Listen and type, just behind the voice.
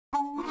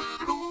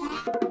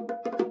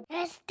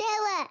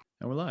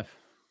And we're live.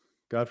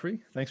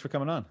 Godfrey, thanks for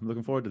coming on. I'm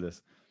looking forward to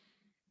this.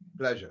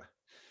 Pleasure.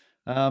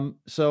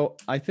 So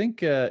I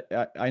think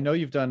I know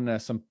you've done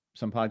some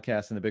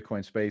podcasts in the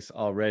Bitcoin space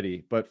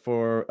already, but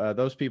for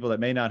those people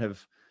that may not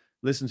have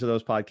listened to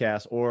those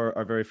podcasts or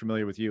are very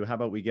familiar with you, how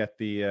about we get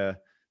the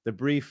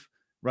brief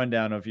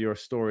rundown of your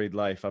storied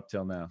life up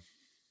till now?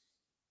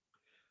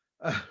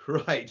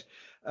 Right.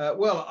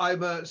 Well, I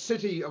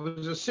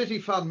was a city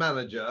fund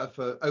manager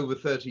for over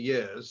 30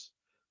 years,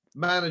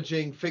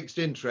 managing fixed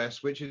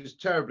interest, which is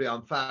terribly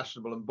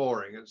unfashionable and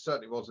boring. It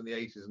certainly was in the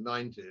 80s and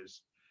 90s.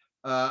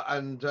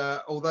 And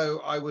although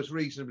I was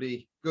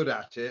reasonably good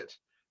at it,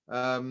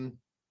 and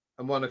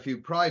won a few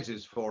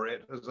prizes for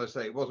it, as I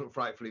say, it wasn't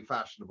frightfully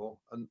fashionable.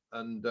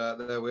 And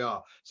there we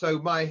are. So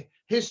my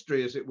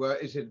history, as it were,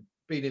 is it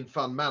been in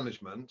fund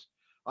management.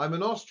 I'm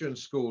an Austrian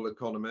school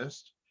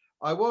economist.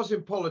 I was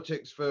in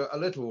politics for a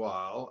little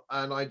while,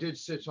 and I did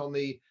sit on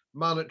the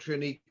Monetary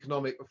and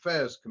Economic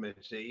Affairs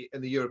Committee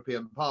in the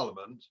European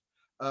Parliament.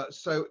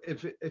 So,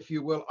 if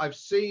you will, I've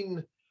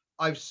seen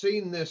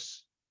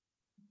this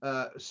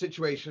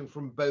situation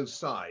from both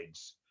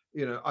sides.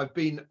 You know, I've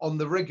been on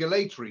the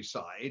regulatory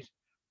side,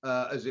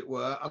 as it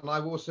were, and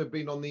I've also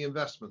been on the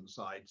investment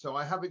side. So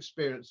I have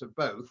experience of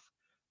both.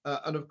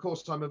 And of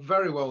course, I'm a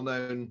very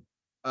well-known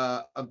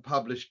and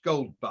published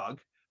gold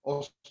bug,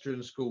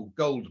 Austrian school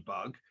gold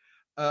bug.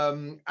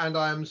 And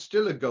I am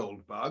still a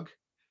gold bug,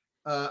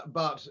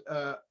 but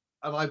and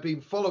I've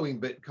been following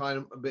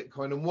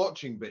Bitcoin and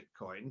watching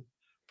Bitcoin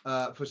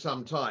for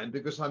some time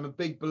because I'm a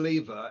big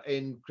believer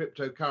in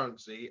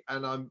cryptocurrency,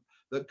 and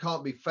that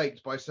can't be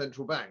faked by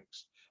central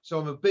banks. So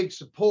I'm a big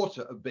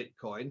supporter of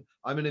Bitcoin.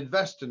 I'm an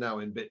investor now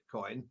in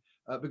Bitcoin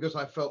because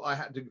I felt I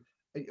had to.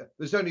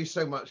 There's only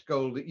so much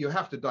gold that you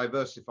have to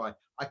diversify.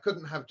 I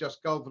couldn't have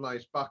just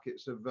galvanized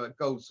buckets of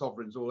gold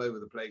sovereigns all over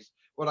the place.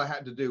 What I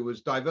had to do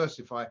was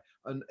diversify.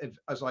 And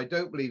as I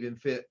don't believe in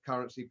fiat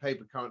currency,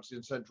 paper currency,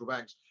 and central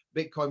banks,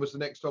 Bitcoin was the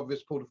next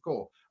obvious port of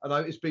call.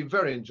 And it's been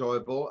very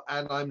enjoyable,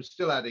 and I'm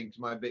still adding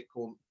to my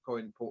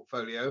Bitcoin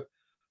portfolio.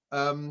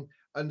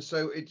 And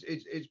so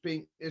it's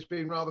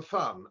been rather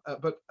fun.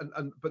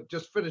 But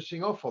just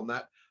finishing off on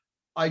that,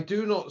 I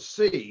do not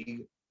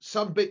see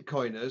some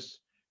Bitcoiners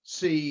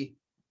see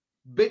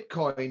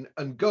Bitcoin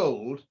and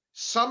gold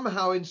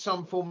somehow in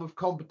some form of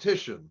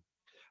competition.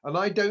 And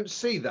I don't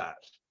see that.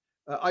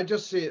 I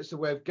just see it's a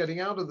way of getting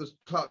out of the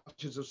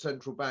clutches of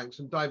central banks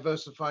and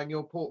diversifying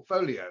your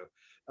portfolio.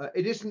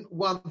 It isn't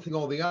one thing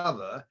or the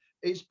other,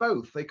 it's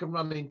both. They can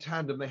run in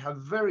tandem. They have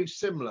very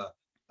similar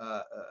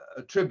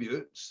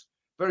attributes,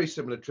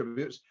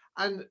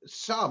 and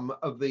some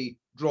of the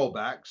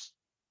drawbacks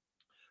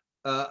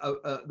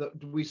that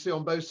we see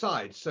on both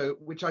sides. So,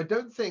 which I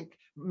don't think,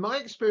 my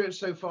experience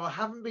so far,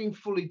 haven't been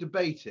fully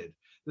debated.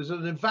 There's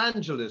an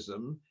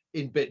evangelism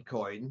in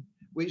Bitcoin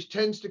which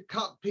tends to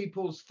cut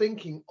people's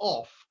thinking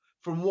off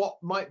from what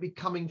might be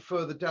coming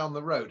further down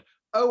the road.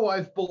 Oh,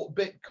 I've bought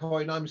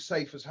Bitcoin, I'm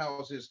safe as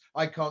houses,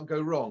 I can't go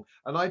wrong.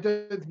 And I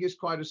don't think it's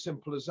quite as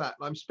simple as that.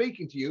 And I'm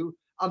speaking to you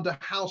under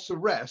house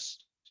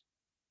arrest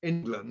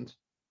in England,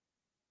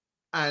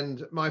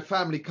 and my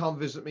family can't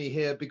visit me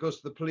here because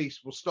the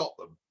police will stop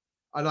them.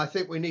 And I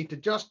think we need to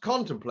just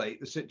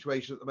contemplate the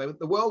situation at the moment,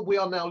 the world we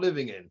are now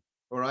living in,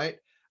 all right?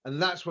 And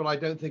that's what I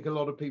don't think a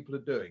lot of people are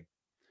doing.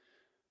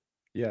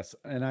 Yes,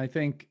 and I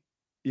think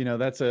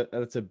that's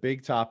a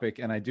big topic,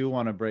 and I do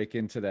want to break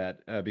into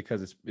that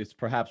because it's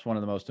perhaps one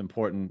of the most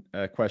important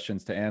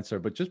questions to answer.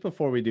 But just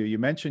before we do, you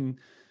mentioned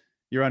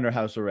you're under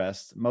house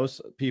arrest.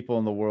 Most people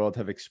in the world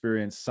have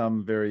experienced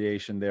some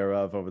variation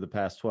thereof over the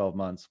past 12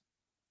 months.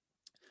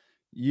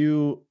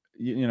 You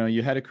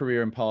had a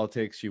career in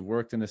politics. You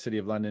worked in the City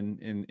of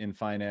London in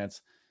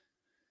finance.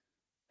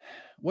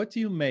 What do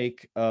you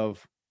make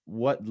of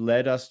what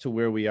led us to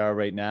where we are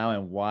right now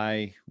and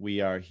why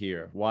we are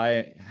here?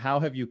 How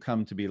have you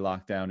come to be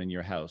locked down in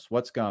your house?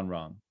 What's gone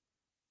wrong?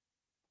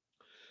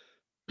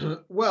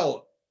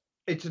 Well,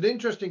 it's an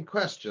interesting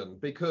question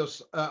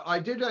because I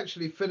did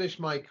actually finish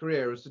my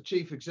career as the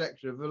chief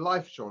executive of a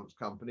life insurance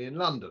company in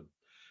London.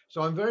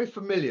 So I'm very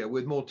familiar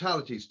with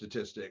mortality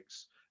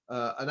statistics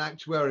and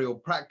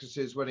actuarial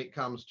practices when it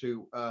comes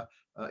to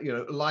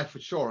life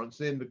assurance,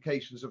 the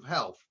implications of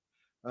health.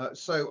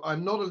 So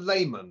I'm not a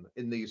layman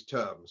in these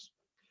terms.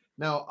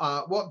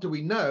 Now, what do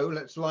we know?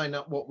 Let's line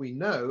up what we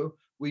know.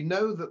 We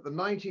know that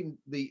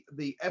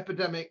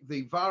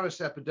the virus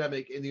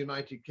epidemic in the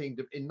United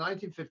Kingdom in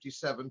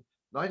 1957,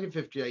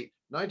 1958,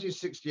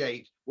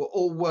 1968 were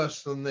all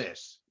worse than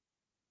this.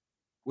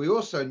 We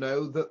also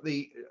know that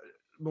the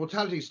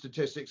mortality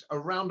statistics are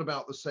around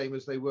about the same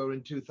as they were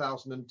in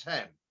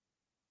 2010.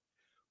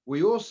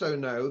 We also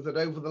know that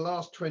over the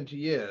last 20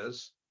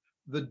 years,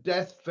 the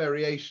death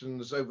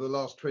variations over the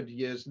last 20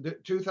 years,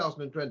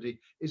 2020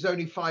 is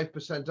only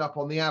 5% up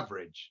on the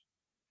average.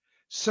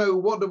 So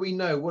what do we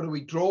know? What do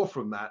we draw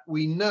from that?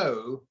 We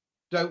know,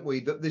 don't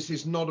we, that this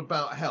is not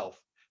about health.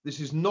 This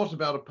is not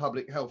about a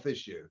public health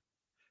issue.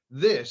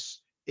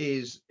 This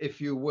is, if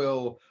you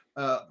will,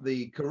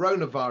 the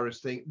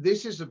coronavirus thing.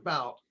 This is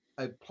about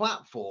a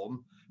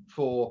platform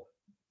for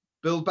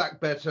Build Back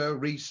Better,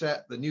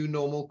 reset, the new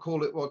normal,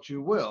 call it what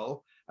you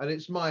will. And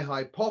it's my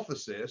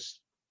hypothesis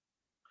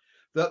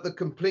that the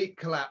complete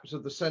collapse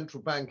of the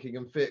central banking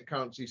and fiat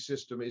currency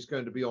system is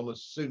going to be on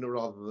us sooner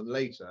rather than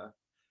later.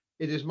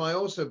 It is my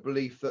also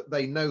belief that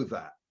they know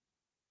that.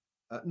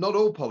 Not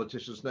all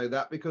politicians know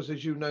that because,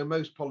 as you know,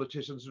 most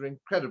politicians are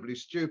incredibly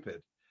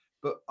stupid.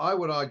 But I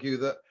would argue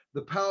that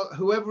the power,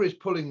 whoever is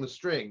pulling the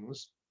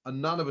strings,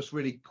 and none of us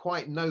really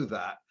quite know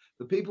that,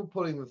 the people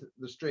pulling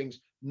the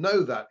strings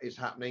know that is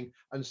happening.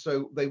 And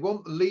so they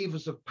want the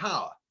levers of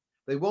power.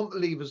 They want the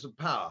levers of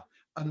power.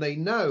 And they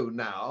know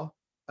now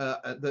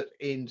that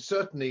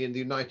certainly in the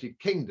United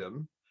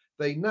Kingdom,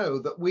 they know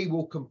that we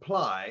will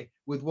comply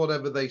with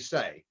whatever they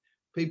say.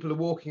 People are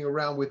walking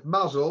around with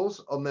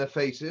muzzles on their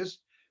faces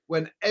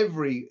when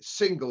every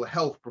single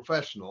health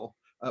professional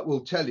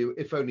will tell you,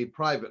 if only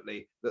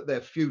privately, that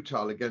they're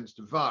futile against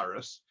a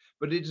virus.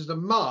 But it is a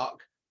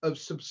mark of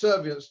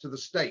subservience to the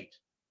state.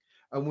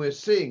 And we're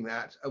seeing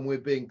that, and we're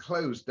being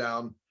closed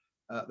down.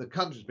 The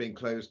country's being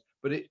closed,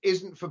 but it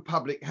isn't for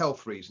public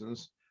health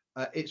reasons.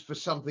 It's for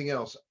something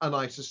else. And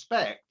I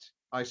suspect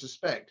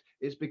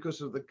it's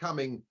because of the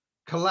coming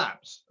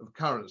collapse of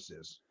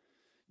currencies.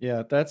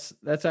 Yeah, that's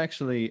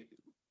actually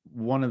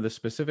one of the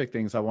specific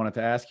things I wanted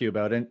to ask you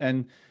about.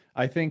 And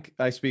I think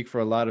I speak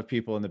for a lot of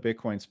people in the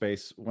Bitcoin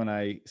space when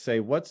I say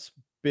what's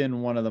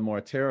been one of the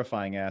more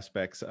terrifying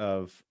aspects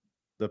of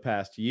the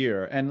past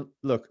year. And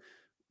look,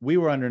 we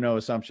were under no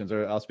assumptions,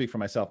 or I'll speak for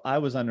myself. I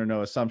was under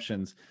no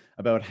assumptions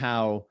about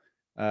how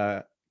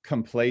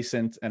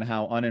complacent and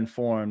how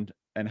uninformed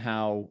and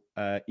how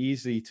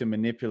easy to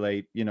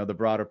manipulate, the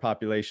broader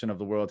population of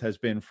the world has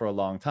been for a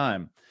long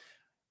time.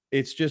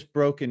 It's just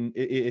broken.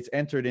 It's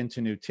entered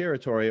into new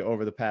territory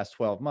over the past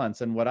 12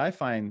 months. And what I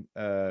find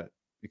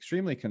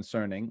extremely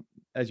concerning,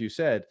 as you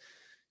said,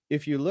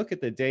 if you look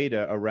at the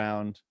data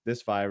around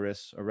this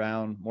virus,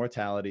 around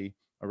mortality,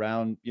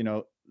 around,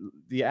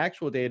 the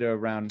actual data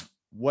around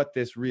what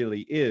this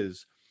really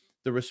is,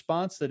 the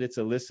response that it's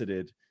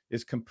elicited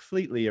is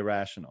completely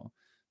irrational.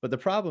 But the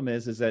problem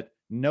is that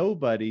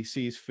nobody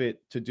sees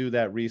fit to do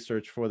that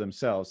research for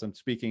themselves. I'm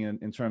speaking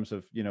in terms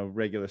of,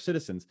 regular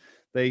citizens.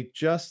 They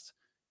just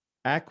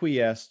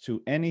acquiesce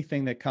to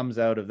anything that comes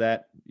out of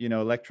that,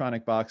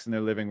 electronic box in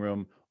their living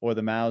room or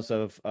the mouths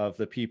of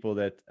the people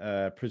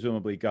that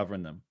presumably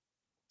govern them.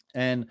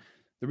 And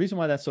the reason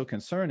why that's so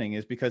concerning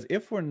is because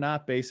if we're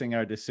not basing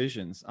our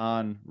decisions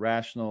on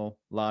rational,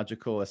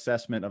 logical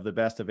assessment of the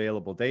best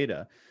available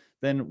data,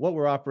 then what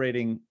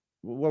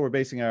we're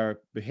basing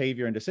our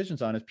behavior and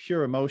decisions on is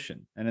pure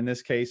emotion. And in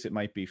this case, it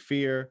might be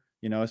fear,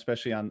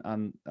 especially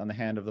on the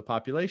hand of the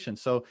population.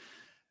 So,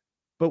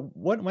 but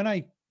when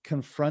I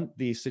confront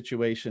these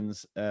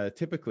situations,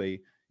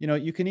 typically,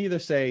 you can either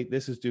say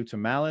this is due to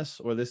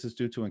malice or this is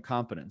due to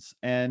incompetence.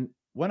 And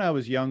when I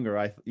was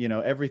younger,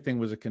 everything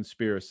was a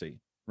conspiracy,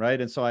 right?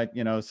 And so I,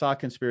 saw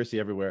conspiracy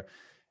everywhere.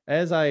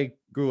 As I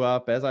grew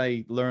up, as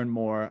I learned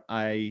more,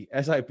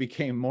 as I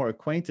became more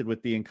acquainted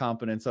with the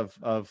incompetence of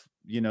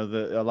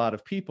a lot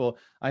of people,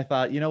 I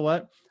thought, you know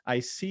what? I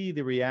see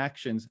the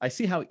reactions. I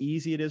see how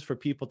easy it is for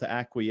people to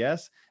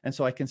acquiesce, and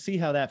so I can see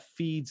how that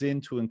feeds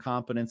into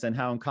incompetence and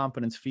how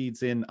incompetence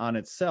feeds in on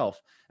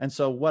itself. And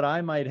so what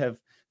I might have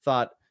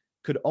thought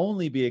could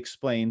only be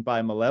explained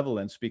by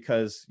malevolence,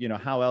 because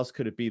how else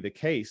could it be the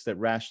case that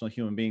rational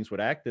human beings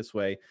would act this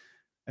way?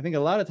 I think a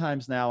lot of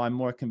times now I'm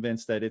more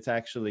convinced that it's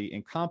actually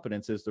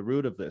incompetence is the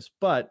root of this.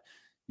 But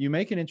you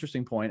make an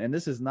interesting point, and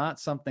this is not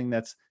something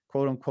that's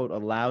quote unquote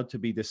allowed to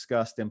be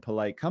discussed in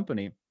polite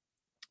company.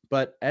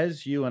 But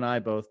as you and I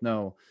both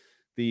know,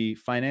 the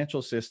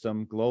financial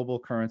system, global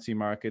currency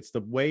markets,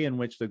 the way in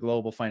which the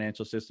global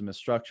financial system is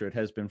structured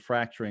has been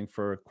fracturing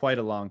for quite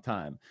a long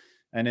time.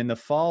 And in the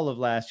fall of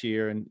last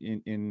year,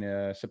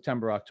 in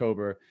September,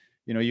 October,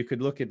 you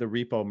could look at the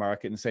repo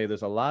market and say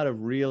there's a lot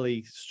of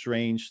really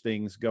strange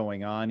things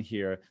going on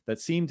here that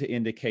seem to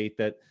indicate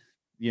that,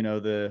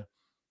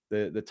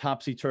 the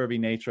topsy-turvy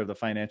nature of the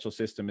financial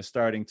system is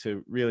starting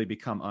to really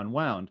become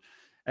unwound.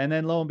 And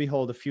then lo and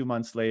behold, a few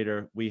months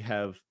later, we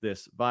have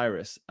this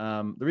virus.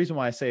 The reason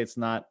why I say it's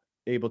not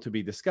able to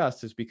be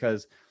discussed is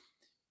because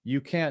you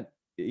can't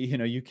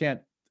even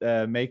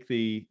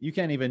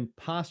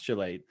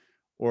postulate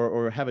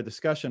or have a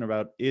discussion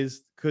about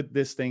could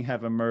this thing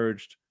have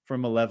emerged for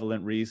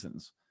malevolent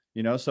reasons?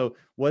 So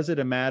was it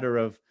a matter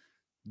of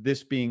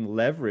this being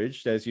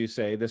leveraged, as you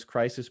say, this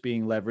crisis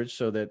being leveraged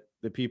so that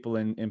the people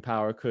in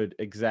power could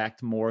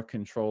exact more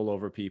control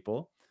over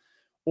people?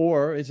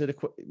 Or is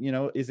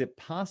it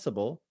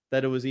possible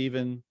that it was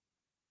even,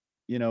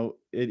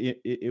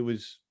 it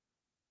was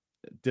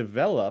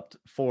developed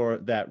for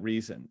that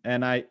reason?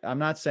 And I'm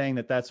not saying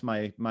that that's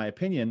my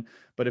opinion,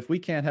 but if we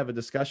can't have a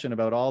discussion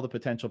about all the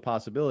potential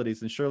possibilities,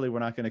 then surely we're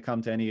not going to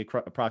come to any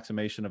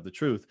approximation of the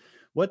truth.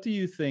 What do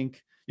you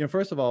think?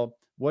 First of all,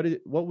 what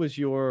is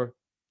your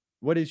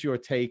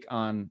take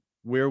on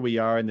where we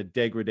are in the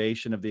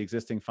degradation of the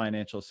existing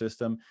financial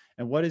system?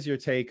 And what is your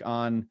take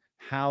on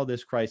how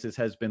this crisis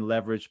has been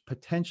leveraged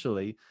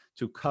potentially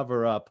to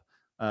cover up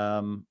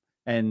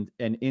and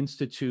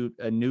institute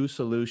a new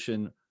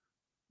solution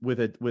with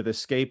a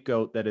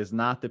scapegoat that is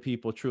not the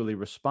people truly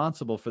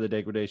responsible for the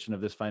degradation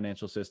of this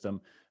financial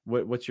system.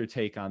 What's your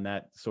take on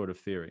that sort of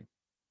theory?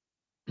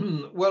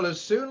 Well,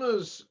 as soon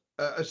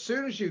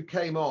as you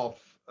came off,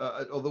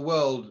 or the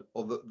world,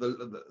 or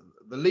the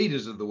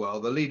leaders of the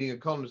world, the leading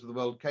economies of the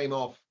world came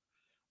off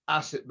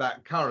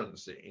asset-backed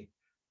currency,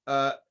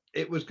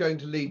 it was going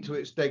to lead to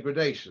its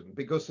degradation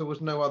because there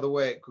was no other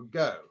way it could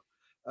go.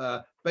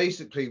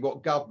 Basically,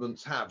 what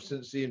governments have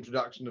since the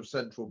introduction of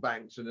central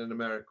banks, and in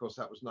America, of course,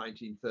 that was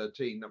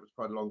 1913. That was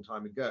quite a long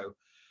time ago.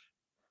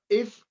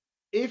 If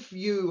if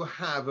you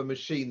have a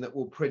machine that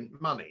will print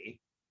money,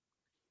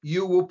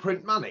 you will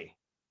print money.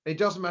 It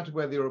doesn't matter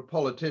whether you're a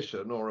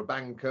politician or a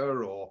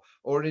banker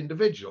or an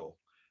individual.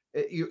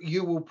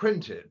 You will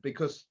print it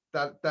because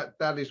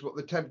that is what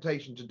the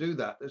temptation to do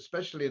that,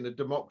 especially in a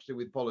democracy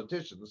with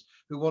politicians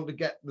who want to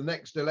get the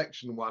next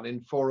election won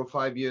in 4 or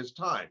 5 years'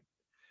 time.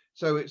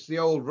 So it's the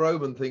old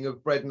Roman thing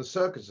of bread and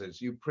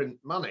circuses. You print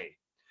money.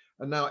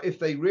 And now, if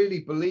they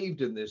really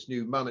believed in this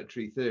new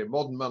monetary theory,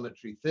 modern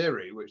monetary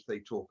theory, which they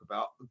talk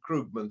about, the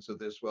Krugmans of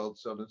this world,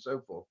 so on and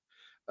so forth,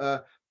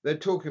 they're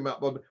talking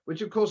about modern,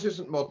 which of course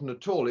isn't modern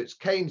at all. It's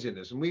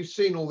Keynesianism. We've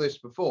seen all this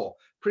before,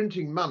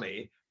 printing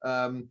money.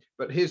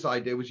 But his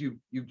idea was you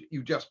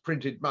just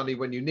printed money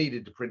when you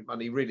needed to print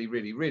money, really,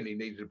 really, really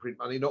needed to print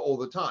money, not all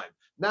the time.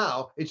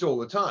 Now it's all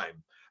the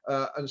time.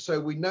 And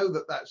so we know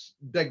that that's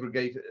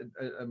degraded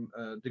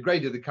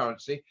the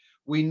currency.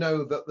 We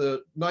know that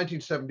the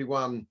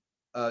 1971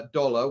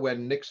 dollar,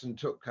 when Nixon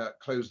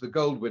closed the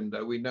gold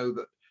window, we know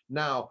that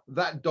now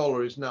that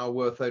dollar is now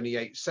worth only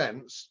 8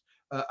 cents.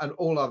 And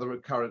all other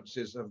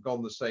currencies have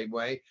gone the same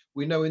way.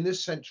 We know in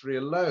this century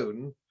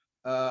alone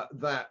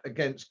that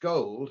against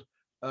gold,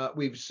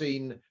 we've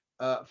seen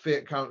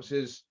fiat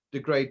currencies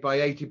degrade by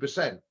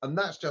 80%. And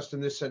that's just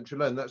in this century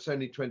alone. That's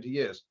only 20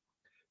 years.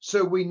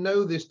 So we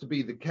know this to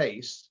be the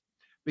case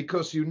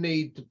because you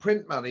need to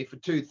print money for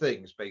two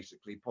things,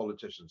 basically,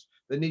 politicians.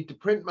 They need to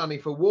print money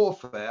for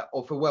warfare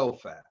or for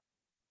welfare.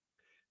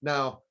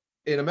 Now,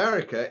 in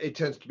America, it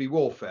tends to be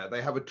warfare.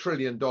 They have $1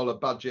 trillion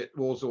budget,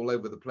 wars all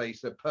over the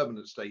place, they're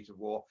permanent state of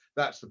war.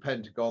 That's the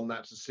Pentagon,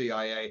 that's the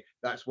CIA,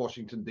 that's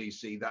Washington,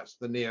 D.C., that's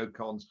the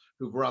neocons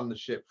who've run the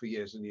ship for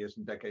years and years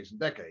and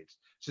decades,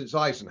 since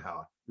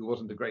Eisenhower, who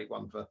wasn't a great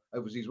one for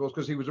overseas wars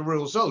because he was a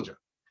real soldier.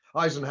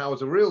 Eisenhower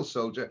was a real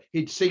soldier.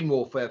 He'd seen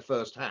warfare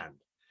firsthand.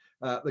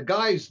 The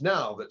guys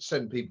now that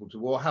send people to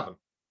war haven't.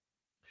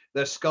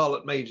 They're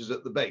scarlet majors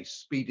at the base,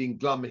 speeding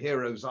glum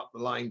heroes up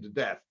the line to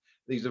death.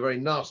 These are very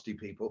nasty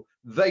people.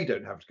 They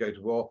don't have to go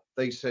to war.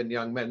 They send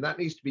young men. That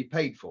needs to be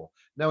paid for.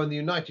 Now, in the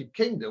United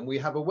Kingdom, we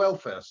have a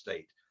welfare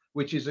state,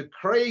 which is a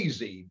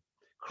crazy,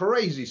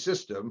 crazy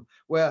system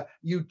where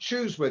you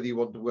choose whether you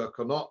want to work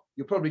or not.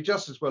 You're probably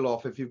just as well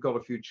off if you've got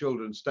a few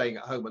children staying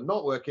at home and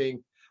not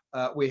working.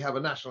 We have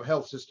a national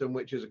health system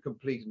which is a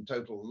complete and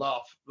total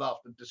laugh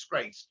and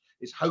disgrace.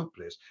 It's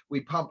hopeless.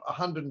 We pump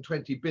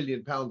 120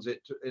 billion pounds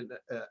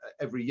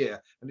every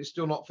year, and it's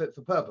still not fit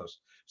for purpose.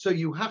 So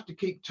you have to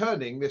keep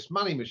turning this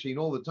money machine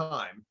all the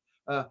time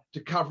to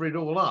cover it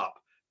all up.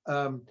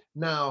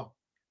 Now,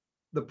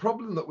 the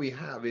problem that we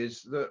have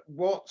is that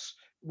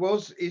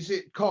is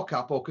it cock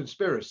up or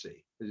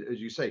conspiracy? As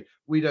you say,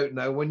 we don't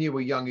know. When you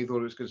were young, you thought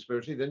it was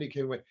conspiracy. Then you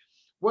came away.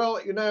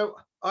 Well, you know,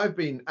 I've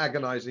been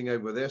agonizing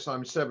over this.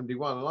 I'm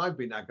 71 and I've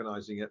been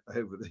agonizing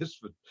over this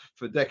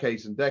for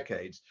decades and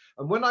decades.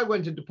 And when I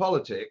went into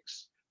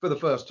politics for the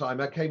first time,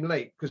 I came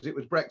late because it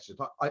was Brexit.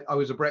 I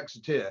was a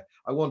Brexiteer.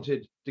 I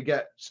wanted to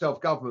get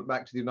self-government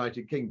back to the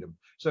United Kingdom.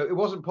 So it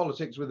wasn't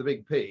politics with a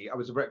big P. I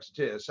was a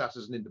Brexiteer, sat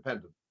as an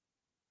independent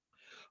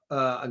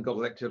and got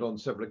elected on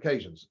several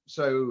occasions.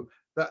 So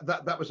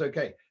that was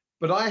okay.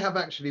 But I have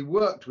actually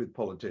worked with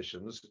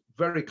politicians,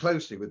 very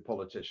closely with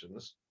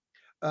politicians.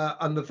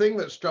 And the thing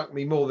that struck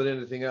me more than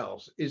anything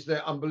else is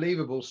their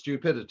unbelievable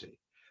stupidity.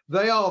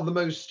 They are the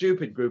most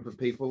stupid group of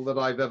people that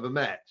I've ever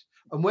met.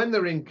 And when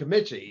they're in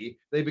committee,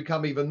 they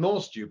become even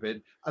more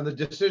stupid. And the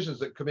decisions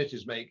that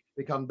committees make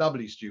become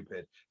doubly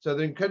stupid. So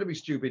they're incredibly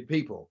stupid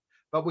people.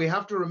 But we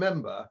have to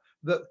remember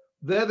that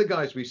they're the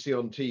guys we see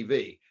on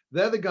TV.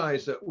 They're the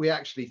guys that we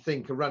actually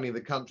think are running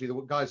the country, the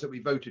guys that we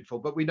voted for.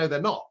 But we know they're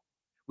not.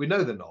 We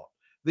know they're not.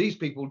 These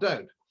people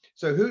don't.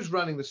 So who's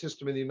running the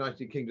system in the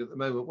United Kingdom at the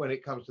moment when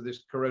it comes to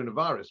this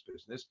coronavirus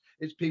business?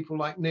 It's people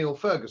like Neil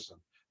Ferguson,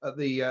 at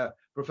the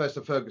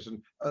Professor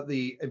Ferguson at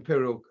the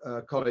Imperial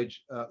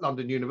College,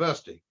 London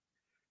University.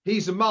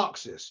 He's a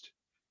Marxist.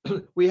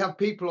 We have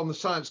people on the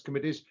science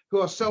committees who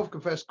are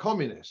self-confessed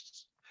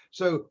communists.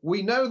 So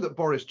we know that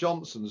Boris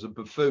Johnson's a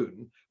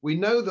buffoon. We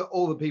know that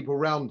all the people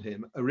around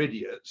him are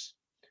idiots,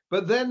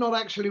 but they're not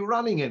actually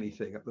running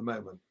anything at the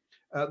moment.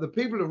 The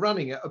people who are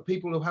running it are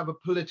people who have a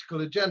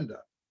political agenda.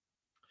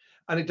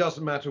 And it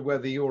doesn't matter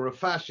whether you're a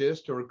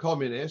fascist or a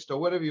communist or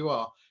whatever you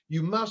are,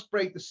 you must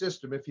break the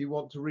system if you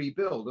want to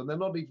rebuild. And they're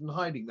not even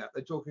hiding that.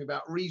 They're talking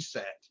about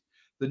reset,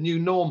 the new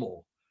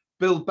normal,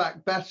 build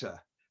back better.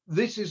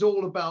 This is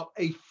all about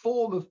a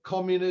form of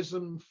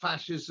communism,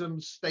 fascism,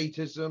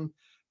 statism,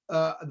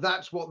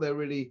 That's what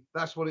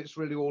that's what it's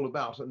really all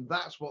about, and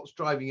that's what's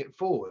driving it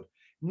forward,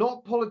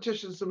 not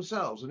politicians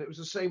themselves. And it was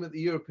the same at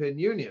the European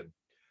Union.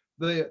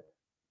 The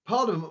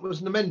Parliament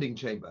was an amending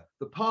chamber.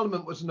 The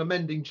Parliament was an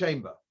amending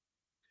chamber.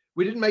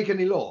 We didn't make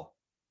any law.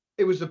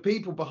 It was the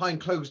people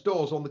behind closed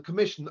doors on the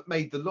Commission that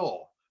made the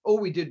law. All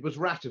we did was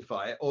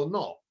ratify it or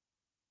not.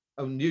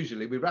 And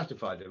usually we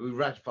ratified it. We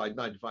ratified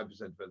 95%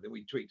 of everything.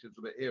 We tweaked it a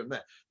little bit here and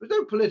there. There's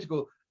no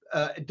political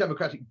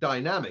democratic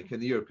dynamic in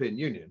the European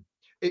Union.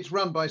 It's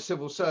run by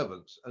civil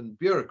servants and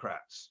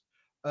bureaucrats.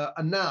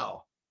 And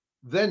now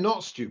they're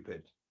not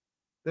stupid.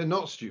 They're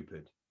not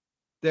stupid.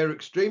 They're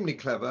extremely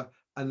clever,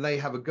 and they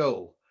have a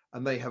goal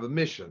and they have a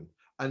mission.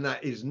 And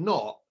that is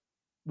not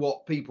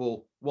what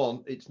people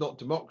want. It's not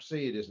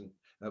democracy. It isn't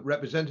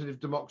representative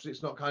democracy.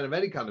 It's not kind of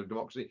any kind of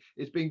democracy.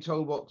 It's being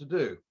told what to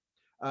do.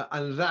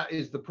 And that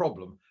is the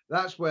problem.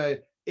 That's where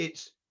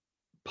it's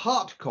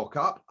part cock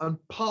up and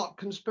part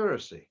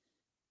conspiracy.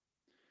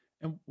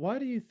 And why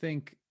do you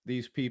think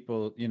these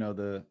people, you know,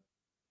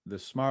 the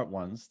smart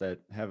ones that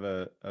have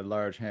a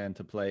large hand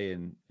to play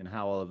in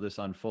how all of this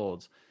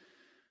unfolds,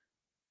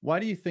 why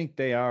do you think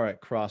they are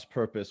at cross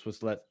purpose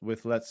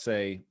with let's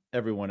say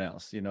everyone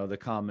else, you know, the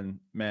common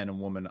man and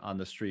woman on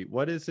the street?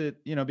 What is it,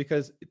 you know,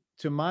 because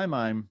to my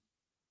mind,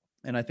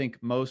 and I think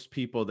most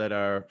people that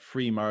are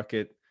free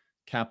market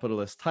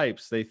capitalist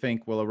types, they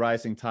think, well, a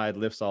rising tide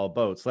lifts all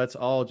boats. Let's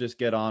all just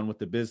get on with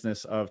the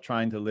business of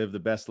trying to live the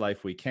best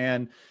life we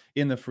can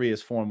in the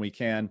freest form we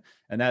can.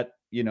 And that,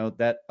 you know,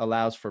 that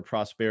allows for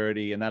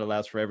prosperity, and that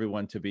allows for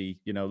everyone to be,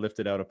 you know,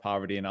 lifted out of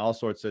poverty and all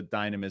sorts of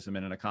dynamism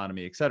in an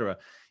economy, et cetera.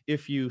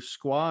 If you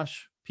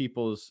squash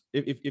people's,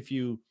 if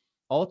you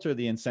alter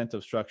the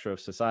incentive structure of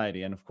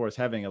society, and of course,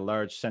 having a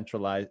large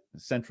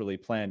centrally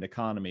planned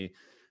economy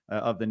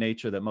of the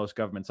nature that most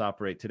governments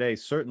operate today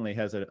certainly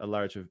has a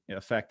large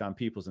effect on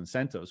people's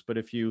incentives. But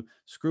if you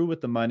screw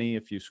with the money,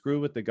 if you screw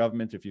with the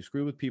government, if you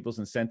screw with people's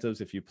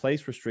incentives, if you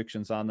place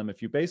restrictions on them,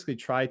 if you basically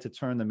try to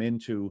turn them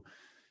into,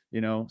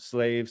 you know,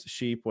 slaves,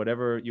 sheep,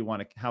 whatever you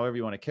want to, however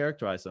you want to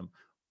characterize them,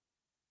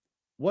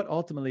 what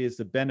ultimately is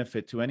the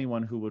benefit to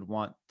anyone who would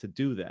want to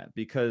do that?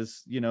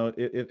 Because, you know,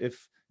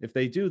 if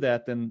they do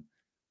that, then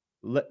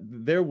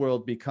their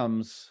world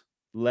becomes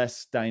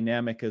less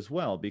dynamic as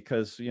well,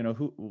 because, you know,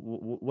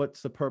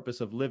 what's the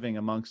purpose of living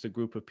amongst a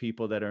group of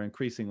people that are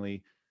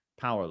increasingly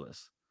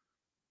powerless?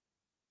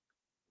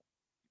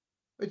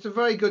 It's a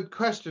very good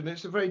question.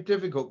 It's a very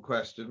difficult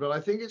question, but I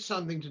think it's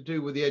something to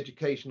do with the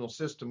educational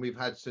system we've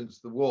had since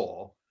the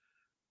war.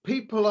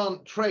 People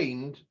aren't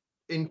trained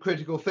in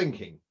critical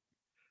thinking.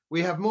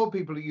 We have more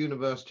people at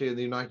university in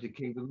the United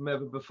Kingdom than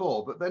ever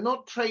before, but they're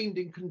not trained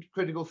in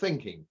critical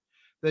thinking.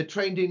 They're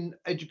trained in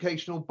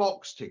educational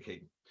box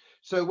ticking.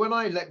 So when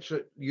I lecture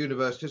at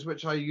universities,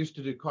 which I used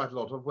to do quite a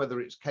lot of,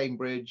 whether it's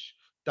Cambridge,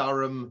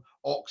 Durham,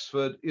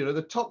 Oxford, you know,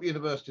 the top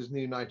universities in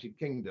the United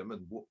Kingdom,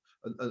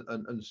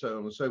 and so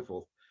on and so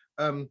forth,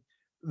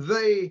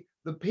 the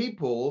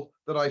people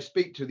that I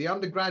speak to, the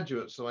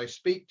undergraduates that I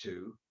speak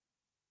to,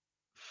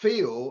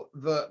 feel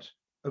that,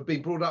 have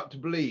been brought up to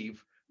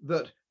believe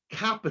that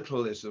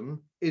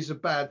capitalism is a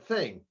bad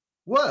thing.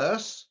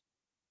 Worse,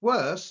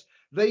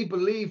 they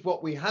believe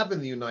what we have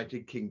in the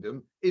United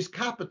Kingdom is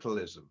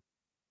capitalism.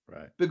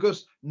 Right.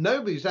 Because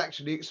nobody's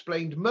actually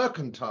explained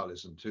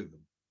mercantilism to them.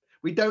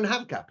 We don't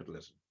have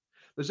capitalism.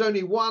 There's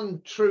only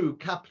one true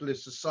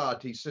capitalist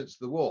society since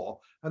the war,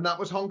 and that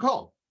was Hong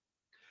Kong.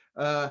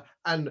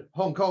 And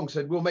Hong Kong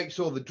said, we'll make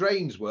sure the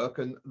drains work,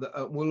 and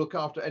we'll look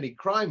after any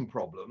crime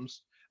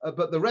problems,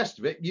 but the rest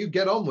of it, you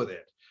get on with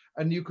it.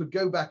 And you could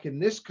go back in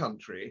this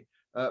country,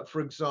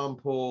 for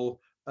example,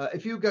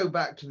 if you go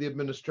back to the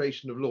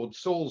administration of Lord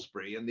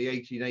Salisbury in the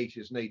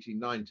 1880s and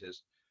 1890s,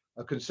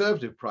 a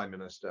conservative prime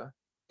minister,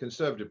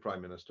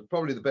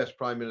 probably the best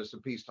prime minister,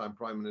 peacetime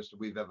prime minister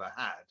we've ever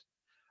had.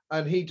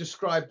 And he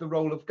described the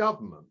role of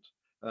government.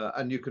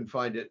 And you can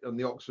find it on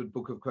the Oxford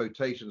Book of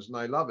Quotations, and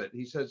I love it.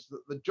 He says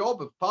that the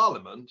job of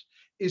Parliament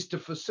is to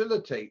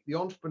facilitate the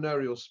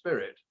entrepreneurial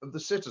spirit of the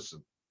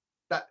citizen.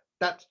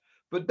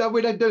 But no,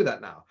 we don't do that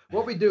now.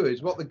 What we do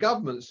is, what the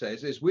government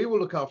says is, we will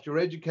look after your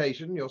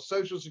education, your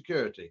social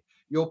security,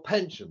 your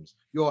pensions,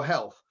 your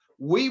health.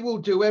 We will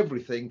do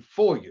everything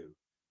for you.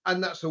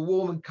 And that's a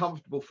warm and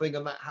comfortable thing.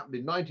 And that happened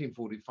in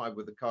 1945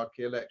 with the card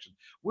key election.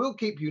 We'll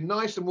keep you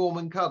nice and warm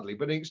and cuddly.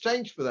 But in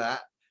exchange for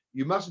that,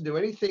 you mustn't do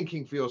any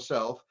thinking for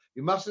yourself.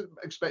 You mustn't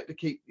expect to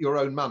keep your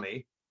own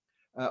money.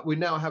 We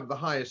now have the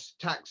highest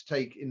tax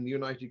take in the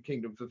United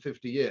Kingdom for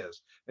 50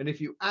 years. And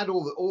if you add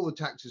all the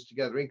taxes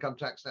together, income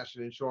tax,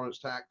 national insurance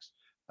tax,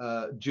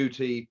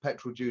 duty,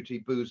 petrol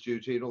duty, booze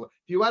duty, and all that,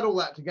 if you add all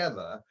that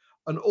together,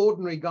 an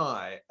ordinary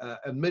guy,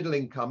 a middle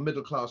income,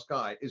 middle class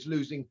guy, is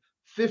losing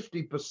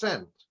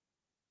 50%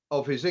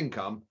 of his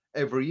income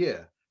every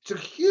year. It's a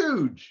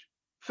huge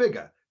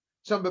figure.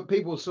 Some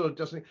people sort of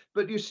just think,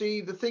 but you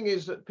see, the thing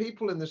is that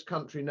people in this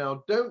country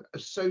now don't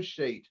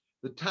associate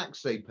the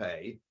tax they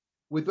pay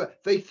with,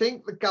 they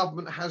think the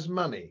government has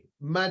money,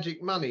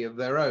 magic money of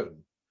their own.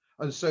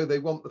 And so they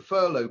want the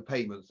furlough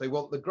payments, they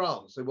want the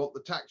grants, they want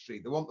the tax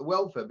relief, they want the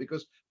welfare,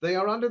 because they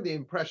are under the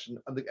impression,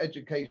 and the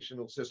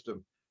educational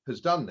system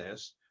has done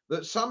this,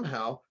 that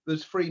somehow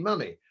there's free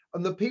money.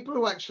 And the people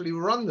who actually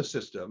run the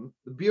system,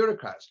 the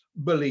bureaucrats,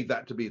 believe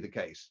that to be the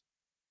case.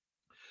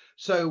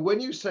 So when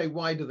you say,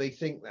 why do they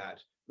think that?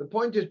 The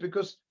point is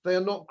because they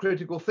are not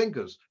critical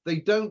thinkers. They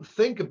don't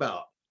think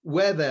about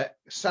where their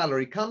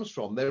salary comes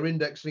from, their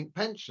index-linked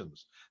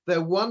pensions,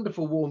 their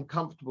wonderful, warm,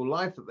 comfortable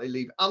life that they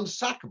lead,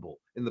 unsackable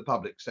in the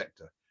public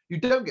sector. You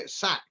don't get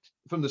sacked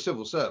from the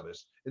civil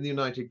service in the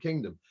United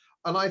Kingdom.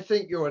 And I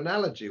think your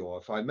analogy, or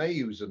if I may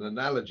use an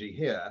analogy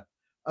here,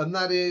 and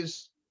that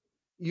is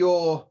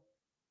your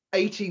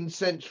 18th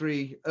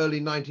century, early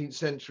 19th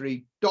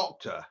century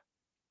doctor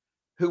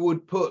who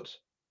would put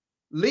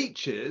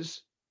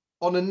leeches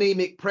on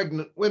anemic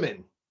pregnant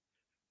women.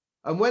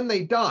 And when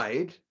they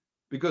died,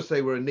 because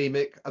they were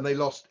anemic and they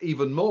lost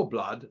even more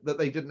blood that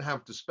they didn't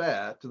have to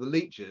spare to the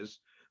leeches,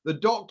 the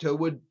doctor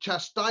would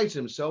chastise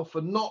himself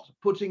for not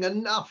putting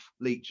enough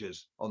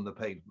leeches on the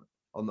pavement,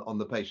 on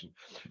the patient.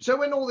 So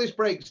when all this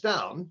breaks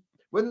down,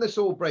 when this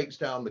all breaks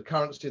down, the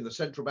currency and the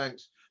central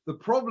banks, the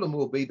problem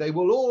will be they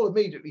will all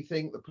immediately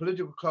think, the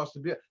political class,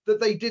 that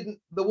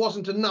there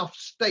wasn't enough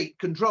state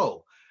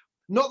control.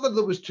 Not that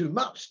there was too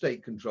much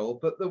state control,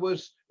 but there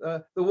was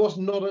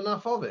not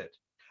enough of it.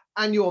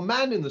 And your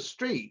man in the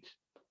street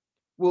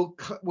will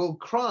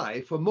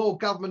cry for more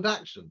government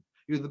action.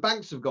 The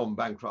banks have gone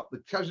bankrupt, the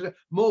treasury,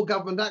 more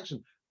government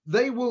action.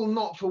 They will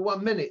not for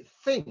 1 minute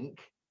think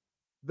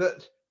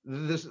that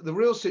the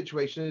real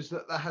situation is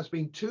that there has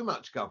been too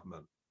much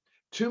government,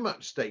 too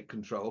much state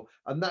control,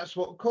 and that's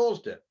what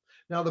caused it.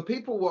 Now, the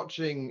people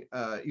watching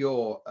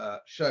your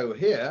show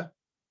here,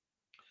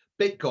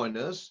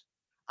 Bitcoiners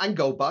and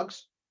gold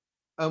bugs,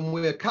 and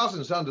we're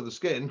cousins under the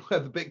skin,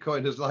 whether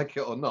Bitcoiners like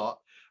it or not,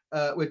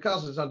 we're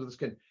cousins under the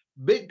skin.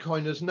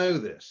 Bitcoiners know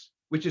this,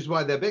 which is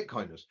why they're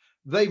Bitcoiners.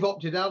 They've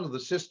opted out of the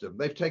system.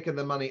 They've taken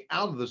their money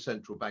out of the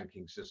central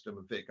banking system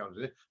and fiat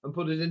currency and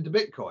put it into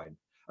Bitcoin.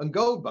 And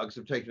gold bugs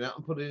have taken it out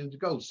and put it into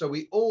gold. So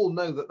we all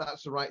know that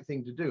that's the right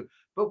thing to do.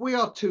 But we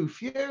are too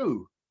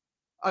few.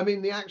 I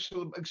mean, the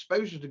actual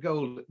exposure to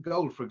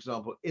gold, for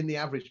example, in the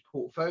average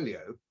portfolio,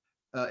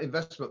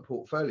 investment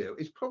portfolio,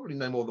 is probably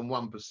no more than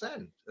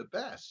 1% at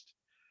best.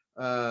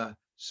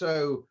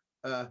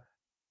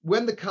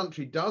 When the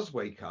country does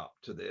wake up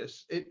to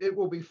this, it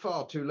will be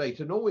far too late,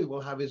 and all we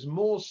will have is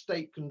more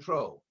state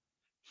control,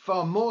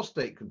 far more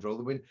state control.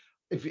 I mean,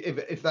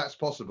 if that's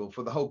possible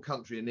for the whole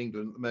country in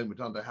England at the moment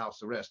under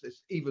house arrest,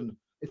 it's even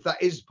if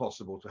that is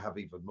possible to have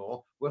even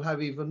more, we'll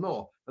have even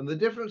more. And the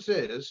difference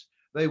is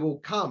they will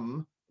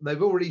come.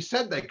 They've already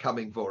said they're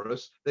coming for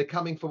us. They're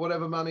coming for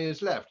whatever money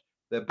is left.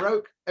 They're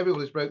broke.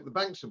 Everybody's broke. The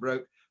banks are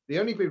broke. The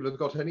only people who've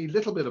got any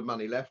little bit of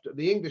money left are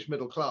the English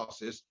middle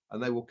classes,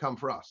 and they will come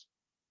for us.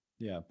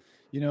 Yeah.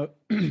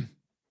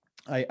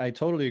 I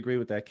totally agree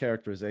with that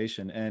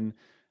characterization. And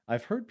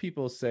I've heard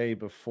people say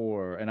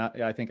before, and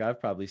I think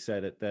I've probably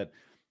said it, that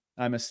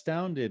I'm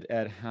astounded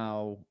at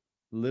how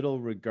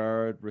little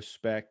regard,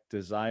 respect,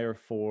 desire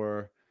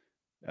for,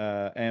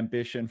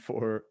 ambition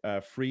for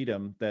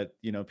freedom that,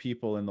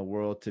 people in the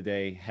world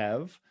today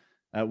have.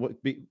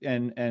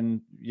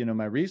 And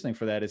my reasoning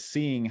for that is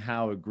seeing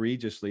how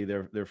egregiously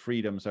their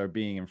freedoms are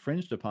being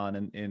infringed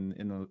upon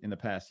in the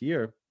past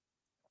year.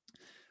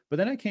 But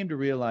then I came to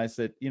realize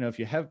that, if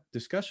you have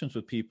discussions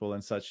with people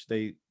and such,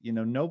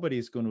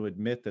 nobody's going to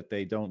admit that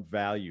they don't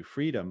value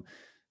freedom.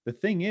 The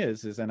thing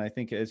is, and I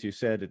think, as you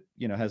said, it,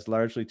 has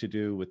largely to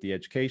do with the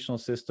educational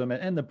system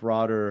and the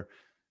broader,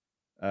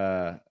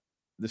 the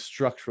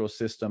structural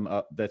system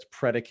that's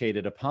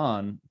predicated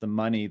upon the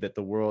money that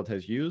the world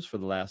has used for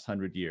the last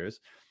 100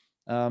 years,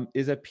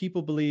 is that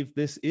people believe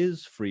this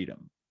is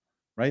freedom,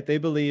 right? They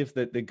believe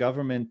that the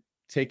government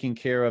taking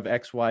care of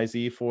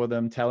XYZ for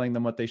them, telling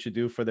them what they should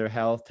do for their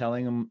health,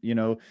 telling them,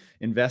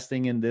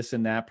 investing in this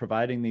and that,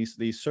 providing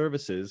these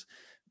services.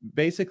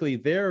 Basically,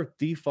 their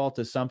default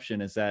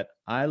assumption is that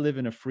I live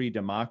in a free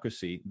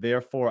democracy,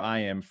 therefore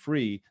I am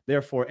free.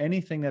 Therefore,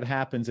 anything that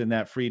happens in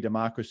that free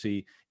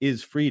democracy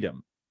is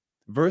freedom,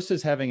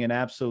 versus having an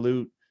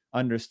absolute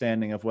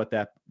understanding of what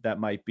that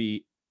might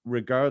be,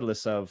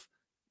 regardless of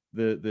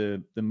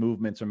the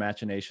movements or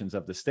machinations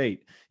of the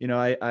state.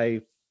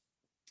 I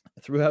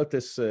throughout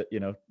this,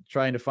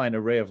 trying to find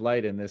a ray of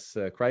light in this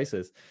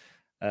crisis,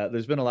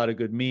 there's been a lot of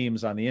good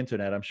memes on the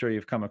internet. I'm sure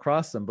you've come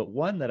across them, but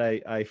one that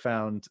I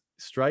found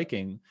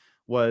striking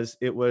was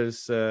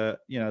the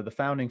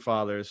founding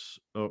fathers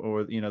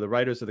or the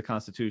writers of the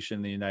Constitution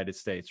in the United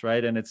States,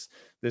 right? And it's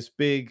this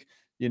big,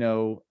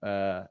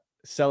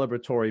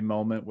 celebratory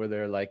moment where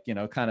they're like,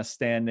 kind of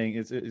standing.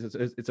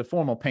 It's a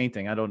formal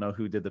painting. I don't know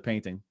who did the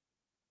painting,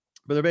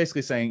 but they're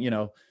basically saying,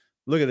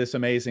 look at this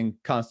amazing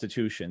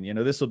Constitution.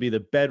 This will be the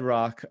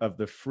bedrock of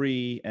the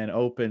free and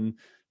open,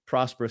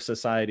 prosperous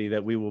society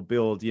that we will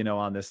build,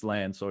 on this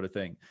land, sort of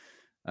thing.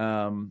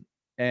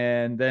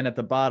 And then at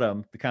the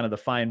bottom,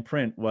 the fine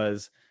print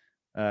was,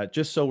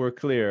 just so we're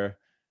clear,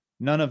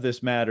 none of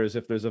this matters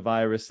if there's a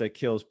virus that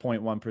kills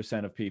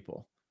 0.1% of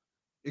people.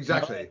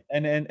 Exactly.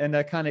 And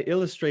that kind of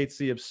illustrates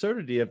the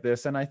absurdity of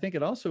this. And I think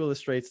it also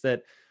illustrates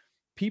that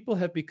people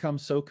have become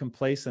so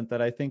complacent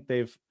that I think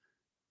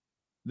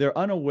they're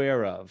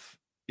unaware of,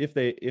 if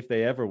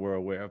they ever were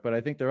aware, but I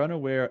think they're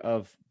unaware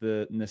of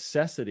the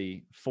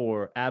necessity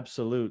for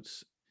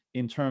absolutes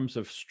in terms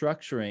of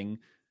structuring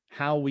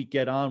how we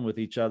get on with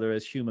each other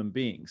as human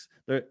beings.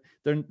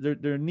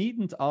 There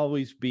needn't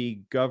always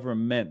be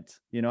government.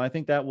 I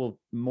think that will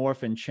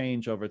morph and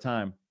change over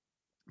time,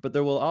 but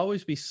there will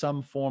always be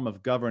some form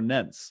of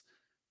governance,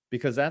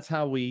 because that's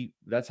how we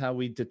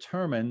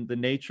determine the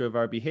nature of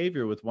our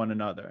behavior with one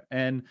another.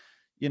 And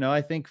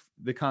I think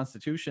the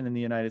Constitution in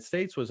the United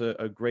States was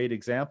a great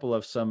example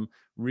of some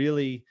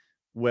really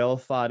well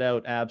thought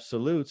out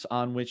absolutes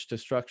on which to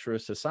structure a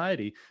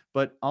society,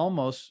 but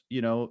almost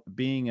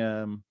being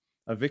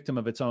a victim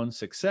of its own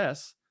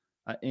success.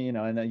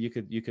 And then you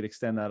could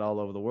extend that all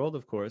over the world,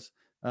 of course.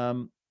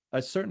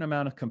 A certain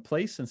amount of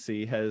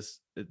complacency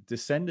has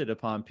descended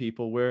upon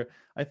people, where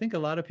I think a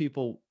lot of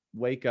people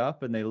wake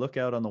up and they look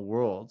out on the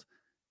world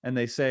and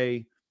they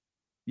say,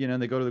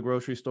 and they go to the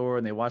grocery store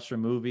and they watch their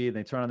movie and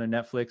they turn on their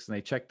Netflix and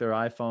they check their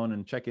iPhone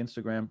and check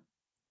Instagram,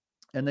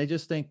 and they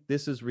just think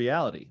this is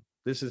reality.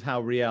 This is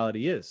how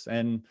reality is.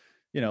 And,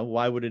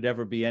 why would it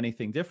ever be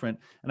anything different?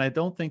 And I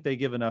don't think they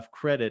give enough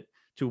credit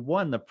to,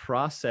 one, the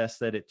process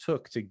that it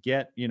took to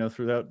get,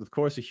 throughout the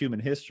course of human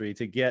history,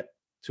 to get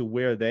to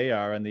where they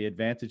are, and the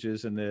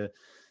advantages and the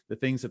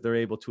things that they're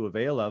able to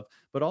avail of,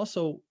 but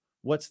also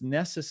what's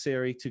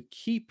necessary to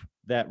keep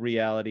that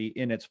reality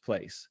in its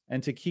place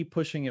and to keep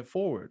pushing it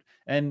forward.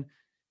 And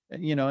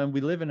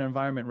we live in an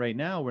environment right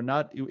now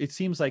where it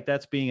seems like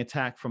that's being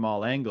attacked from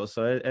all angles.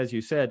 So as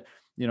you said,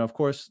 of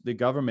course, the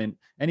government,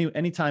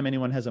 anytime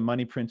anyone has a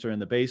money printer in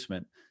the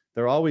basement,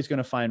 they're always going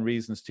to find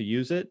reasons to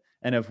use it.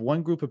 And if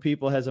one group of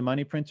people has a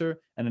money printer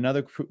and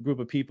another group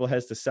of people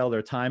has to sell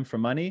their time for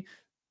money,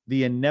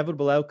 the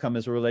inevitable outcome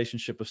is a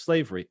relationship of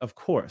slavery, of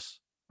course.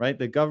 Right?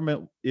 The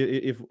government,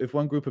 if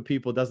one group of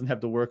people doesn't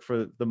have to work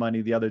for the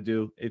money the other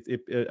do,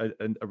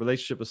 a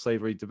relationship of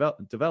slavery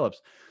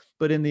develops.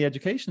 But in the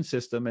education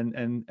system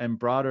and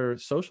broader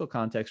social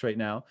context right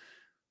now,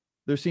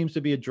 there seems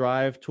to be a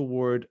drive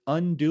toward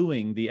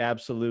undoing the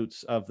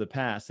absolutes of the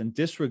past and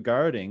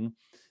disregarding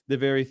the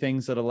very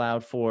things that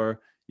allowed for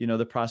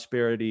the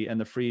prosperity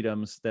and the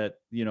freedoms that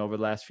over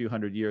the last few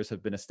hundred years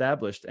have been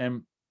established.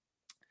 And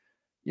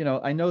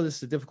I know this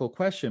is a difficult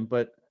question,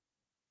 but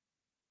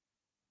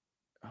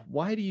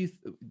why do you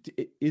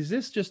is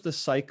this just a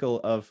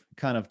cycle of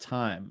kind of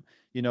time,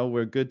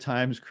 where good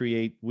times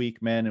create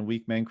weak men and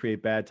weak men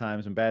create bad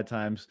times, and bad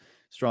times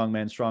strong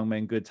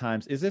men, good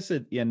times? Is this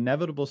an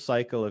inevitable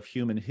cycle of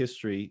human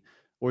history,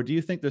 or do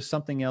you think there's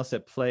something else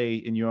at play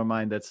in your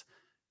mind that's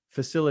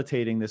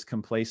facilitating this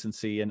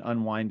complacency and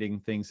unwinding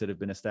things that have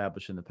been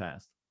established in the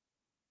past?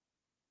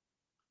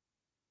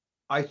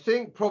 I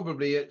think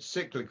probably it's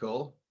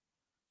cyclical.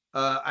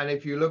 And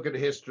if you look at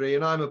history,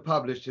 and I'm a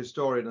published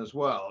historian as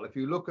well, if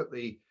you look at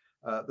the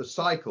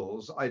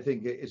cycles, I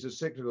think it is a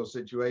cyclical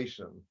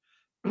situation.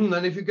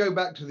 And if you go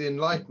back to the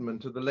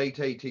Enlightenment of the late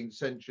 18th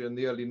century and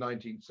the early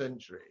 19th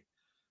century,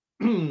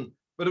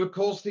 but of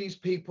course these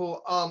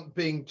people aren't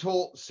being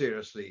taught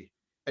seriously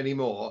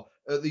anymore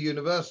at the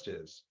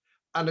universities.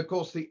 And of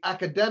course the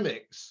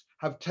academics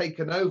have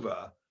taken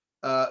over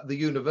the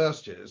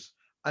universities,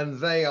 and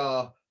they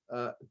are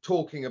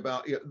talking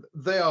about,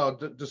 they are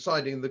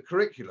deciding the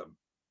curriculum.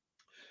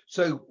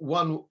 So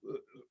one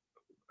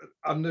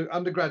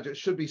undergraduate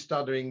should be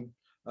studying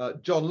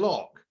John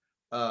Locke.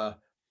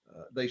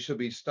 They should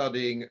be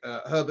studying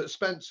Herbert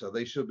Spencer.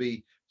 They should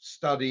be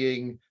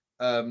studying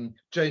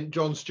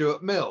John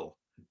Stuart Mill,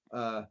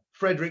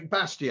 Frederick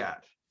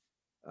Bastiat.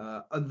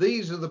 And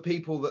these are the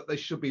people that they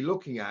should be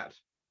looking at.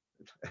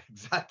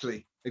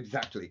 Exactly.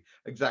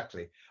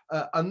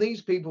 And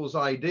these people's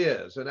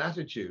ideas and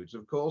attitudes,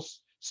 of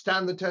course,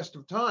 stand the test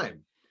of time.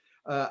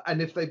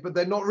 But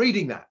they're not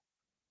reading that.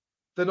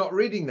 They're not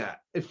reading that.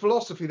 In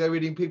philosophy, they're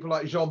reading people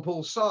like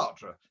Jean-Paul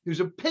Sartre,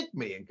 who's a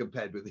pygmy in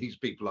compared with these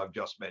people I've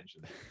just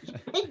mentioned. He's a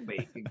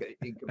pygmy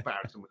in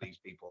comparison with these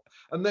people.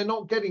 And they're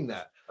not getting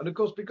that. And of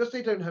course, because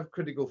they don't have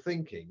critical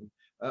thinking,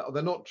 or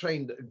they're not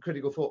trained in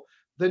critical thought,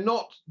 they're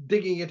not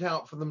digging it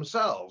out for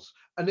themselves.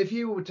 And if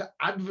you were to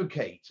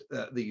advocate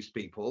these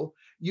people,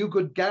 you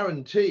could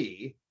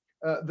guarantee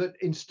that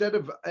instead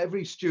of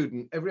every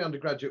student, every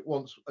undergraduate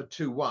wants a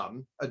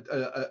 2-1,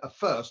 a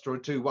first or a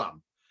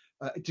 2-1,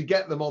 to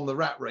get them on the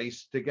rat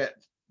race to get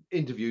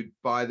interviewed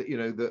by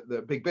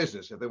the big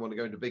business. If they want to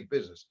go into big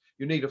business,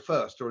 you need a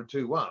first or a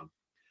 2-1.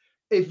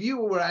 If you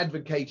were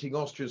advocating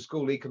Austrian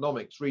school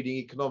economics, reading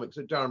economics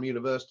at Durham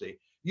University,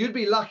 you'd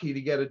be lucky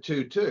to get a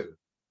 2-2.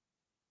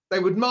 They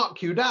would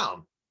mark you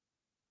down.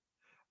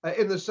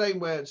 In the same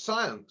way at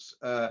science,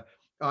 I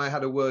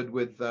had a word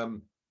with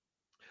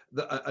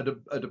at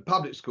a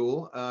public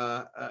school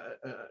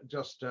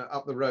just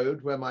up the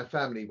road where my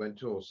family went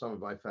to, or some of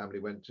my family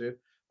went to.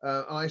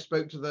 and I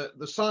spoke to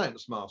the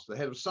science master, the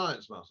head of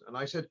science master, and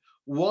I said,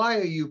 why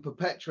are you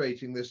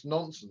perpetuating this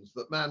nonsense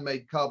that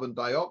man-made carbon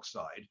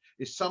dioxide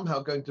is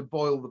somehow going to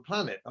boil the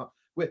planet?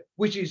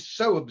 Which is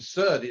so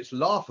absurd, it's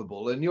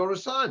laughable, and you're a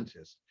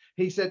scientist.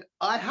 He said,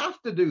 I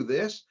have to do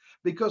this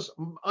because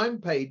I'm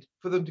paid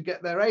for them to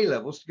get their A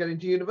levels to get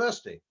into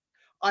university.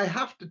 I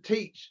have to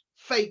teach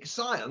fake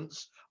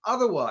science,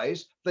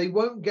 otherwise they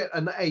won't get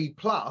an A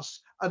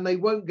plus and they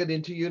won't get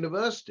into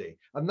university.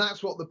 And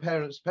that's what the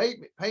parents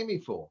pay me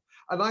for.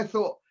 And I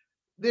thought,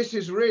 this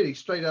is really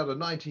straight out of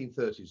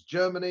 1930s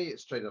Germany,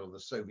 it's straight out of the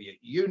Soviet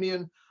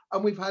Union,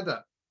 and we've had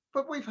that.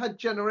 But we've had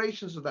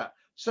generations of that.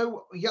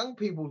 So young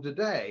people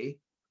today,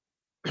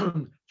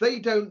 they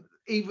don't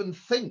even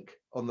think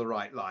on the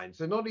right lines.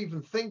 They're not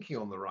even thinking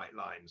on the right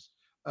lines.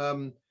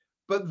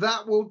 But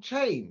that will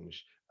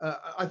change.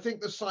 I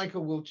think the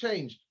cycle will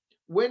change.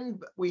 When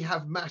we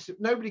have massive,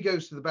 nobody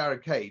goes to the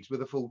barricades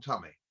with a full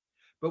tummy.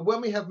 But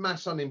when we have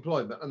mass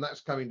unemployment, and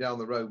that's coming down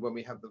the road when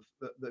we have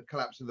the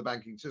collapse of the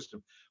banking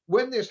system,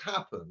 when this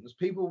happens,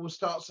 people will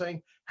start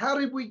saying, how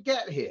did we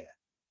get here?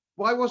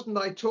 Why wasn't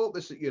I taught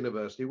this at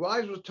university? Why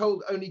was I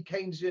told only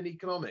Keynesian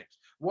economics?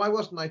 Why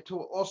wasn't I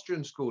taught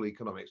Austrian school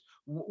economics?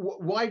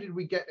 Why did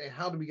we get here?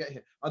 How did we get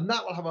here? And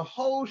that will have a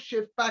whole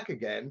shift back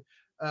again.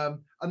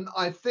 And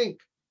I think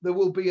there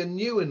will be a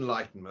new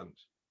enlightenment.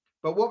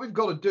 But what we've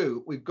got to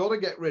do, we've got to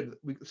get rid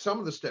of some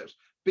of the steps.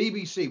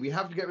 BBC, we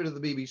have to get rid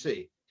of the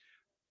BBC.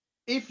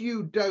 If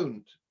you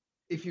don't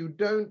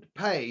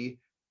pay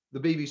the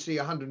BBC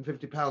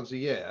 £150 a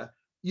year,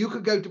 you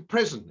could go to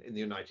prison in the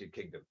United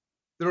Kingdom.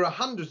 There are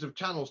hundreds of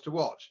channels to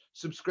watch,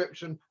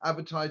 subscription,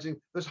 advertising,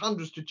 there's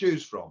hundreds to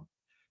choose from.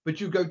 But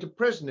you go to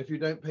prison if you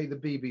don't pay the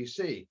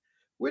BBC.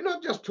 We're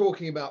not just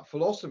talking about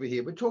philosophy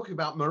here, we're talking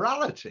about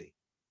morality.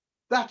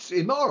 That's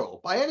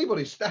immoral by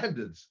anybody's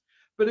standards.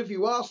 But if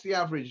you ask the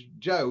average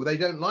Joe, they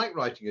don't like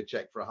writing a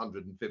check for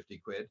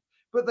 150 quid,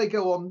 but they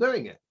go on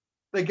doing it.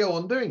 They go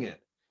on doing it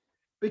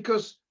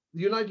because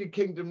the United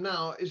Kingdom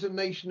now is a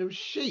nation of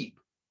sheep.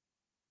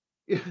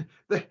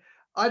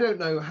 I don't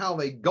know how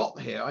they got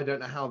here. I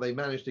don't know how they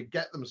managed to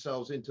get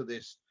themselves into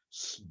this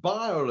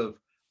spiral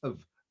of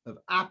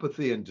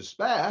apathy and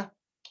despair,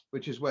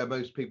 which is where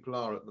most people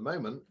are at the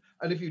moment.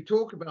 And if you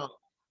talk about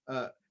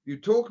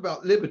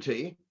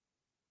liberty,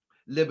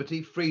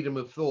 freedom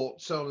of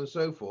thought, so on and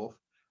so forth,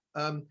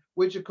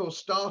 which of course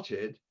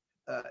started.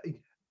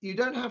 You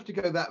don't have to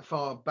go that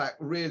far back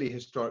really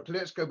historically.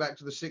 Let's go back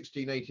to the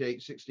 1688,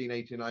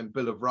 1689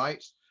 Bill of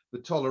Rights, the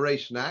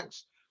Toleration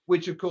Acts,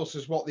 which of course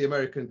is what the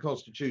American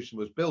Constitution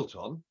was built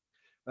on.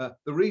 The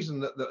reason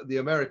that the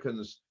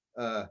Americans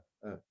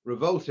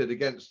revolted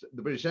against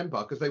the British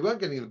Empire, because they weren't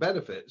getting the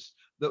benefits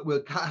that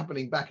were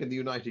happening back in the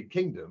United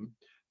Kingdom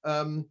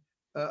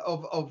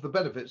of the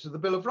benefits of the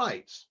Bill of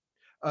Rights.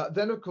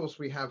 Then, of course,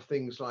 we have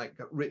things like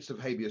writs of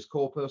habeas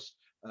corpus,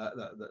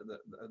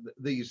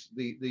 these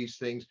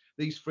things,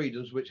 these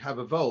freedoms which have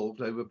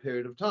evolved over a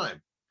period of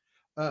time.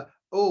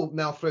 All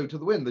now thrown to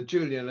the wind. The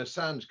Julian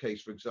Assange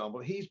case, for example,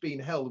 he's been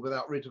held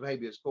without writ of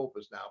habeas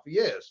corpus now for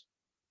years.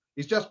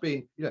 He's just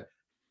been,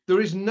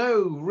 there is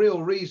no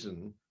real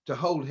reason to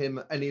hold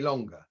him any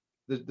longer.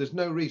 There's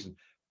no reason.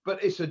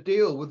 But it's a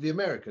deal with the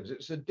Americans.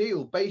 It's a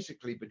deal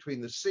basically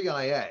between the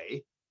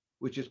CIA,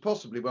 which is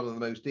possibly one of the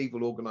most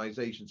evil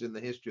organizations in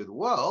the history of the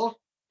world,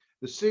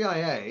 the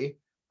CIA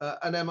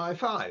and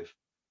MI5.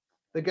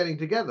 They're getting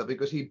together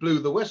because he blew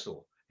the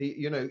whistle.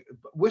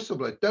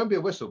 Whistleblower, don't be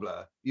a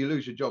whistleblower. You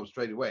lose your job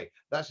straight away.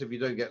 That's if you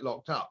don't get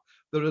locked up.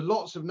 There are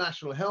lots of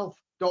national health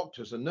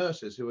doctors and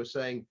nurses who are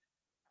saying,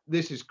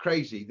 this is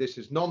crazy, this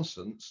is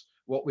nonsense.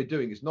 What we're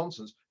doing is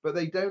nonsense. But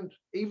they don't,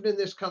 even in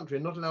this country,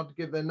 are not allowed to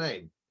give their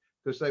name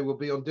because they will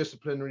be on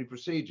disciplinary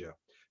procedure.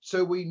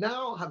 So we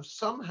now have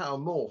somehow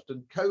morphed,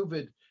 and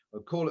COVID, or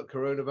call it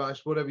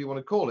coronavirus, whatever you want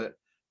to call it,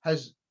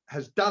 has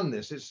done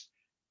this.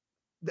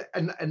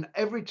 And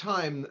every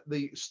time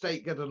the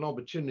state get an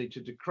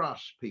opportunity to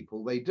crush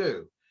people, they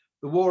do.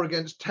 The war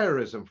against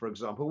terrorism, for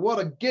example, what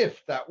a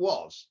gift that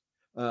was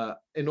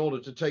in order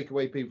to take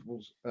away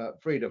people's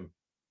freedom.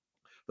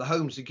 The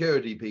home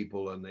security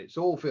people, and it's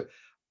all for.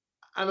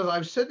 And as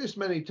I've said this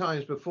many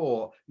times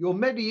before, your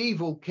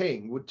medieval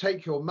king would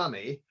take your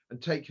money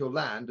and take your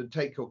land and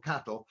take your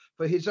cattle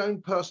for his own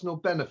personal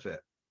benefit.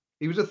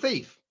 He was a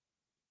thief.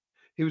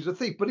 He was a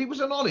thief, but he was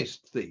an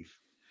honest thief.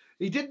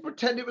 He didn't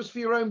pretend it was for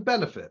your own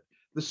benefit.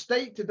 The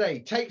state today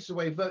takes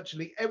away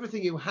virtually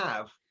everything you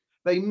have.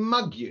 They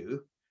mug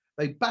you,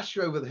 they bash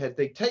you over the head,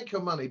 they take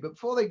your money, but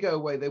before they go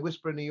away, they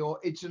whisper in your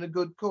ear, it's in a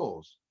good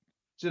cause.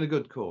 It's in a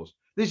good cause.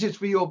 This is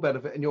for your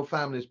benefit and your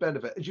family's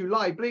benefit as you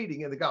lie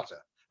bleeding in the gutter,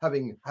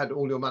 having had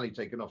all your money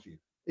taken off you.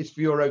 It's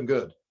for your own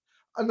good.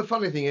 And the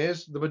funny thing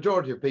is, the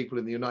majority of people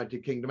in the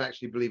United Kingdom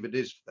actually believe it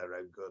is for their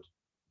own good.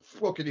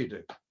 What can you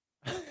do?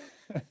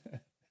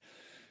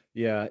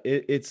 Yeah,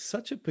 it's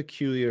such a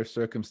peculiar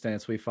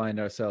circumstance we find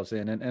ourselves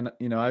in.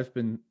 And I've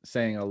been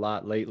saying a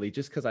lot lately,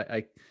 just because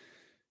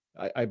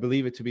I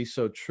believe it to be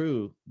so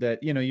true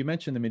that, you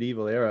mentioned the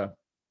medieval era.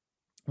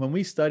 when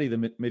we study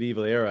the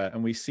medieval era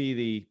and we see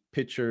the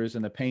pictures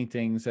and the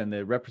paintings and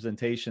the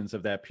representations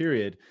of that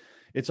period,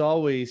 it's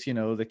always,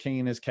 the king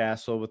in his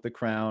castle with the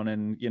crown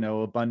and,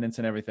 abundance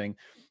and everything.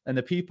 And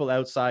the people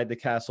outside the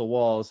castle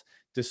walls,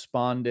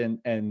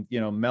 despondent and,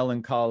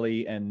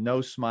 melancholy and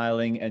no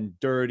smiling and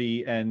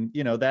dirty. And,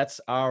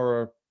 that's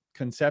our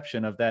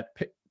conception of that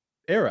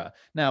era.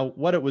 Now,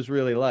 what it was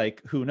really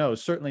like, who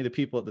knows? Certainly the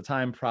people at the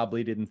time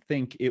probably didn't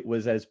think it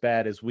was as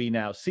bad as we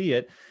now see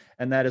it.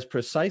 And that is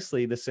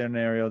precisely the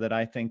scenario that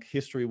I think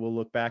history will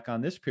look back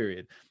on this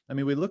period. I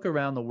mean, we look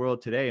around the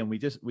world today and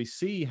we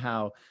see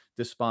how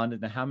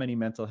despondent and how many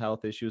mental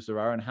health issues there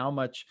are and how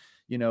much,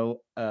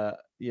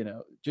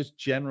 just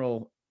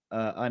general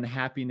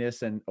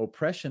unhappiness and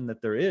oppression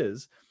that there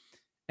is.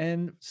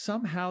 And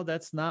somehow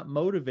that's not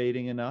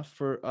motivating enough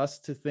for us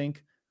to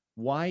think,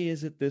 why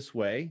is it this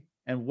way?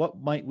 And what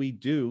might we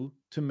do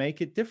to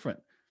make it different?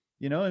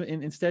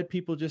 And instead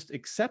people just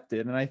accept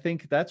it. And I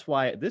think that's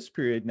why at this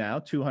period now,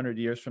 200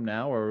 years from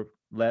now or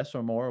less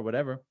or more or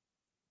whatever,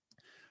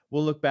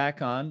 we'll look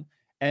back on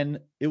and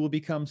it will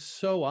become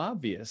so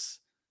obvious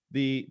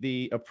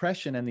the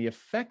oppression and the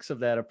effects of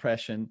that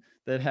oppression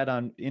that had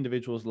on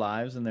individuals'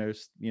 lives and their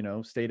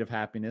state of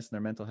happiness and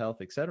their mental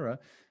health, et cetera.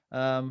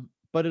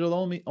 But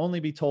it'll only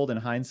be told in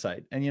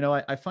hindsight. And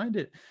I find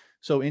it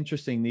so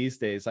interesting these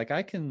days. Like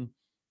I can,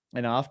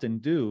 and often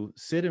do,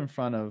 sit in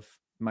front of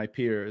my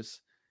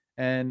peers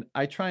and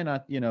I try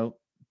not,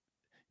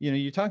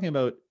 you're talking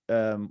about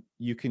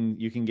you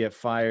can get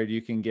fired,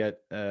 you can get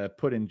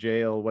put in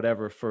jail,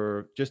 whatever,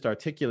 for just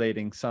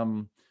articulating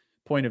some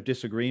point of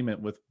disagreement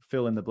with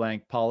fill in the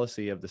blank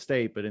policy of the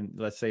state. But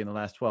let's say in the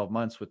last 12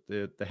 months with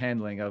the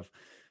handling of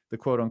the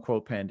quote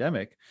unquote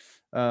pandemic,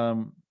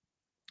 even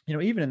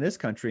in this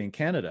country, in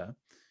Canada,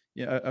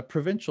 a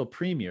provincial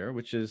premier,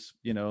 which is,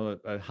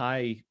 a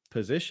high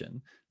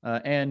position,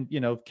 and,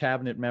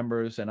 cabinet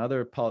members and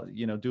other,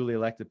 duly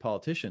elected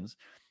politicians,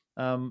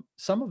 some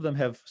of them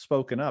have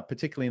spoken up,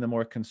 particularly in the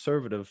more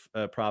conservative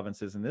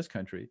provinces in this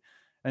country,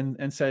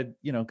 and said,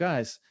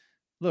 guys,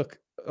 look,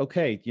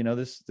 okay,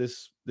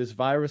 this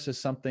virus is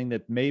something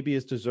that maybe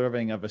is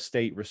deserving of a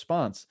state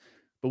response,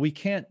 but we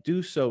can't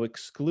do so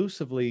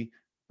exclusively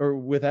or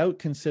without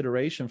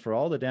consideration for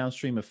all the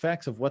downstream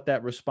effects of what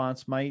that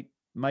response might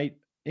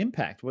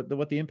impact, what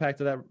the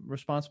impact of that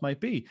response might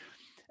be.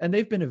 And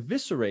they've been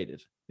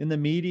eviscerated in the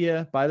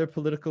media by their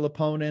political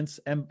opponents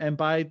and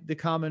by the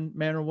common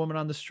man or woman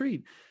on the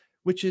street,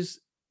 which is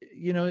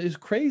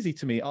crazy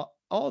to me.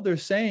 All they're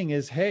saying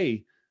is,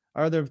 hey,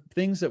 are there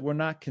things that we're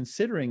not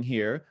considering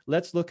here?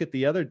 Let's look at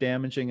the other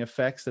damaging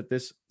effects that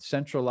this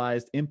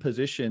centralized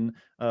imposition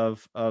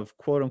of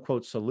quote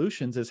unquote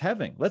solutions is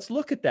having. Let's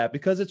look at that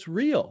because it's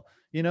real.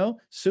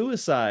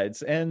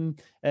 Suicides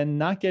and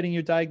not getting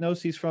your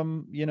diagnoses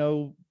from,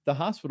 the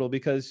hospital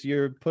because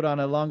you're put on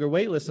a longer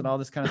wait list and all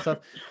this kind of stuff.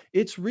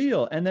 It's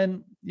real. And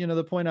then,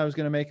 the point I was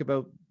going to make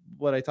about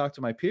what I talk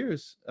to my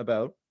peers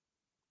about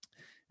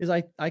is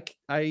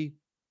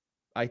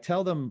I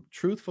tell them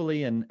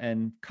truthfully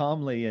and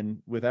calmly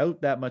and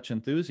without that much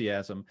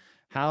enthusiasm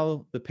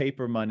how the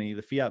paper money,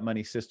 the fiat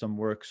money system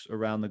works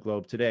around the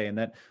globe today. And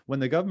that when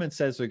the government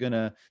says they're going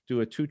to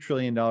do a $2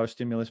 trillion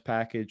stimulus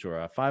package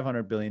or a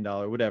 $500 billion,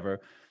 whatever,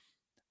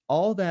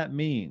 all that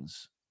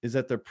means is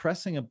that they're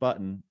pressing a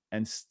button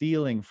and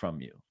stealing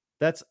from you.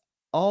 That's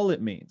all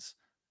it means.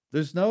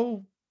 There's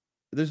no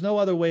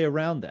other way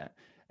around that.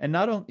 And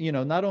not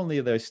only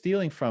are they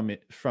stealing from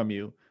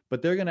you,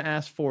 but they're going to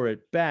ask for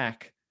it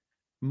back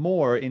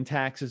more in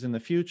taxes in the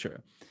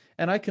future.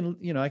 And I can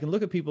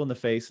look at people in the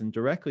face and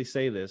directly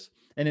say this,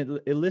 and it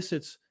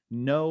elicits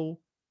no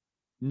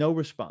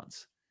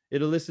response.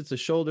 It elicits a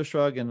shoulder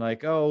shrug and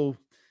like, oh,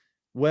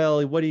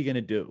 well, what are you going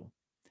to do?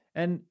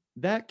 And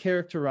that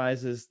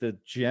characterizes the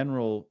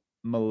general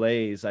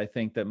malaise, I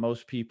think, that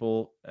most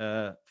people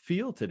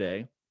feel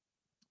today,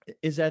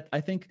 is that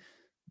I think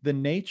the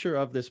nature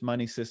of this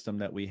money system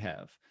that we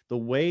have, the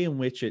way in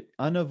which it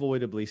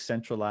unavoidably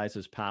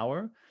centralizes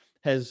power,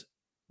 has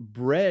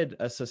bred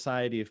a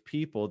society of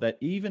people that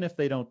even if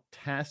they don't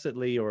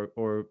tacitly or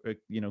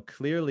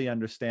clearly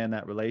understand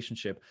that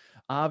relationship,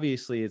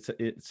 obviously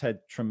it's had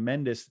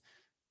tremendous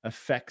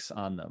effects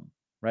on them,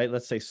 right?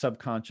 Let's say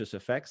subconscious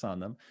effects on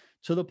them,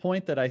 to the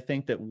point that I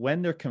think that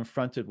when they're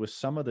confronted with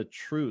some of the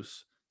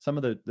truths, some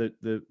of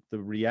the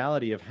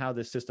reality of how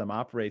this system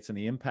operates and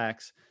the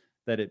impacts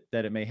that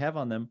it may have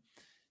on them,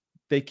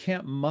 they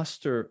can't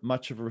muster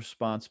much of a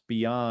response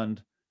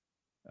beyond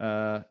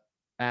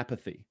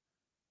apathy.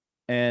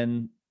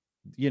 And,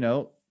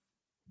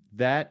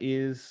 that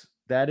is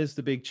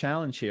the big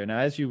challenge here. Now,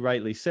 as you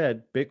rightly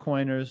said,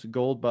 Bitcoiners,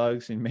 gold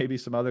bugs, and maybe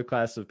some other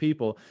class of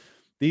people,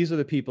 these are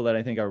the people that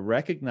I think are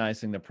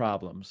recognizing the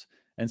problems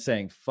and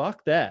saying,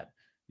 fuck that,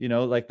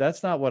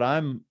 that's not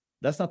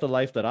the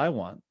life that I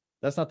want.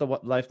 That's not the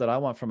life that I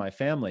want for my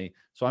family.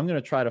 So I'm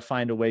going to try to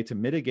find a way to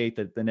mitigate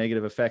the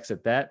negative effects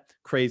that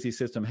crazy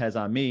system has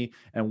on me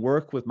and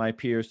work with my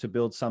peers to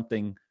build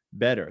something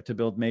better, to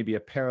build maybe a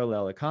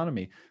parallel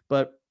economy.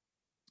 But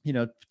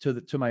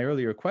to my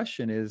earlier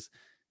question is,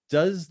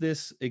 does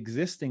this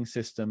existing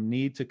system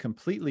need to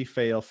completely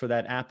fail for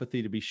that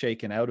apathy to be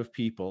shaken out of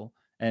people,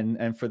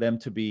 and for them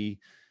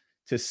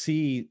to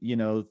see,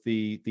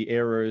 the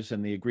errors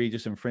and the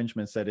egregious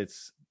infringements that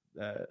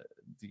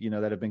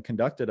that have been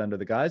conducted under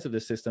the guise of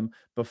this system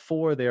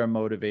before they are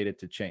motivated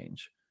to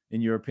change?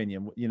 In your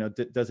opinion,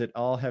 does it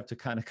all have to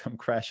kind of come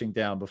crashing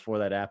down before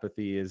that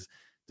apathy is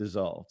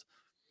dissolved?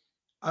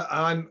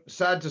 I'm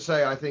sad to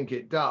say I think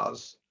it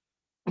does,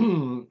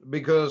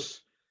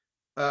 because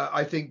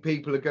I think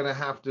people are going to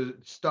have to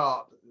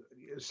start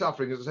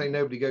suffering. As I say,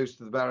 nobody goes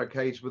to the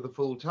barricades with a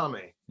full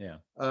tummy. Yeah.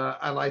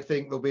 And I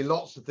think there'll be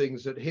lots of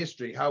things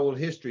that how will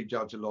history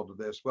judge a lot of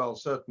this? Well,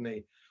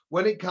 certainly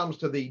when it comes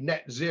to the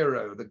net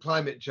zero, the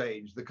climate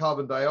change, the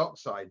carbon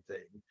dioxide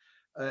thing,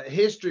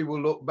 history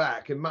will look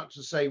back in much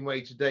the same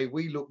way today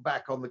we look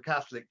back on the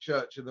Catholic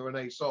Church in the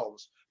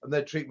Renaissance and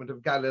their treatment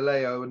of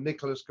Galileo and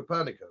Nicholas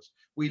Copernicus.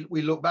 We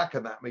look back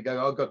at that and we go,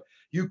 oh God,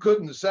 you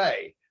couldn't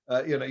say,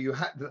 you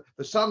had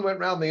the sun went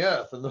round the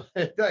earth, and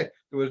there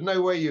was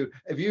no way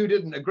if you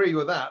didn't agree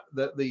with that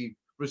the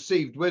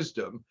received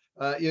wisdom,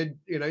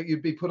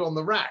 you'd be put on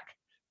the rack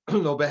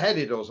or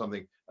beheaded or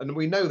something. And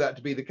we know that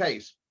to be the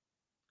case.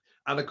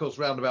 And of course,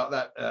 round about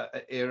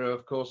that era,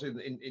 of course,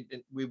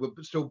 we were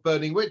still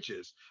burning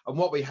witches. And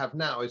what we have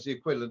now is the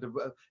equivalent of,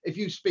 if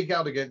you speak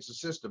out against the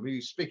system, if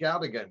you speak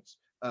out against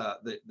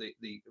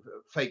the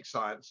fake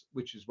science,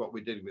 which is what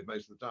we're dealing with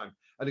most of the time.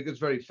 And it gets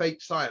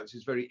fake science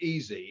is very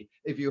easy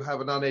if you have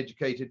an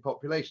uneducated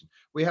population.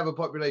 We have a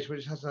population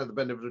which hasn't had the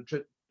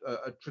benefit of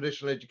a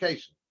traditional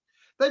education.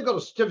 They've got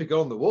a certificate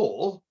on the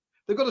wall.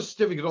 They've got a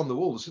certificate on the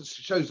wall that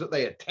shows that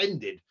they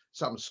attended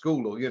some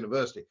school or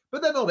university,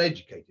 but they're not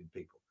educated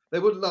people. They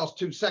wouldn't last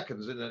 2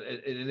 seconds in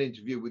an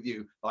interview with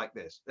you like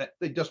this.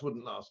 They just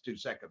wouldn't last 2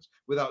 seconds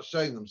without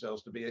showing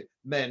themselves to be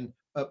men,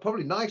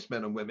 probably nice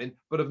men and women,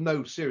 but of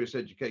no serious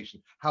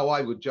education, how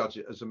I would judge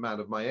it as a man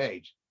of my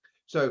age.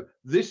 So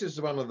this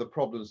is one of the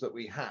problems that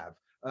we have,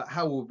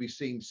 how we'll be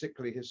seen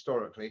sickly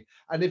historically.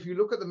 And if you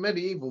look at the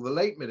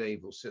late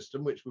medieval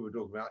system, which we were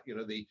talking about,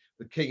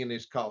 the king in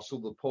his castle,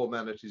 the poor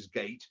man at his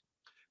gate.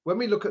 When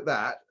we look at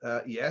that,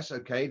 yes,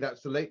 okay,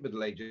 that's the late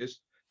Middle Ages.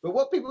 But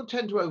what people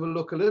tend to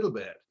overlook a little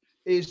bit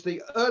is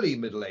the early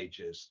Middle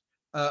Ages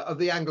of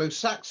the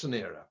Anglo-Saxon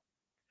era.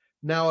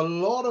 Now, a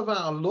lot of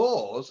our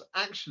laws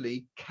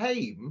actually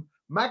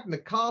Magna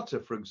Carta,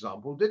 for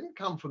example, didn't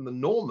come from the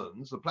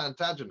Normans, the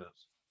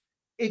Plantagenets.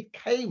 It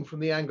came from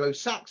the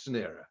Anglo-Saxon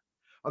era.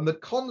 And the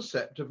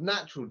concept of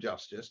natural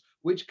justice,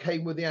 which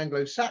came with the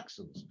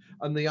Anglo-Saxons,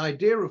 and the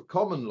idea of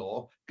common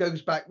law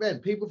goes back then.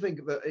 People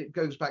think that it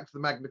goes back to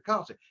the Magna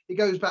Carta. It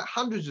goes back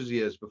hundreds of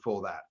years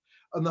before that.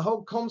 And the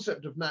whole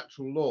concept of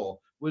natural law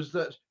was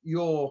that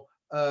your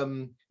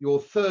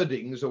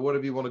thirdings, or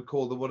whatever you want to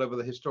call them, whatever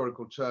the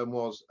historical term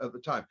was at the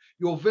time,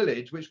 your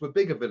village, which were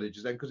bigger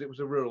villages then because it was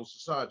a rural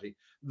society,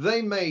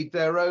 they made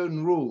their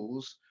own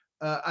rules,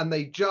 and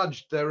they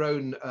judged their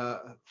own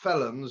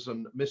felons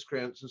and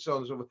miscreants and so on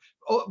and so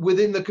forth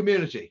within the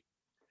community.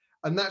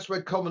 And that's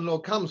where common law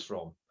comes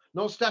from,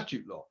 not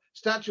statute law.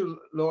 Statute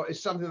law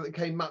is something that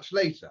came much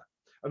later.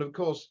 And of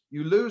course,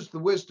 you lose the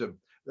wisdom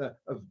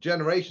of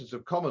generations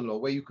of common law,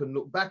 where you can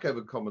look back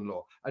over common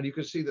law and you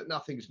can see that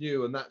nothing's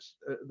new, and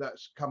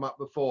that's come up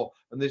before,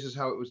 and this is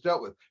how it was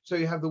dealt with. So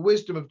you have the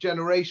wisdom of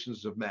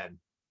generations of men.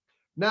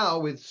 Now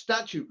with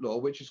statute law,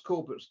 which is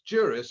corpus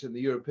juris in the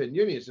European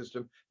Union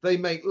system, they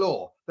make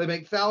law. They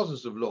make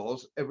thousands of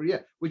laws every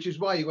year, which is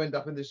why you end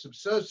up in this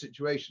absurd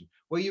situation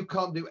where you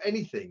can't do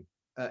anything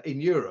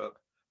in Europe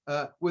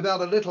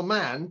without a little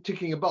man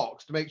ticking a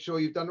box to make sure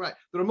you've done right.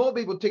 There are more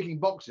people ticking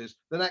boxes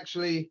than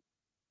actually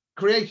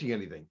creating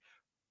anything.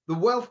 The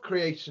wealth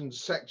creation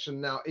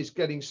section now is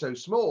getting so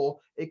small,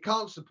 it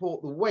can't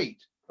support the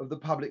weight of the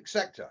public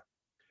sector,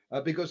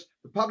 because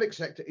the public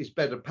sector is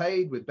better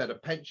paid with better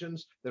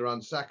pensions, they're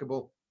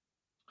unsackable.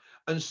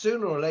 And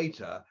sooner or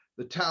later,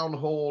 the town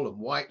hall and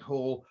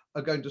Whitehall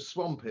are going to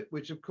swamp it,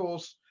 which of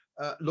course,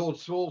 Lord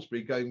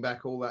Salisbury, going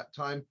back all that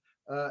time,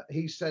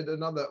 he said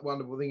another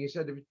wonderful thing. He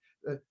said,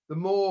 the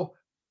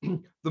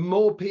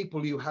more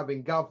people you have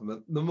in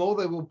government, the more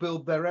they will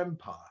build their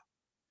empire.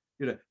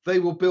 They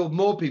will build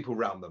more people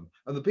around them,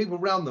 and the people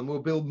around them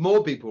will build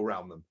more people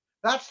around them.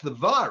 That's the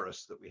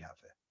virus that we have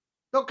here,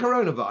 not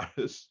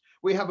coronavirus.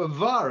 We have a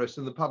virus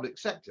in the public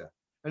sector,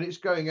 and it's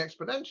going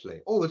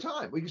exponentially all the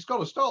time. We just got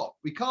to stop.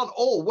 We can't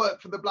all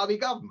work for the bloody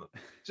government.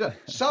 So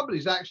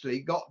somebody's actually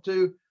got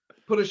to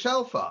put a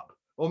shelf up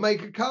or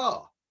make a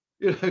car.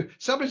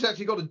 Somebody's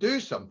actually got to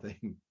do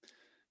something.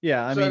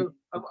 Yeah, I mean,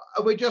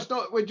 we're just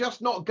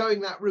not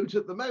going that route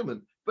at the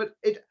moment. But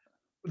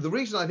the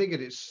reason I think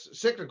it is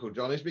cyclical,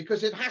 John, is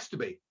because it has to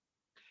be.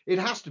 It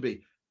has to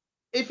be.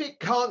 If it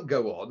can't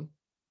go on,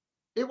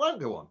 it won't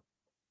go on.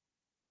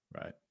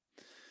 Right.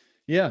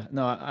 Yeah,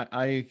 no,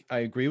 I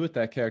agree with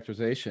that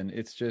characterization.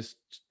 It's just,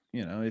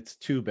 it's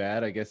too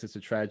bad. I guess it's a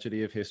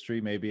tragedy of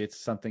history. Maybe it's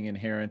something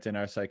inherent in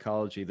our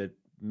psychology that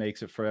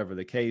makes it forever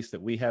the case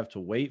that we have to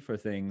wait for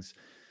things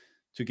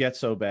to get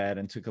so bad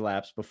and to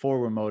collapse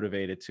before we're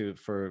motivated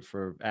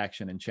for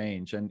action and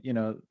change. And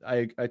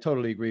I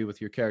totally agree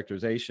with your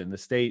characterization. The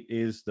state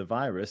is the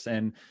virus,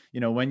 and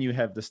when you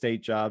have the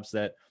state jobs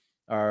that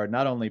are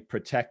not only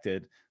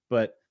protected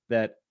but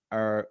that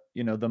are,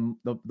 the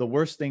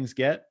worse things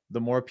get, the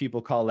more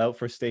people call out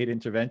for state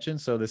intervention.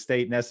 So the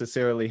state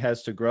necessarily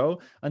has to grow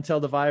until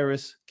the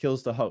virus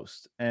kills the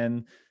host.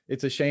 And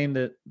it's a shame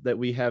that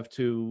we have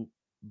to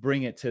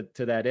bring it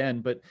to that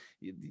end. But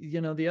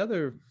the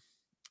other,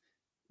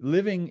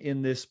 living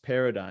in this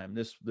paradigm,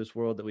 this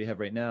world that we have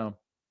right now,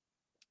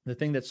 the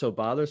thing that's so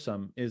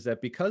bothersome is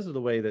that because of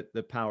the way that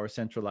the power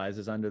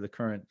centralizes under the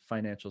current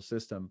financial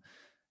system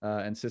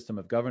and system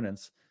of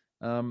governance,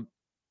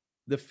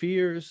 the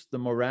fears, the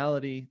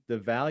morality, the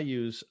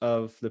values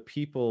of the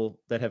people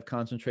that have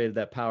concentrated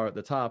that power at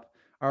the top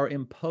are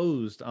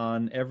imposed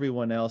on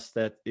everyone else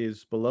that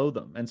is below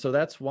them. And so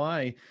that's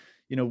why,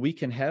 we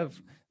can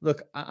have,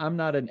 look, I'm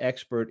not an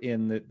expert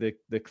in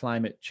the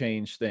climate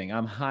change thing.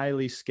 I'm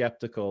highly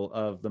skeptical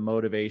of the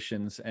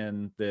motivations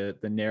and the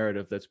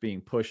narrative that's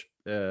being pushed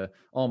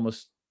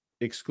almost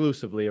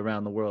exclusively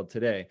around the world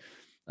today.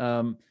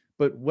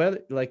 But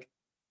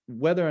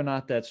whether or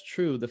not that's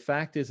true, the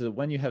fact is that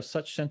when you have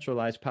such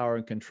centralized power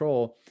and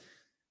control,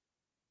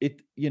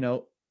 it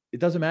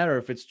doesn't matter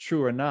if it's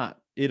true or not.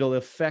 It'll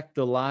affect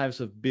the lives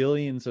of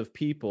billions of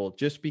people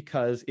just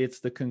because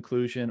it's the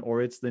conclusion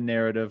or it's the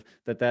narrative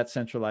that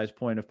centralized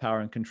point of power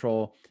and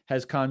control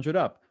has conjured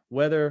up,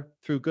 whether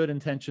through good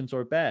intentions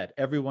or bad.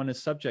 Everyone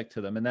is subject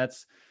to them. And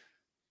that's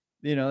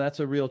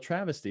a real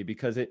travesty,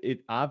 because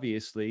it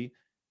obviously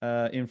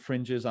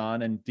infringes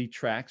on and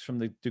detracts from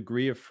the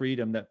degree of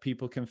freedom that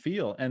people can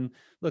feel. And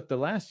look, the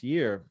last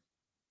year,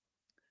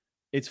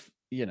 it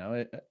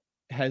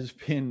has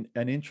been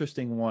an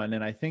interesting one,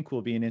 and I think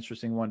will be an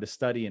interesting one to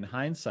study in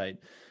hindsight.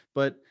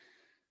 But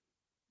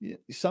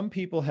some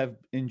people have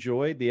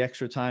enjoyed the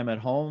extra time at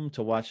home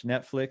to watch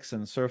Netflix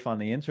and surf on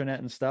the internet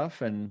and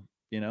stuff, and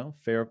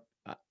fair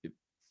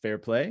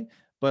play.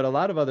 But a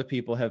lot of other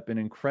people have been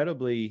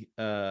incredibly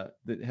have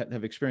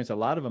experienced a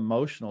lot of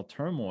emotional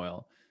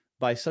turmoil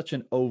by such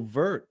an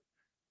overt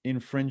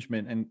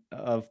infringement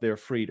of their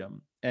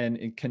freedom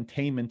and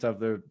containment of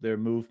their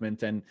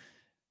movement, and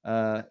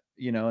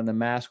and the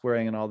mask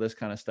wearing and all this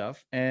kind of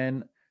stuff.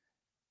 And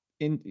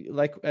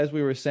as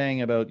we were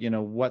saying about,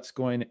 what's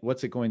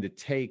it going to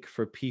take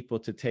for people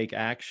to take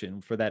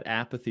action, for that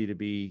apathy to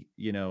be,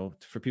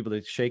 for people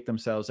to shake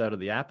themselves out of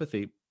the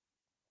apathy.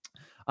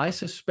 I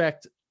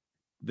suspect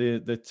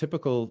the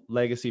typical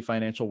legacy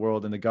financial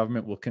world and the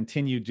government will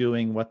continue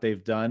doing what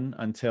they've done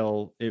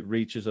until it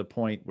reaches a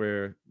point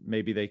where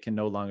maybe they can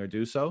no longer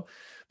do so.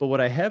 But what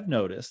I have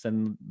noticed,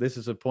 and this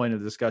is a point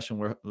of discussion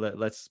where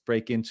let's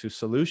break into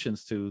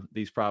solutions to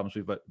these problems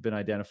we've been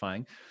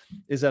identifying,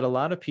 is that a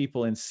lot of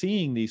people, in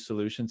seeing these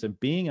solutions and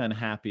being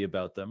unhappy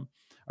about them,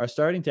 are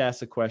starting to ask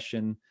the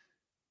question,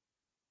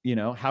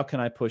 how can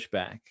I push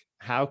back?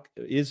 How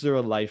is there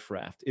a life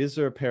raft? Is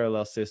there a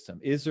parallel system?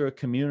 Is there a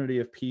community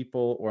of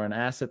people or an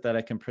asset that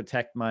I can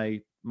protect my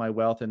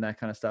wealth and that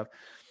kind of stuff?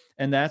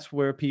 And that's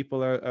where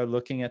people are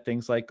looking at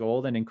things like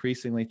gold and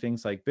increasingly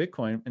things like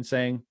Bitcoin and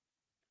saying,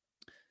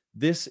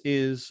 this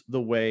is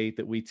the way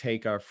that we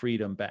take our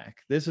freedom back.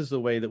 This is the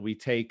way that we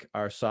take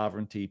our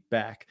sovereignty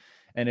back.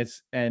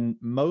 And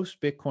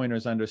most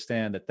Bitcoiners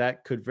understand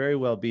that could very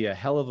well be a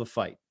hell of a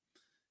fight.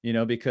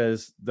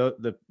 Because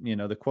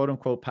the quote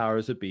unquote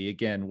powers that be,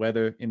 again,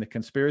 whether in the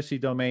conspiracy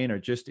domain or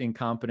just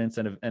incompetence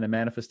and a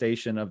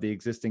manifestation of the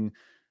existing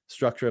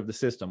structure of the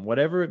system,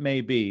 whatever it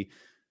may be,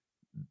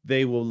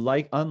 they will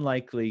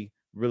unlikely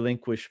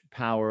relinquish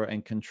power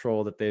and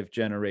control that they've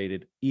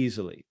generated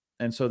easily.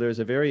 And so there's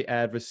a very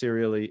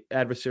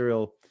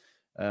adversarial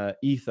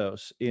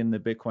ethos in the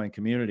Bitcoin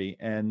community.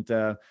 And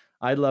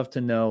I'd love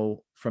to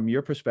know, from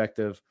your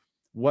perspective,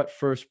 what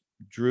first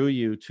drew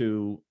you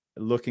to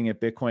looking at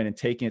Bitcoin and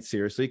taking it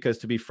seriously? Because,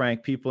 to be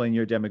frank, people in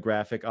your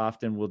demographic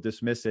often will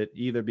dismiss it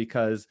either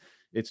because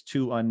it's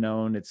too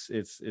unknown,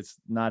 it's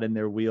not in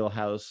their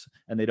wheelhouse,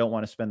 and they don't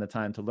want to spend the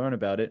time to learn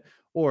about it,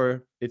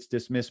 or it's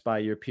dismissed by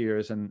your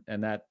peers, and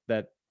that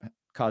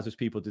causes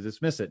people to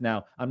dismiss it.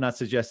 Now, I'm not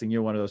suggesting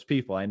you're one of those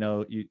people. I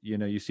know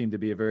you seem to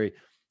be a very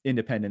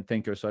independent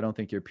thinker, so I don't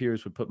think your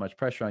peers would put much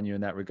pressure on you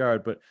in that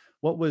regard. But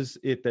what was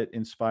it that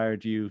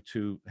inspired you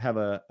to have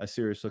a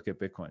serious look at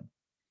Bitcoin?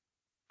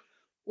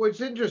 Well,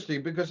 it's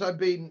interesting because I've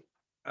been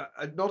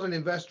not an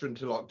investor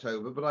until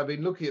October, but I've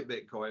been looking at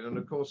Bitcoin. And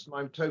of course,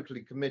 I'm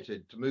totally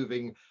committed to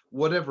moving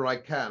whatever I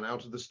can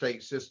out of the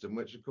state system,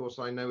 which of course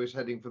I know is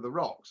heading for the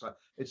rocks.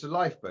 It's a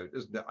lifeboat,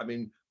 isn't it? I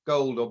mean,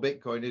 gold or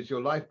Bitcoin is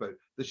your lifeboat.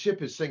 The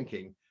ship is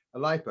sinking, a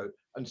lifeboat.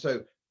 And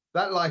so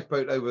that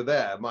lifeboat over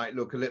there might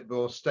look a little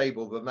more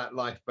stable than that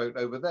lifeboat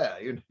over there.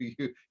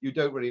 You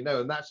don't really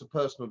know. And that's a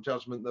personal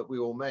judgment that we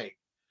all make.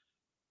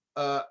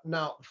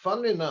 Now,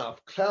 funnily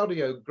enough,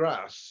 Claudio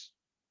Grass,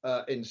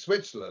 in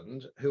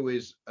Switzerland, who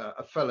is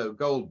a fellow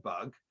gold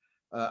bug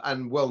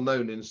and well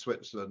known in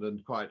Switzerland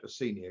and quite a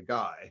senior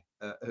guy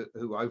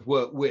who I've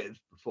worked with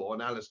before,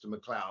 and Alistair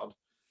MacLeod,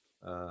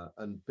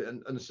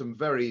 and some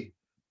very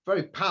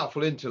very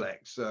powerful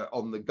intellects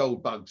on the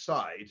gold bug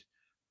side.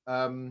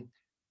 Um,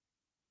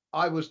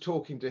 I was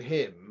talking to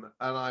him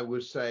and I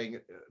was saying,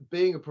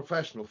 being a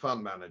professional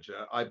fund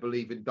manager, I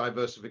believe in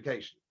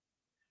diversification.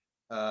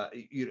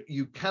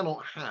 You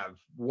cannot have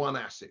one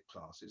asset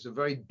class. It's a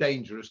very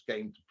dangerous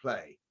game to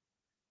play.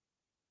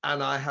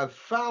 And I have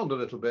found a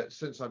little bit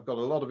since I've got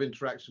a lot of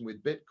interaction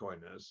with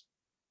Bitcoiners,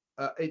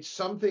 it's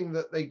something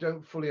that they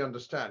don't fully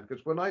understand.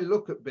 Because when I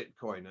look at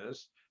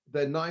Bitcoiners,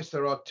 they're nice,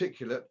 they're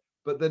articulate,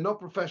 but they're not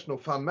professional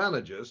fund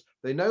managers.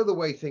 They know the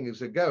way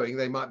things are going.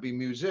 They might be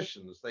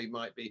musicians, they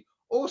might be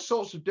all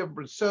sorts of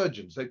different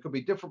surgeons. They could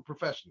be different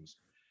professions,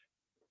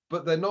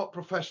 but they're not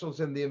professionals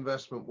in the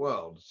investment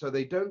world. So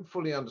they don't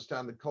fully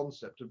understand the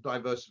concept of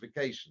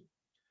diversification.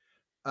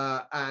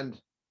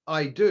 And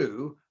I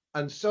do.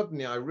 And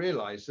suddenly I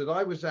realized that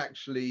I was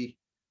actually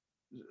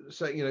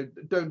saying,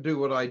 don't do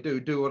what I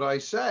do what I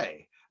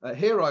say.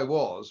 Here I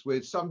was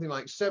with something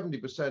like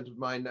 70% of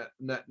my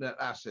net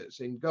assets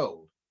in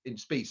gold, in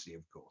specie,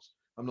 of course.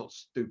 I'm not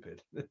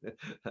stupid,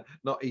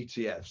 not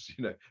ETFs,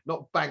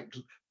 not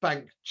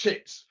bank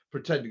chits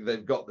pretending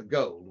they've got the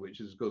gold, which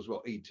is of course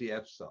what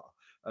ETFs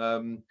are.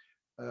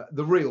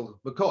 The real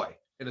McCoy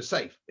in a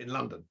safe in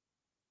London.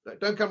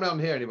 Don't come down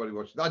here, anybody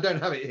watching. I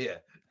don't have it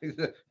here.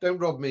 Don't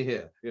rob me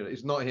here.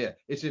 It's not here.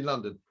 It's in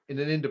London in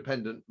an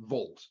independent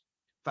vault,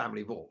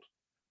 family vault.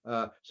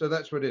 So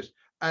that's what it is.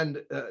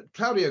 And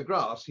Claudio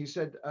Grass, he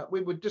said,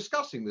 we were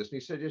discussing this,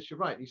 and he said, yes, you're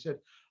right. He said,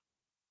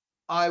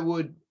 I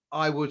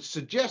would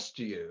suggest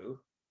to you,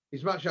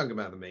 he's a much younger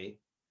man than me,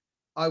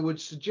 I would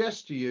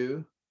suggest to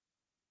you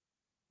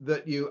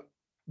that you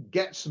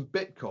get some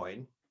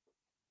Bitcoin,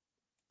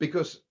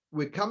 because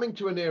we're coming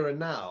to an era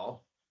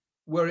now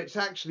where it's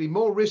actually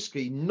more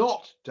risky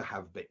not to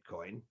have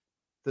Bitcoin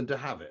than to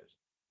have it.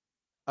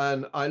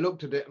 And I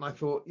looked at it and I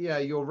thought, yeah,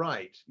 you're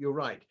right. You're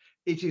right.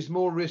 It is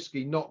more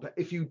risky not to,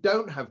 if you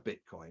don't have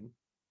Bitcoin,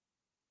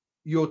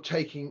 you're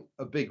taking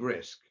a big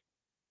risk.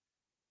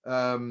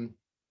 And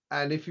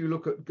if you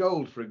look at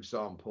gold, for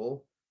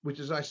example, which,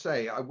 as I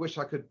say, I wish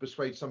I could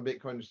persuade some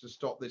Bitcoiners to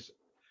stop this.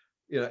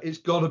 It's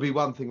got to be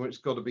one thing or it's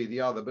got to be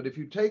the other. But if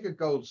you take a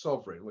gold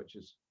sovereign, which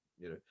is,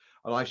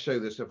 and I show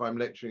this if I'm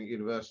lecturing at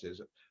universities,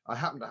 I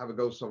happen to have a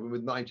gold sovereign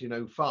with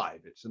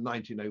 1905. It's a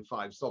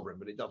 1905 sovereign,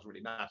 but it doesn't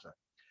really matter.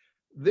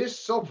 This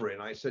sovereign,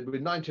 I said,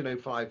 with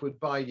 1905 would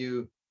buy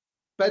you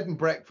bed and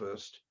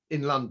breakfast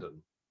in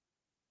London.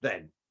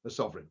 Then the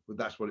sovereign,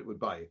 that's what it would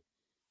buy you.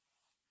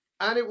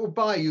 And it will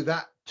buy you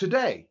that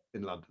today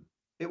in London.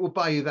 It will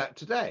buy you that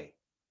today.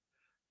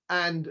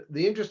 And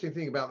the interesting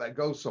thing about that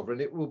gold sovereign,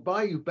 it will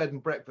buy you bed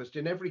and breakfast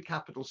in every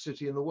capital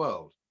city in the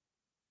world.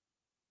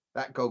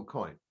 That gold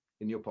coin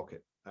in your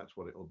pocket, that's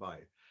what it will buy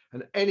you.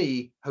 And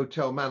any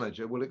hotel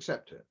manager will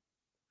accept it.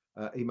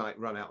 He might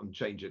run out and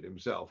change it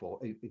himself, or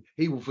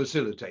he will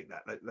facilitate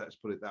that. Let's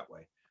put it that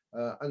way.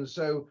 And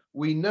so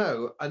we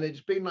know, and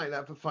it's been like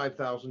that for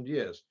 5,000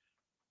 years.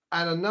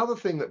 And another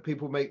thing that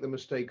people make the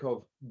mistake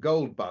of,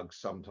 gold bugs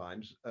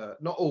sometimes,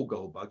 not all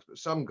gold bugs, but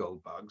some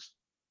gold bugs,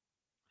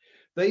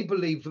 they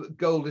believe that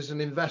gold is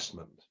an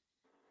investment.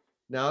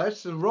 Now,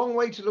 that's the wrong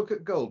way to look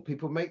at gold.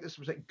 People make this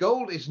mistake.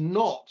 Gold is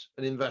not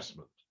an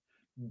investment.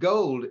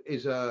 Gold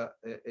is a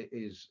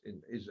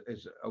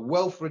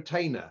wealth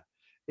retainer.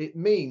 It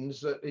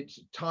means that it's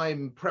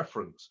time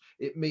preference.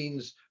 It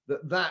means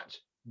that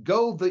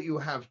gold that you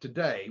have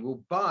today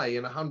will buy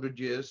in 100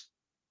 years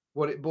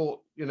what it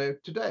bought,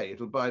 today.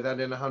 It'll buy that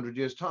in 100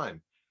 years'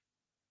 time.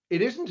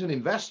 It isn't an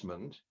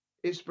investment.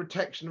 It's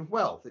protection of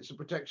wealth. It's a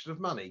protection of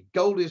money.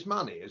 Gold is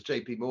money, as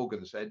JP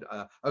Morgan said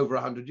over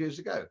 100 years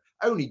ago.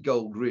 Only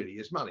gold really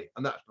is money.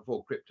 And that's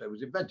before crypto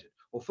was invented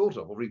or thought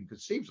of or even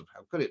conceived of.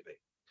 How could it be?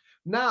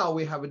 Now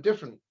we have a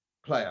different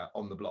player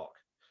on the block,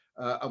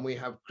 and we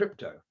have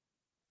crypto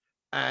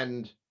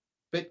and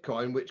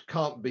Bitcoin, which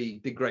can't be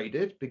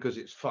degraded because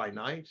it's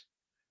finite.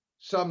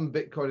 Some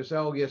Bitcoiners say,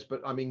 oh, yes,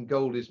 but I mean,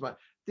 gold is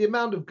the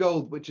amount of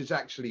gold which is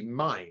actually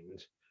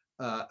mined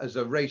as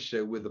a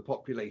ratio with the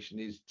population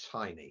is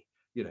tiny,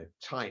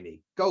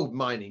 tiny. Gold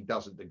mining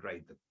doesn't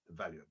degrade the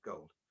value of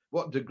gold.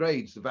 What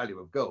degrades the value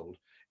of gold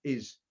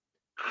is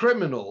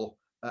criminal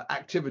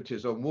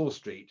activities on Wall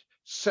Street,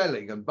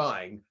 selling and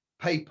buying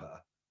paper,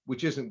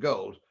 which isn't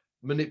gold,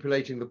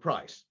 manipulating the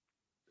price.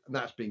 And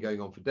that's been going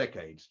on for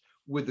decades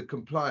with the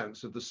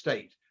compliance of the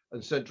state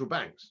and central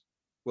banks.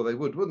 Well, they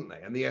would, wouldn't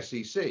they? And the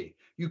SEC.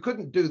 You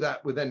couldn't do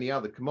that with any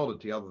other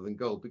commodity other than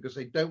gold because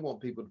they don't want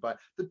people to buy.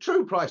 The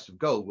true price of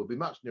gold would be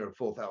much nearer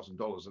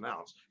 $4,000 an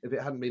ounce if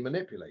it hadn't been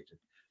manipulated.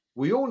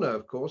 We all know,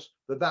 of course,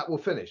 that will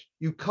finish.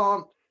 You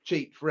can't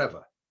cheat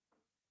forever.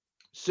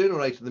 Sooner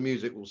or later, the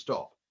music will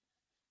stop.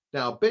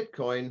 Now,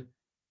 Bitcoin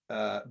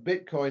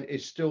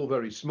is still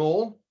very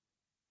small.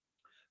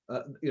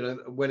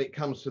 When it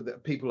comes to the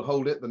people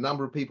hold it, the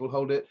number of people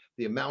hold it,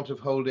 the amount of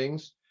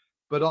holdings.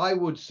 But I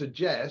would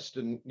suggest,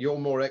 and you're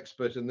more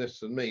expert in this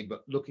than me,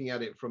 but looking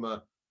at it from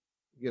a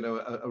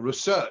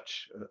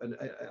research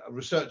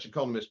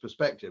economist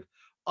perspective,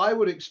 I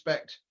would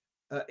expect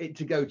it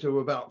to go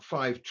to about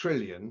 5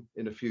 trillion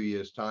in a few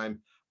years'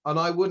 time. and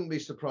I wouldn't be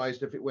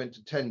surprised if it went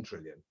to $10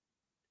 trillion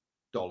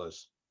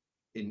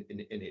in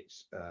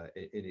its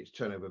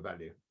turnover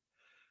value.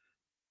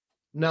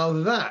 Now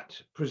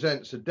that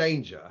presents a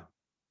danger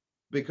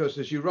because,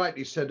 as you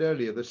rightly said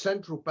earlier, the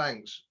central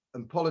banks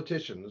and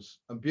politicians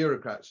and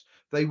bureaucrats,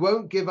 they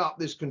won't give up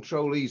this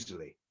control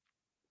easily.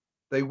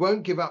 They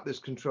won't give up this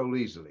control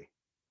easily.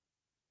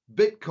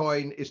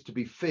 Bitcoin is to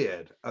be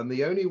feared, and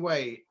the only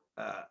way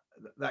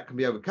that can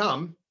be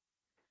overcome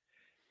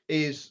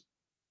is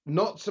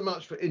not so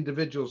much for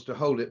individuals to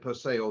hold it per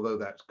se, although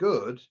that's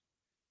good.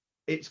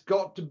 It's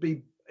got to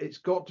be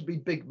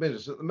big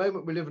business. At the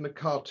moment, we live in a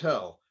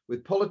cartel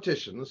with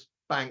politicians,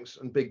 banks,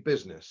 and big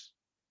business.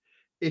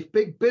 If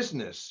big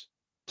business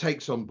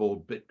takes on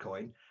board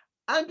Bitcoin,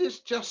 and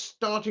it's just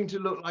starting to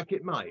look like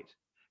it might,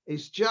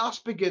 it's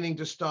just beginning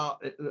to start,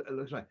 it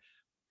looks like,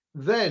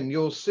 then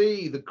you'll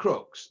see the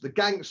crooks, the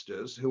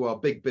gangsters who are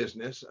big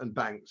business and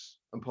banks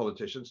and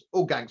politicians,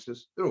 all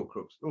gangsters, they're all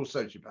crooks, they're all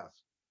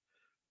sociopaths.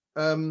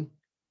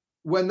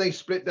 When they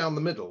split down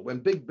the middle, when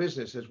big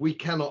business says we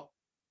cannot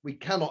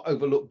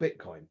overlook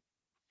Bitcoin.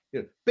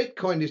 You know,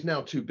 Bitcoin is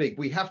now too big.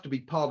 We have to be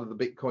part of the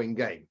Bitcoin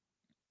game.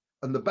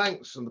 And the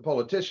banks and the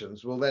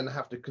politicians will then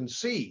have to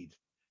concede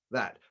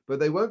that, but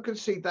they won't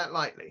concede that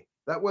lightly.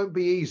 That won't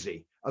be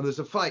easy. And there's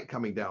a fight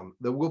coming down.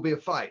 There will be a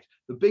fight.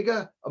 The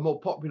bigger and more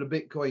popular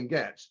Bitcoin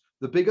gets,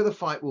 the bigger the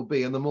fight will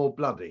be and the more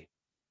bloody.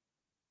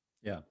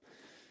 Yeah.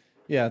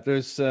 Yeah,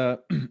 there's a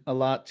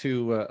lot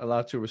to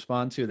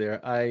respond to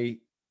there. I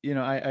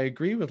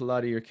agree with a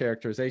lot of your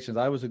characterizations.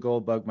 I was a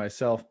gold bug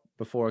myself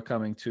before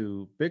coming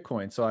to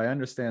Bitcoin, so I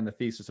understand the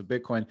thesis of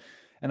Bitcoin.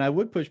 And I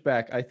would push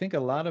back. I think a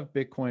lot of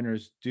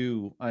Bitcoiners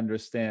do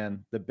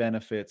understand the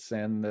benefits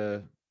and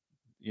the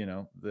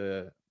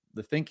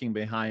thinking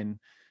behind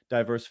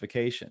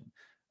diversification.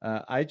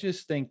 I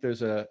just think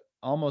there's a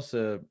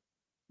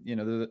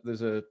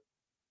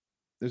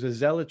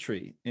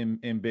zealotry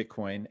in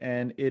Bitcoin,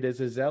 and it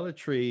is a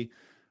zealotry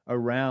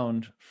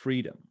around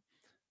freedom.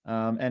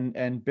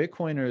 And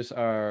Bitcoiners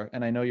are,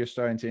 and I know you're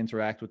starting to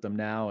interact with them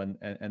now, and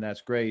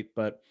that's great,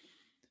 but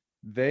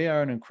they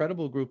are an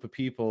incredible group of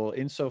people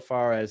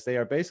insofar as they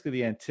are basically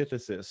the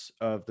antithesis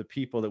of the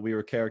people that we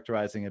were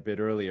characterizing a bit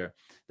earlier.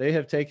 They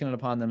have taken it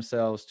upon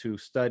themselves to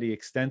study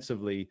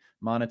extensively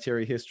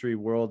monetary history,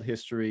 world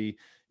history,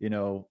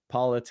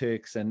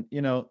 politics, and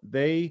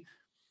they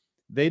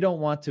don't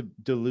want to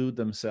delude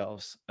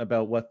themselves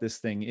about what this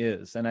thing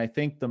is. And I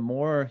think the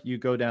more you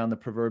go down the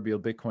proverbial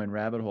Bitcoin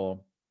rabbit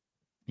hole,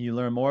 you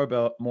learn more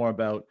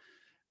about,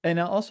 and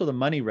also the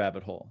money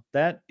rabbit hole.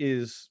 That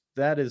is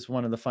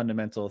one of the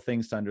fundamental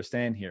things to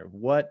understand here.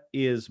 What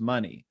is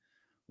money?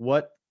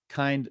 What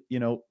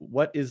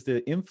is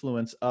the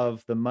influence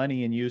of the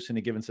money in use in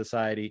a given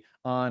society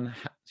on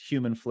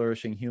human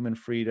flourishing, human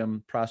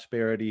freedom,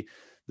 prosperity?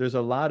 There's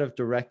a lot of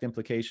direct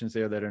implications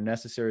there that are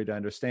necessary to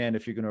understand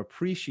if you're going to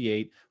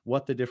appreciate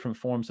what the different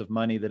forms of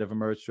money that have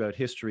emerged throughout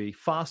history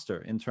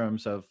foster in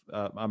terms of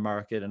a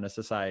market and a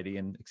society,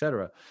 and et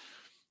cetera.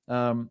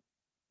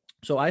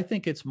 So I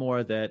think it's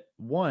more that,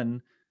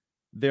 one,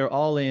 they're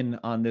all in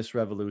on this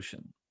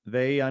revolution.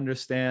 They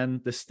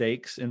understand the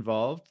stakes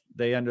involved.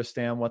 They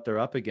understand what they're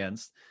up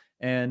against.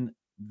 And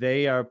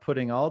they are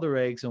putting all their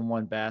eggs in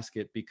one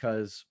basket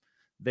because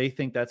they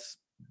think that's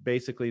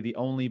basically the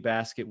only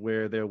basket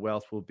where their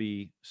wealth will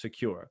be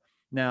secure.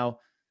 Now,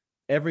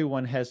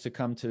 everyone has to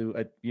come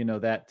to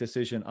that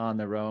decision on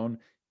their own.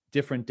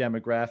 Different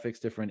demographics,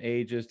 different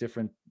ages,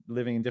 different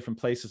living in different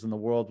places in the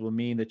world will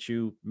mean that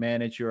you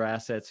manage your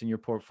assets and your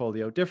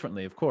portfolio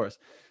differently, of course.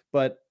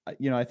 But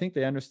I think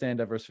they understand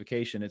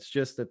diversification. It's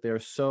just that they're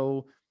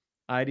so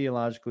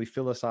ideologically,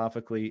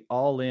 philosophically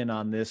all in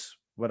on this,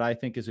 what I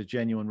think is a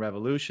genuine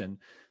revolution,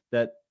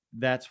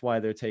 that's why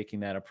they're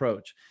taking that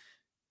approach.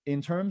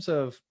 In terms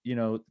of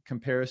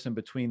comparison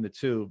between the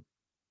two,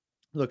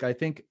 look, I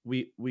think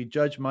we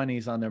judge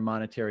monies on their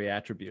monetary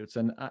attributes,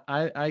 and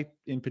I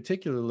in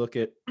particular look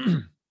at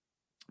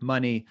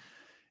money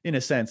in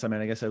a sense. I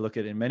mean, I guess I look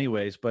at it in many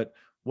ways, but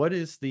what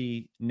is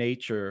the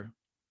nature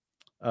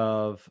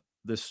of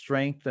the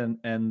strength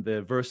and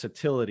the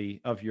versatility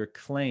of your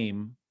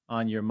claim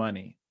on your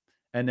money?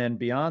 And then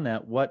beyond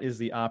that, what is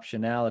the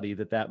optionality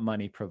that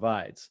money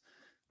provides?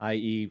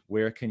 i.e.,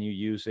 where can you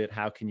use it?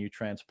 How can you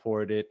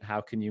transport it?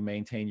 How can you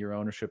maintain your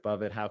ownership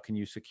of it? How can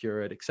you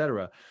secure it, et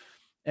cetera?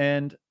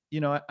 And,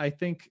 I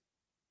think,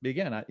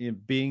 again,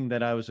 being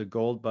that I was a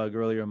gold bug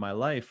earlier in my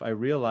life, I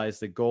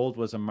realized that gold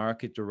was a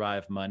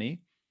market-derived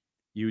money.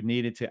 You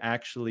needed to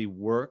actually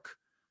work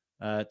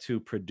to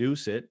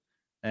produce it.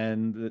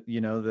 And,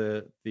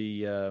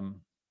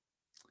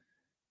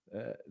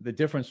 the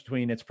difference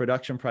between its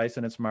production price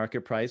and its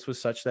market price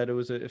was such that it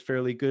was a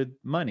fairly good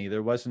money.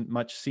 There wasn't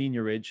much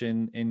seigniorage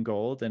in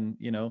gold, and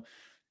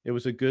it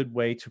was a good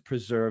way to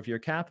preserve your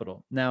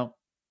capital. Now,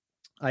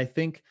 I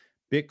think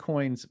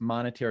Bitcoin's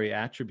monetary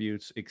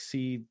attributes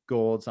exceed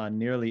gold's on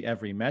nearly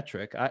every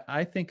metric.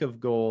 I think of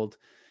gold,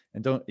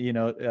 and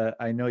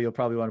I know you'll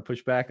probably want to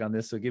push back on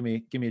this, so give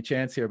me a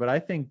chance here. But I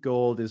think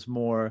gold is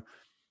more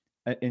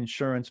an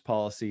insurance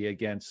policy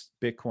against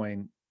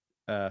Bitcoin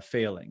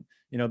failing.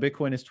 You know,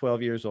 Bitcoin is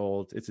 12 years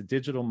old. It's a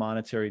digital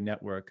monetary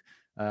network.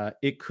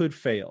 It could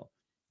fail.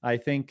 I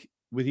think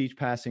with each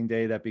passing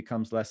day that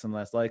becomes less and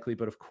less likely,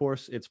 but of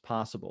course it's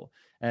possible.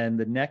 And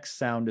the next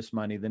soundest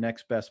money, the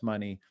next best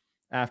money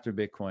after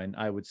Bitcoin,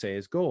 I would say,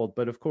 is gold.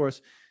 But of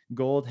course,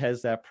 gold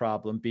has that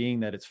problem being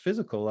that it's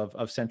physical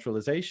of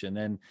centralization.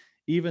 And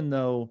even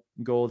though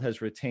gold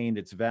has retained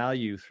its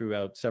value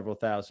throughout several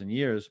thousand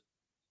years,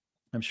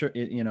 I'm sure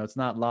it's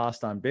not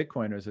lost on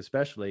Bitcoiners,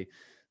 especially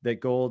that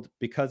gold,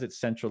 because it's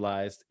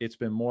centralized, it's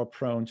been more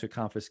prone to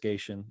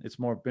confiscation. It's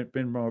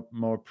been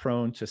more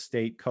prone to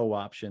state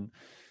co-option,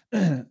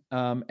 and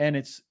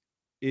it's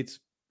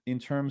in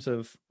terms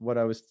of what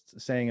I was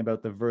saying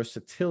about the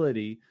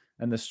versatility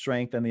and the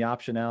strength and the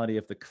optionality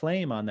of the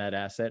claim on that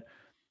asset.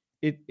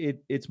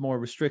 It's more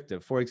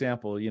restrictive. For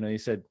example, you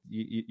said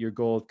your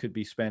gold could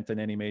be spent in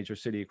any major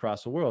city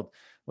across the world.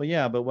 Well,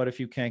 yeah, but what if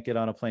you can't get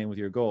on a plane with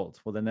your gold?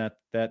 Well, then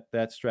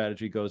that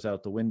strategy goes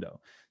out the window.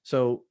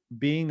 So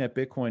being that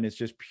Bitcoin is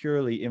just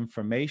purely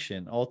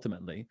information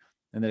ultimately,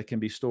 and that it can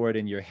be stored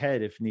in your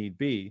head if need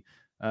be,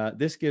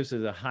 this gives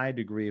it a high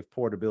degree of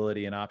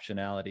portability and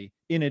optionality,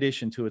 in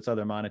addition to its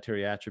other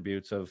monetary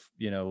attributes of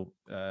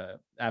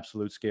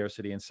absolute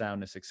scarcity and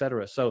soundness, et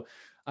cetera. So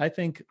I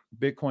think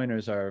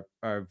Bitcoiners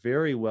are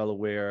very well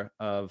aware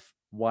of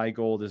why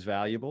gold is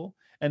valuable.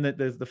 And that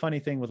the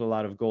funny thing with a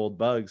lot of gold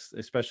bugs,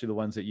 especially the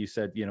ones that you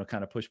said,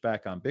 kind of push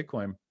back on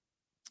Bitcoin,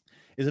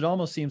 is it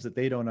almost seems that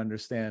they don't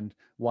understand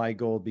why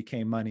gold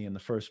became money in the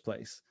first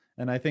place.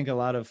 And I think a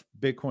lot of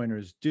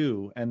Bitcoiners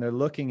do, and they're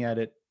looking at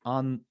it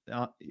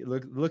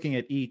looking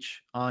at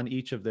each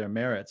of their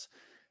merits.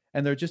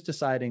 And they're just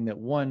deciding that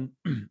one,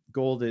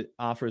 gold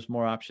offers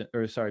more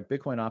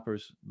Bitcoin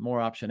offers more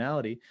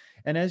optionality.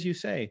 And as you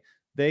say,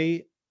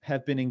 they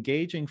have been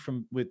engaging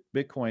with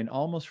Bitcoin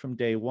almost from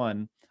day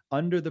one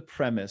under the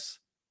premise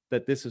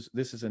that this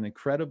is an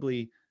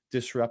incredibly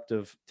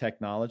disruptive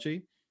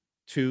technology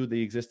to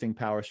the existing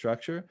power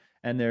structure.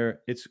 And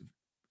it's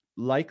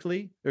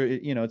likely, or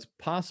it's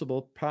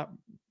possible,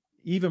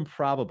 even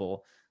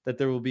probable, that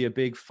there will be a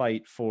big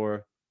fight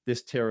for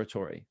this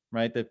territory,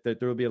 right? That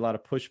there will be a lot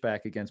of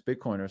pushback against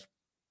Bitcoiners,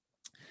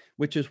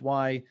 which is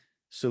why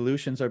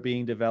solutions are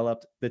being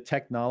developed. The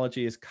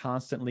technology is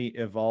constantly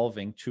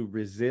evolving to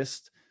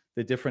resist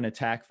the different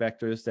attack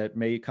vectors that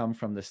may come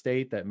from the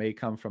state, that may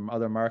come from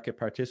other market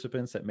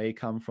participants, that may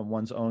come from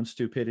one's own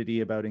stupidity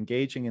about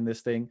engaging in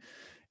this thing.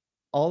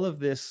 All of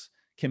this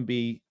can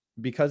be,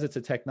 because it's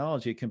a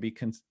technology, it can be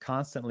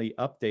constantly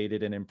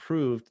updated and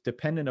improved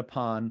dependent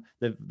upon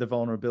the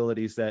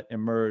vulnerabilities that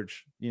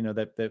emerge,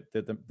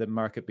 that the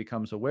market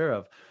becomes aware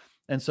of.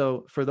 And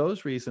so for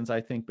those reasons,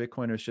 I think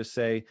Bitcoiners just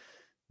say,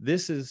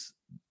 this is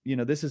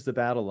the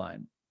battle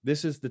line.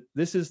 This is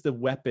the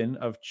weapon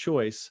of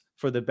choice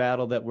for the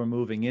battle that we're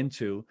moving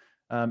into.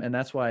 And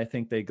that's why I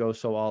think they go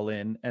so all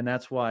in. And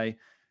that's why,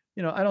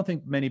 I don't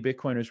think many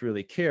Bitcoiners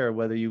really care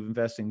whether you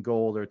invest in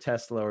gold or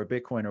Tesla or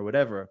Bitcoin or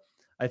whatever.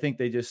 I think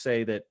they just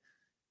say that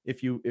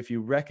if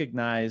you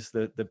recognize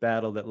the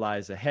battle that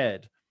lies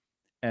ahead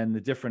and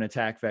the different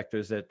attack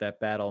vectors that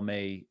battle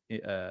may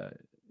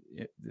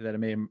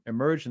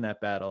emerge in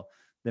that battle,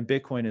 then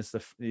Bitcoin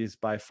is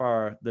by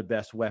far the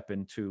best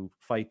weapon to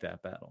fight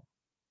that battle.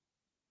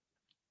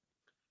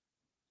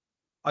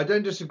 I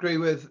don't disagree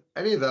with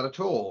any of that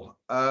at all.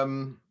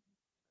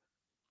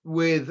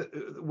 With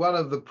one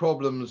of the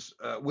problems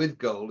with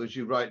gold, as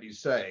you rightly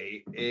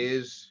say,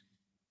 is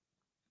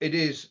it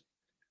is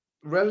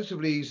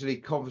relatively easily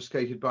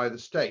confiscated by the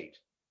state.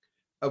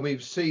 And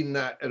we've seen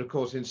that, and of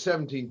course, in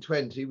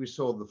 1720, we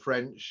saw the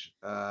French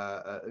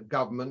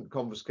government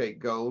confiscate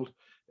gold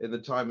in the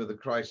time of the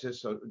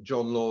crisis,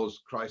 John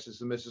Law's crisis,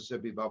 the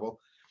Mississippi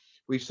bubble.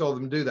 We saw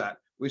them do that.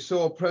 We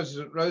saw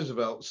President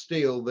Roosevelt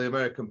steal the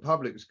American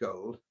public's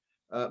gold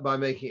by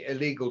making it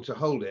illegal to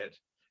hold it,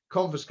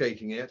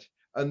 confiscating it,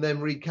 and then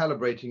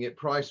recalibrating it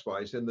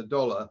price-wise in the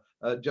dollar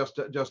just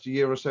a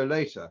year or so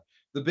later.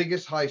 The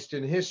biggest heist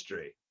in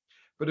history.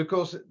 But of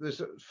course,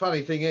 the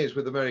funny thing is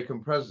with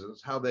American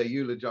presidents, how they're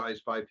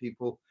eulogized by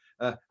people.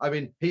 I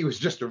mean, he was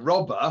just a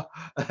robber,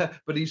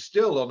 but he's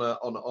still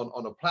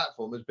on a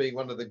platform as being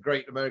one of the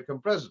great American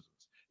presidents.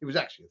 He was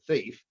actually a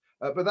thief,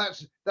 but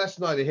that's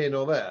neither here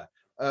nor there.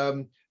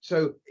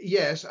 So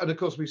yes, and of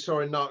course we saw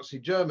in Nazi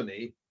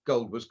Germany,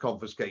 gold was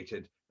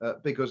confiscated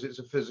because it's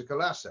a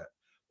physical asset.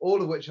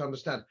 All of which I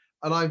understand,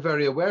 and I'm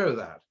very aware of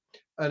that.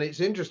 And it's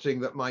interesting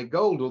that my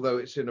gold, although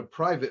it's in a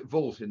private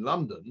vault in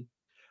London,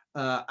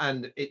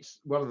 and it's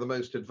one of the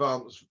most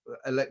advanced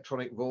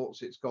electronic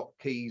vaults. It's got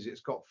keys, it's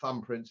got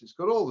thumbprints, it's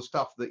got all the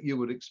stuff that you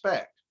would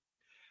expect.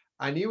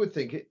 And you would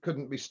think it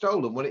couldn't be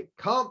stolen. Well, it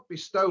can't be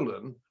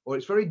stolen, or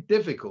it's very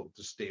difficult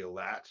to steal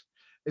that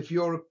if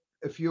you're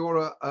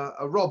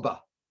a robber.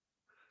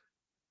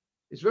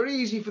 It's very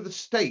easy for the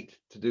state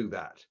to do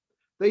that.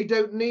 They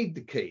don't need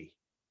the key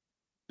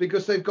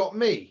because they've got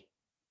me,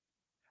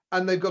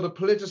 and they've got a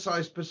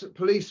politicized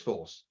police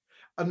force.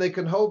 And they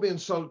can hold me in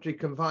solitary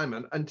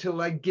confinement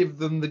until I give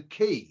them the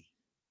key,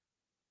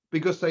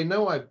 because they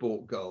know I've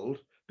bought gold,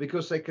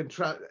 because they can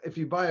if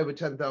you buy over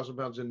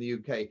 £10,000 in the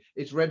UK,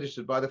 it's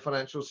registered by the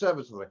Financial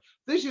Services Authority.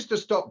 This is to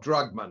stop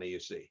drug money, you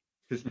see.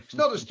 It's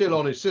not to steal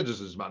honest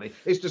citizens' money,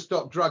 it's to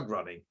stop drug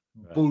running.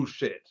 Right.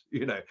 Bullshit,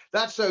 you know.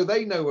 That's so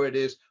they know where it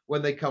is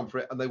when they come for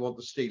it and they want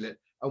to steal it,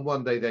 and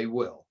one day they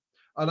will.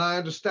 And I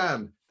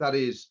understand that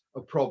is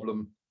a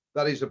problem.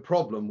 That is a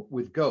problem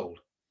with gold.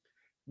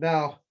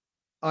 Now,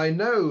 I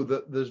know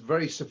that there's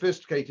very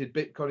sophisticated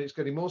Bitcoin. It's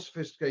getting more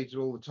sophisticated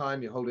all the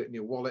time. You hold it in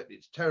your wallet.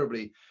 It's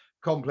terribly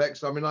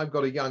complex. I mean, I've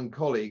got a young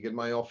colleague in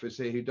my office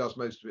here who does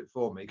most of it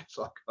for me because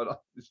I've got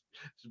it's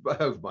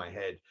over my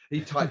head. He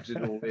types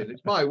it all in.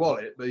 It's my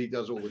wallet, but he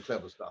does all the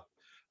clever stuff.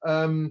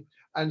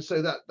 And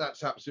so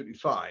that's absolutely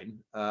fine.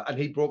 And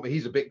he brought me,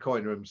 he's a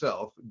Bitcoiner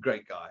himself,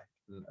 great guy.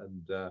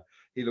 And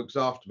he looks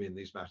after me in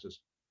these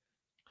matters.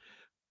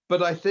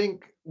 But I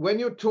think when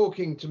you're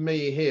talking to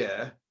me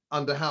here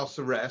under house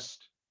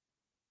arrest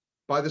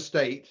by the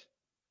state,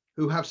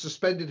 who have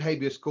suspended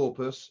habeas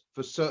corpus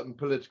for certain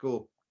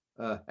political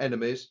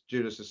enemies,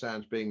 Julius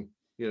Assange being,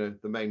 you know,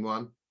 the main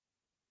one,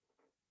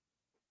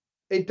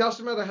 it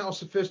doesn't matter how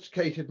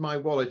sophisticated my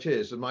wallet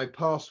is and my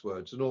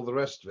passwords and all the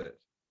rest of it.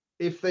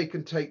 If they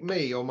can take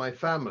me or my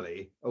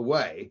family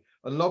away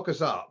and lock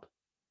us up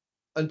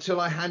until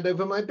I hand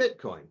over my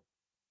Bitcoin.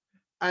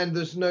 And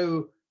there's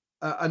no,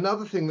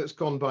 another thing that's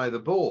gone by the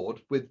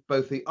board with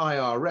both the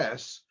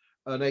IRS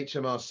and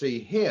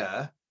HMRC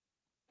here,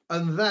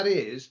 and that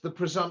is the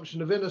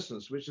presumption of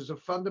innocence, which is a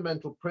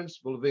fundamental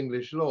principle of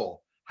English law,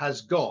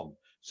 has gone.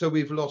 So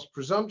we've lost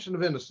presumption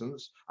of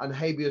innocence and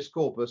habeas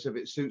corpus if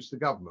it suits the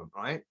government,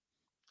 right?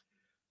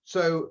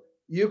 So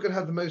you can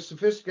have the most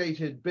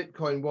sophisticated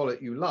Bitcoin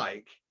wallet you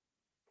like,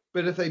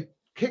 but if they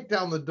kick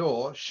down the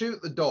door,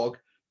 shoot the dog,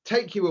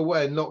 take you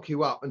away and lock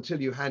you up until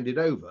you hand it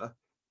over,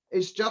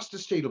 it's just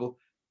as stealable.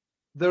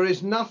 There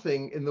is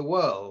nothing in the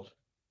world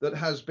that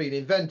has been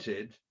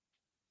invented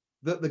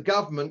that the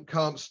government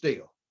can't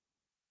steal.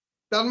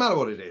 Doesn't matter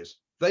what it is.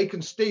 They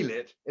can steal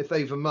it if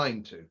they've a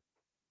mind to.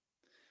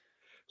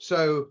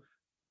 So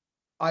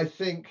I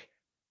think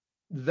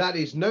that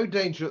is no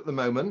danger at the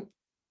moment.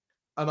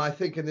 And I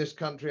think in this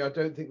country, I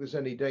don't think there's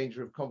any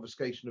danger of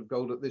confiscation of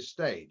gold at this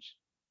stage.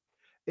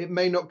 It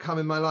may not come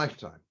in my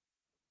lifetime.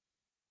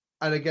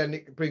 And again,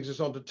 it brings us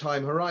on to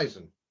time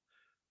horizon.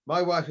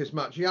 My wife is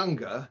much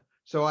younger,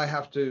 so I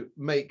have to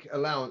make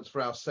allowance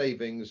for our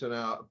savings and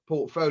our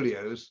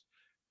portfolios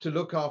to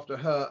look after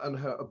her and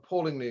her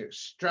appallingly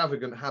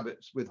extravagant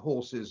habits with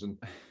horses and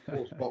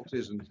horse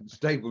boxes and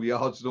stable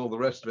yards and all the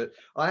rest of it.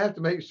 I have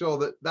to make sure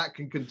that that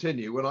can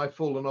continue when I've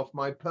fallen off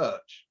my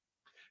perch.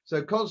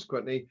 So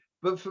consequently,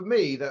 but for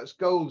me, that's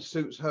gold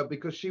suits her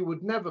because she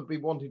would never be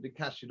wanting to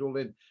cash it all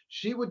in.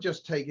 She would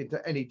just take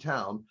into any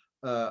town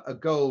a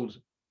gold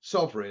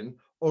sovereign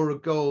or a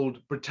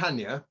gold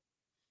Britannia,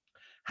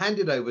 hand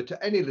it over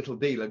to any little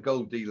dealer,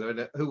 gold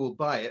dealer, who will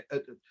buy it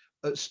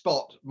at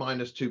spot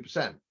minus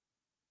 2%.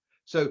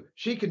 So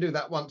she can do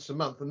that once a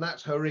month, and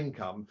that's her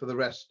income for the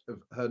rest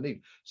of her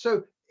need.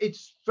 So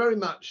it's very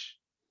much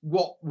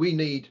what we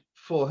need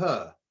for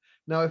her.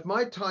 Now, if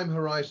my time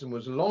horizon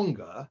was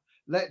longer,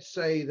 let's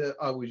say that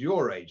I was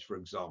your age, for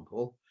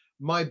example,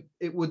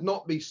 it would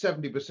not be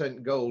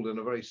 70% gold and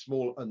a very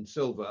small and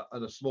silver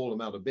and a small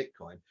amount of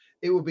Bitcoin.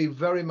 It would be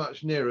very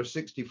much nearer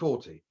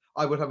 60-40.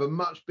 I would have a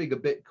much bigger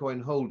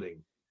Bitcoin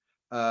holding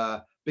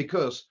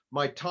because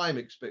my time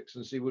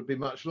expectancy would be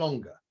much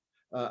longer.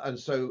 And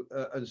so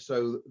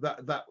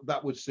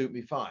that would suit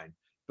me fine.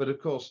 But of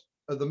course,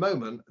 at the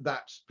moment,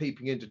 that's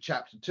peeping into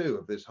chapter 2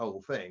 of this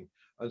whole thing.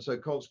 And so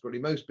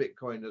consequently, most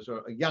Bitcoiners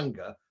are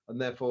younger,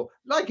 and therefore,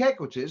 like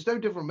equities, no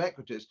different from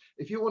equities.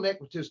 If you want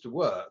equities to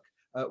work,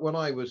 when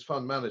I was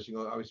fund managing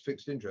or I was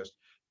fixed interest,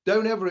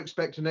 don't ever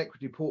expect an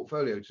equity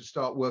portfolio to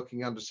start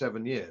working under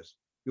 7 years.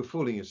 You're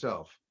fooling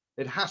yourself.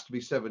 It has to be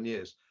 7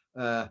 years.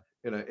 Otherwise,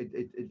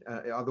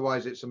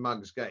 it's a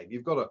mug's game.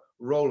 You've got to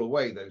roll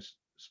away those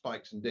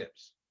spikes and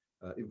dips.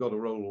 You've got to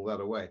roll all that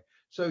away.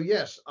 So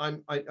yes, I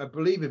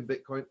believe in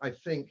Bitcoin. I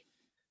think,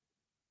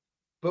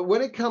 but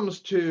when it comes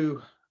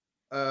to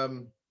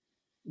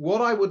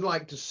what I would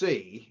like to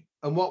see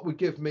and what would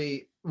give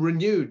me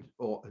renewed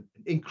or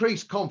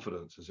increased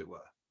confidence, as it were,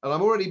 and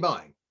I'm already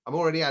buying, I'm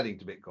already adding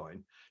to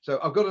Bitcoin, so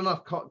I've got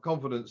enough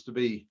confidence to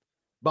be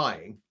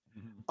buying.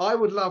 I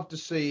would love to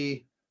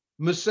see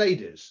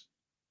Mercedes,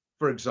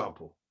 for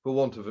example, for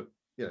want of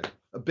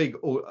a big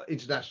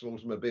international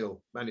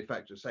automobile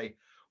manufacturer, say,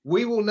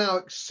 we will now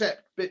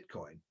accept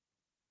Bitcoin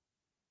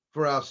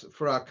for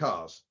our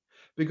cars.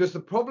 Because the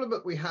problem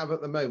that we have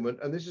at the moment,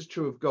 and this is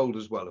true of gold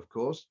as well, of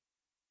course,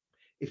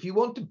 if you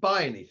want to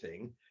buy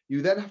anything,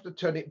 you then have to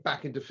turn it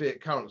back into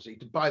fiat currency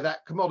to buy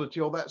that commodity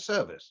or that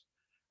service.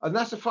 And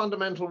that's a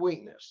fundamental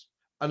weakness.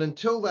 And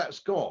until that's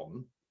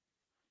gone,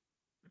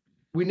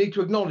 we need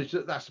to acknowledge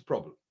that that's a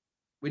problem.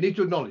 We need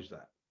to acknowledge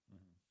that.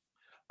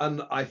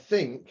 And I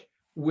think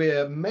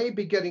we're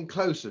maybe getting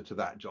closer to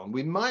that, John.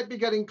 We might be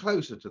getting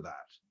closer to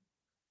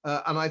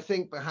that. And I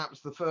think perhaps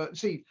the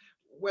first,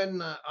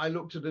 when I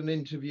looked at an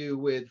interview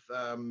with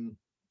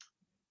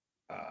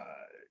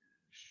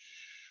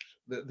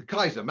the the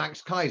Kaiser,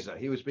 Max Kaiser,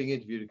 he was being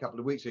interviewed a couple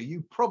of weeks ago.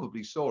 You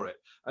probably saw it,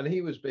 and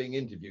he was being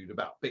interviewed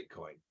about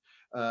Bitcoin.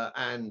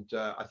 And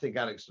I think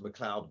Alex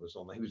McLeod was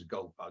on there. He was a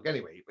gold bug.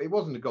 Anyway, it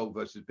wasn't a gold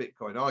versus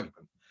Bitcoin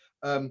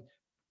argument.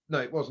 No,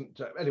 it wasn't.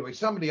 Anyway,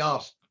 somebody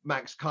asked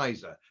Max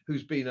Kaiser,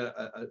 who's been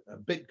a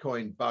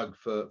Bitcoin bug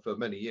for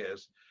many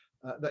years,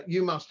 that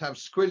you must have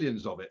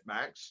squillions of it,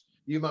 Max.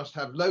 You must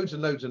have loads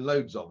and loads and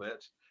loads of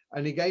it.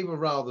 And he gave a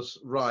rather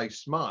wry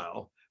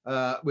smile,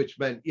 which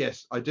meant,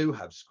 yes, I do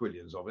have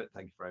squillions of it.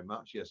 Thank you very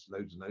much. Yes,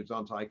 loads and loads.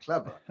 Aren't I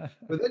clever?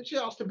 But then she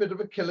asked a bit of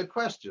a killer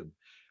question.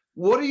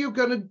 What are you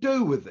going to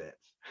do with it?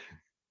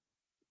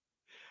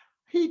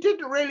 He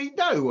didn't really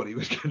know what he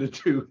was going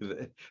to do with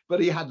it, but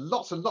he had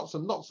lots and lots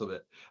and lots of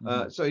it.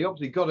 So he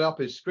obviously got up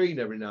his screen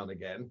every now and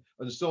again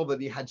and saw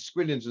that he had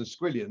squillions and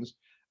squillions.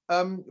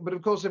 But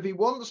of course, if he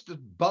wants to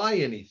buy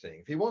anything,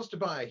 if he wants to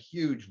buy a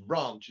huge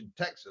ranch in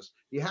Texas,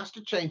 he has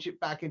to change it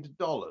back into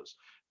dollars.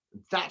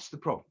 That's the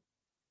problem.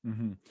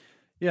 Mm-hmm.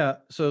 Yeah,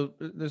 so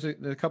there's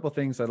a couple of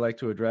things I'd like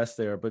to address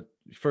there, but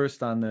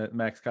first on the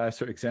Max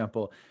Kaiser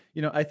example,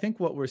 I think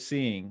what we're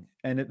seeing,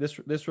 and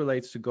this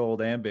relates to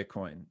gold and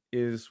Bitcoin,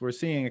 is we're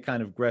seeing a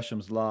kind of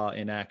Gresham's law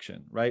in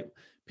action, right?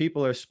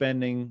 People are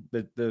spending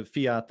the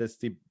fiat that's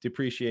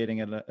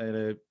depreciating at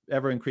a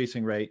ever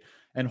increasing rate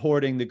and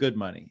hoarding the good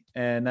money,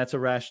 and that's a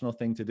rational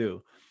thing to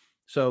do.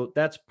 So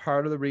that's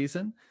part of the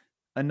reason.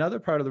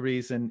 Another part of the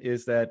reason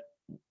is that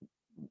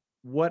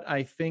what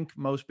I think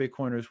most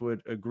Bitcoiners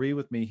would agree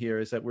with me here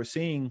is that we're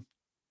seeing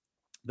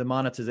the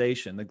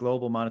monetization, the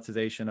global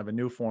monetization of a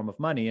new form of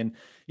money. And,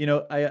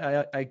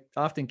 I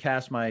often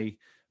cast my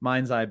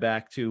mind's eye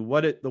back to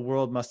what the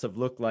world must have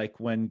looked like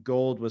when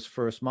gold was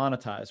first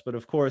monetized. But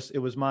of course, it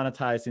was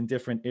monetized in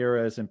different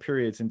eras and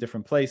periods in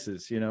different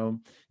places,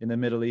 in the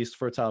Middle East,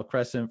 Fertile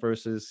Crescent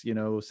versus,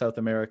 South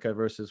America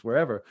versus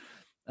wherever.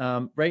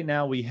 Right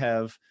now, we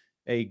have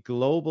a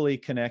globally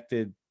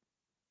connected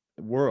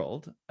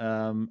world,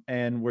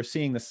 and we're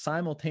seeing the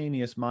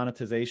simultaneous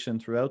monetization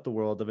throughout the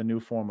world of a new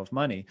form of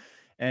money.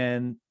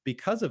 And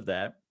because of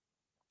that,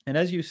 and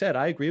as you said,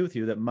 I agree with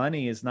you that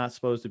money is not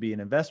supposed to be an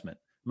investment.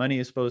 Money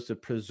is supposed to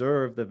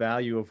preserve the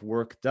value of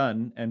work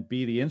done and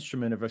be the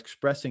instrument of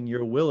expressing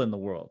your will in the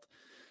world.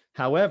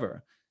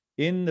 However,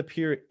 in the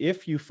period,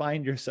 if you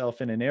find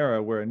yourself in an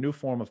era where a new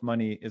form of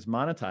money is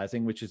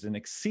monetizing, which is an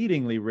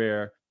exceedingly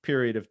rare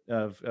period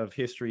of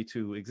history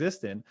to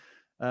exist in,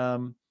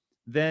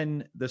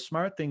 then the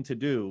smart thing to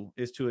do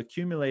is to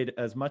accumulate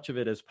as much of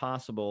it as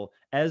possible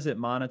as it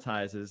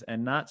monetizes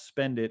and not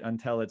spend it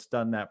until it's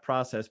done that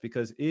process.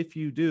 Because if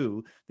you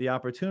do, the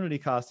opportunity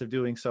cost of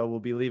doing so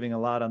will be leaving a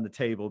lot on the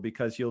table,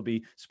 because you'll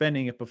be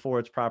spending it before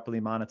it's properly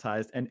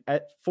monetized. And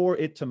for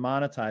it to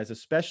monetize,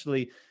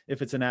 especially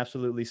if it's an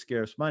absolutely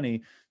scarce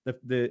money,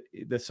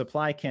 the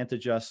supply can't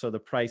adjust, so the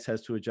price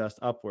has to adjust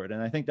upward.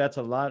 And I think that's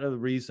a lot of the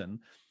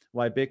reason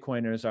why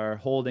Bitcoiners are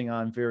holding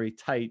on very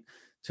tight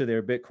to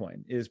their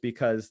Bitcoin, is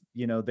because,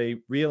 they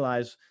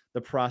realize the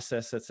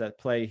process that's at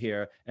play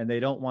here, and they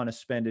don't want to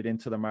spend it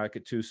into the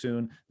market too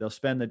soon. They'll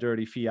spend the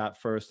dirty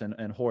fiat first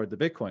and hoard the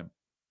Bitcoin.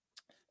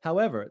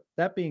 However,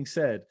 that being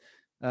said,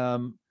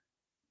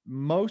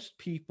 most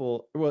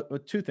people, well,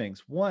 two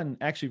things. One,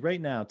 actually right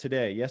now,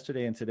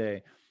 yesterday and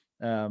today,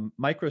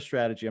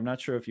 MicroStrategy, I'm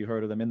not sure if you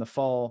heard of them. In the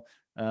fall,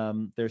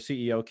 their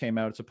CEO came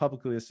out. It's a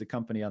publicly listed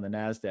company on the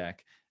NASDAQ.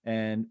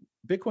 And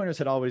Bitcoiners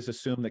had always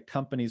assumed that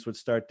companies would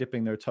start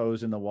dipping their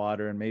toes in the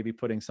water and maybe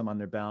putting some on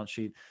their balance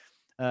sheet.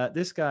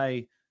 This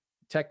guy,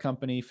 tech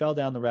company, fell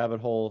down the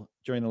rabbit hole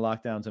during the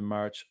lockdowns in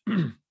March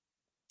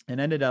and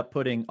ended up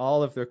putting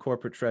all of their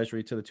corporate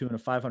treasury to the tune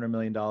of $500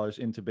 million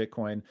into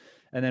Bitcoin,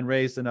 and then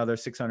raised another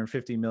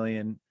 $650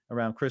 million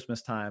around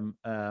Christmas time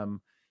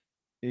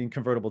in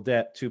convertible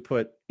debt to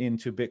put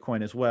into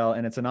Bitcoin as well.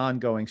 And it's an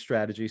ongoing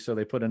strategy. So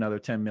they put another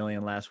 10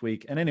 million last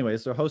week. And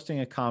anyways, they're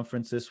hosting a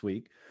conference this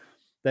week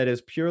that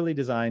is purely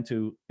designed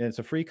to, and it's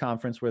a free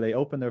conference where they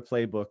open their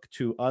playbook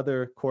to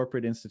other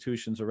corporate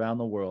institutions around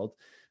the world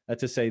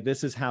to say,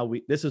 this is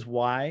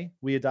why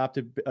we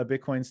adopted a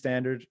Bitcoin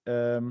standard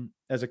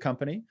as a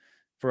company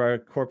for our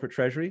corporate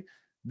treasury.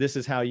 This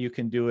is how you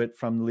can do it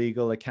from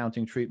legal,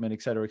 accounting treatment,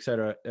 et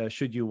cetera,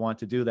 should you want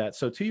to do that.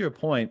 So to your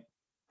point,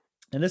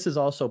 and this is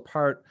also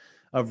part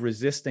of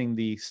resisting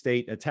the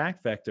state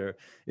attack vector,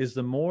 is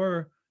the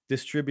more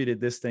distributed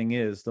this thing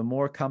is, the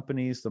more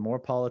companies, the more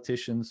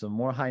politicians, the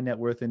more high net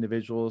worth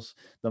individuals,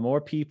 the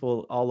more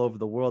people all over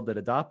the world that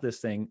adopt this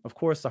thing, of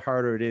course, the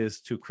harder it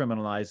is to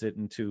criminalize it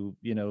and to,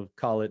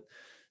 call it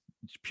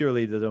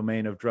purely the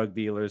domain of drug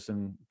dealers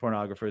and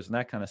pornographers and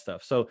that kind of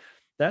stuff. So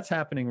that's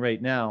happening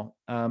right now.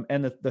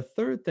 And the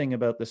third thing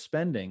about the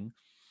spending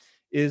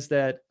is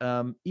that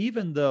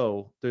even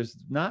though there's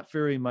not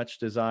very much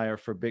desire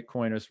for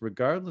Bitcoiners,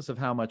 regardless of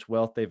how much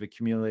wealth they've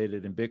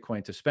accumulated in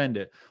Bitcoin, to spend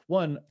it,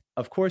 one,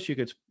 of course, you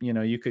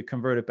could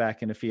convert it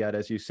back into fiat,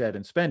 as you said,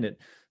 and spend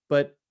it.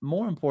 But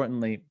more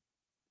importantly,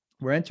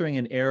 we're entering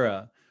an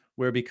era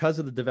where because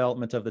of the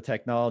development of the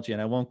technology,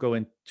 and I won't go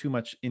in too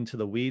much into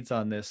the weeds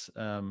on this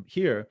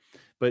here,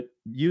 but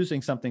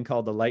using something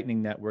called the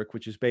Lightning Network,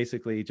 which is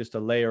basically just a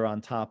layer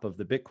on top of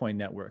the Bitcoin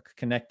network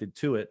connected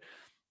to it,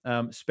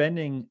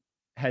 spending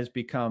has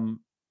become,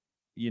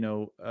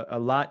 a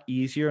lot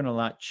easier and a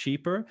lot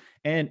cheaper,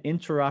 and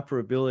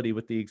interoperability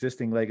with the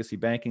existing legacy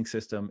banking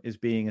system is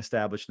being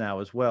established now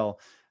as well.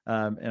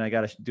 And I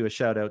got to do a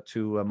shout out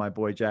to my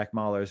boy Jack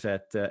Mollers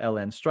at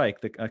LN Strike,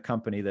 a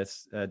company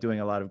that's doing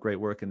a lot of great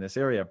work in this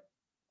area.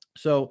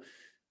 So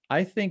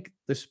I think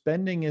the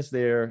spending is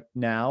there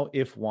now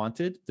if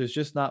wanted. There's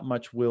just not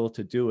much will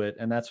to do it.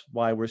 And that's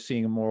why we're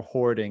seeing more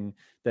hoarding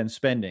than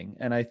spending.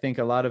 And I think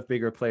a lot of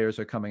bigger players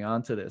are coming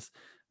onto this.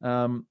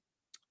 Another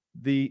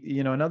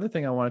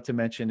thing I wanted to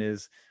mention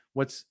is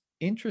what's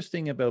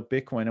interesting about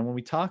Bitcoin. And when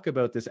we talk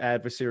about this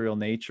adversarial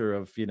nature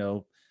of,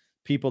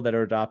 people that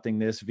are adopting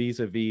this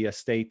vis-a-vis a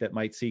state that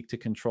might seek to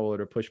control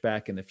it or push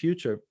back in the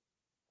future,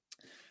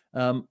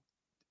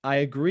 I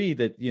agree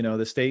that,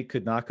 the state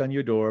could knock on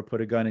your door,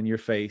 put a gun in your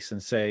face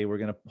and say, we're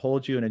going to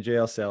hold you in a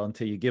jail cell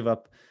until you give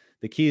up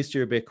the keys to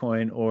your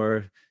Bitcoin,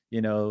 or,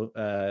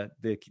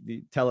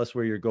 tell us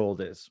where your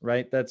gold is,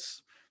 right?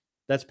 That's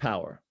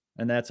power.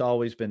 And that's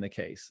always been the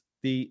case.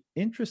 The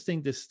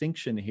interesting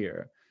distinction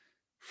here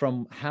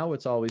from how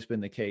it's always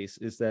been the case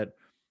is that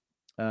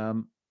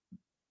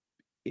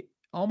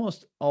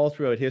almost all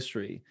throughout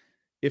history,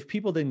 if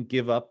people didn't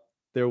give up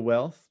their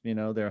wealth,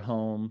 their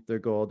home, their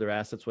gold, their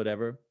assets,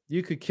 whatever,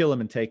 you could kill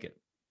them and take it.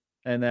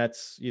 And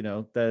that's,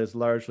 that is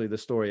largely the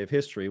story of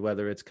history,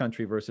 whether it's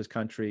country versus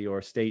country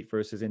or state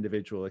versus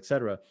individual, et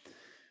cetera.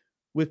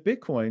 With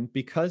Bitcoin,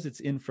 because it's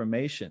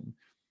information,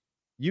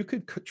 you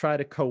could try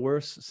to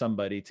coerce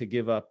somebody to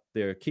give up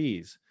their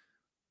keys.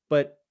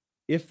 But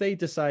if they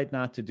decide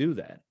not to do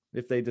that,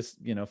 if they just,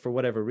 for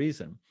whatever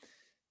reason,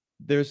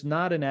 there's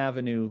not an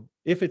avenue.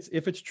 If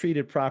it's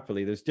treated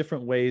properly, there's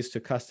different ways to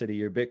custody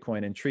your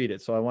Bitcoin and treat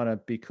it. So I want to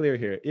be clear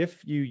here.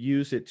 If you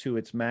use it to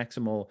its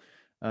maximal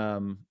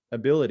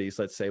abilities,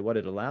 let's say what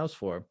it allows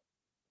for,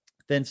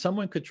 then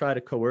someone could try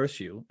to coerce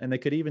you, and they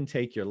could even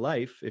take your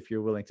life if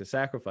you're willing to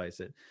sacrifice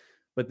it.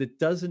 But that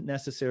doesn't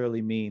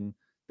necessarily mean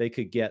they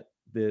could get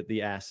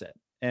the asset.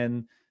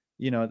 And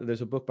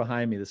there's a book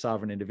behind me, The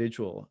Sovereign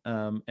Individual,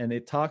 and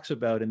it talks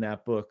about in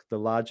that book the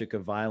logic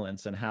of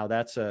violence and how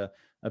that's a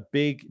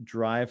big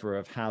driver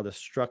of how the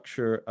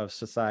structure of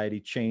society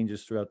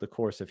changes throughout the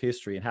course of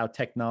history, and how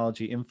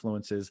technology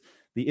influences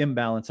the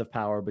imbalance of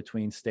power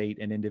between state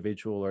and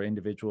individual, or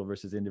individual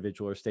versus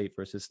individual, or state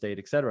versus state,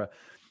 et cetera.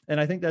 And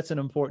I think that's an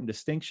important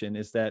distinction,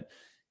 is that,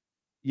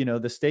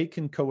 the state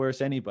can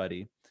coerce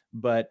anybody,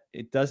 but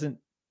it doesn't,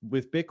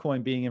 with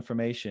Bitcoin being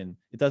information,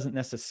 it doesn't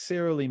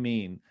necessarily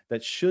mean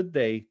that should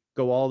they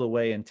go all the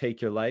way and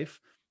take your life,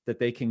 that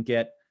they can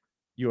get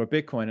your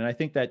Bitcoin. And I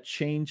think that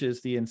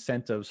changes the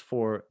incentives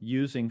for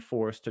using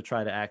force to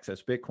try to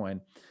access Bitcoin.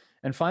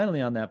 And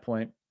finally, on that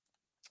point,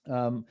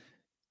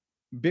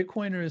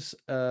 Bitcoiners,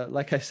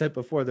 like I said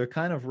before, they're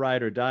kind of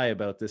ride or die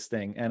about this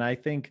thing. And I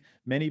think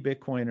many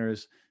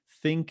Bitcoiners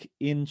think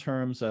in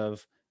terms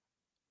of,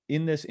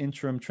 in this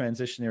interim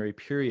transitionary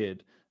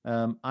period,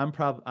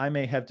 I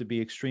may have to be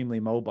extremely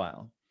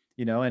mobile,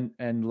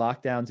 and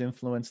lockdowns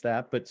influence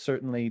that, but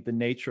certainly the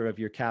nature of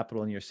your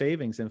capital and your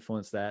savings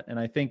influence that. And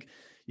I think,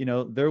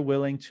 they're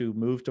willing to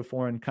move to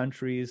foreign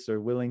countries,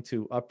 they're willing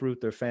to uproot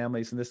their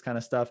families and this kind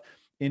of stuff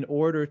in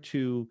order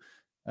to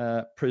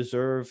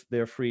preserve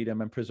their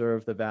freedom and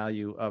preserve the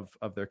value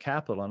of their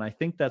capital. And I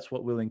think that's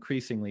what we'll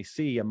increasingly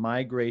see, a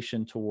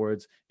migration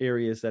towards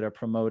areas that are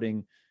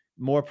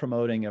more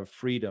promoting of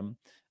freedom,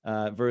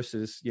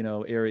 versus,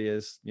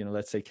 areas,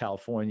 let's say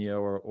California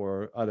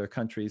or other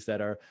countries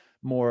that are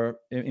more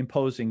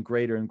imposing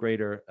greater and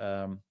greater,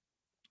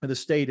 the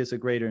state is a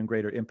greater and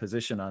greater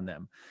imposition on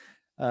them.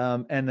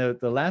 And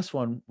the last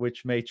one,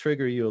 which may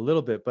trigger you a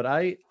little bit, but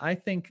I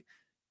think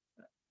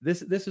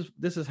this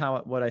is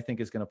what I think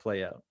is going to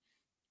play out.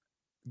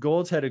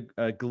 Gold's had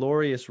a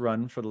glorious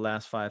run for the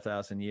last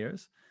 5,000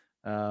 years.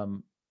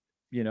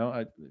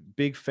 A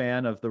big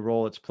fan of the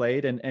role it's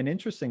played. And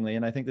interestingly,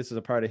 and I think this is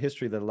a part of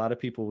history that a lot of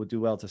people would do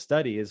well to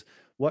study, is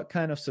what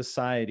kind of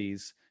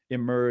societies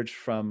emerged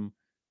from,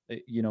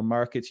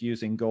 markets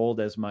using gold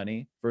as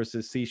money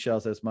versus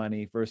seashells as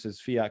money versus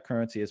fiat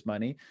currency as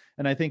money.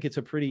 And I think it's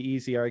a pretty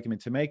easy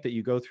argument to make that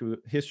you go through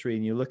history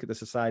and you look at the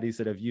societies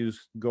that have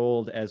used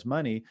gold as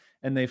money,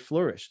 and they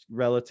flourished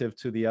relative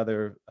to the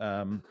other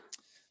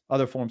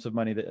forms of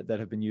money that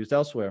have been used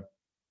elsewhere.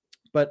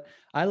 But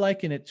I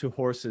liken it to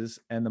horses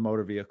and the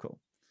motor vehicle.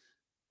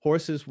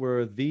 Horses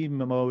were the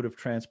mode of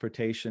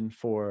transportation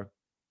for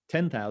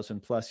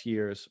 10,000 plus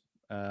years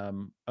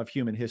of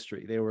human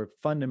history. They were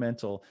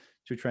fundamental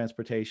to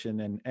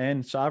transportation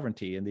and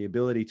sovereignty, and the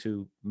ability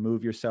to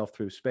move yourself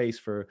through space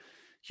for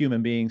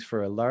human beings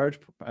for a large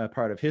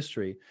part of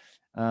history.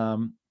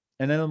 And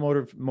then the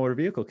motor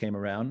vehicle came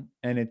around,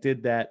 and it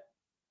did that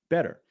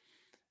better.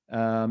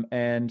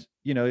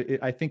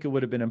 I think it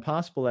would have been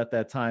impossible at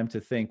that time to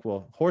think,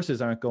 well,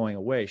 horses aren't going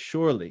away.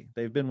 Surely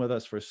they've been with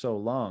us for so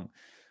long.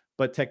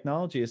 but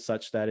technology is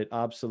such that it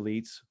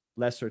obsoletes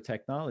lesser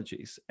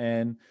technologies.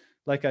 And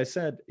like I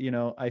said,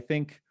 I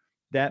think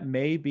that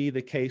may be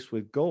the case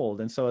with gold.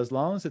 And so as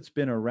long as it's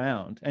been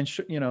around, and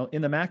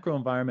in the macro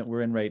environment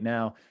we're in right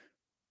now,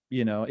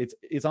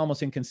 it's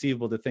almost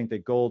inconceivable to think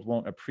that gold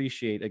won't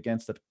appreciate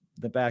against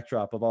the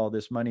backdrop of all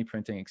this money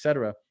printing, et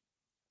cetera.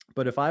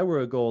 But if I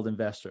were a gold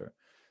investor,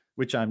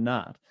 which I'm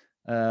not,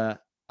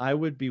 I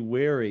would be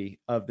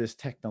wary of this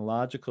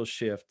technological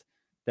shift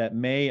that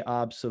may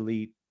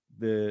obsolete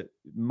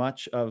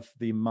much of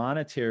the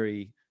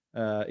monetary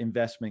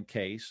investment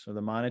case or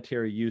the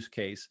monetary use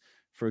case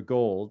for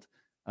gold.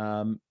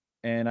 And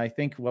I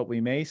think what we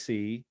may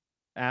see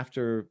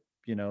after,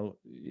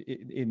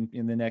 in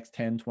the next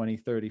 10, 20,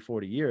 30,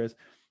 40 years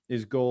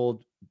is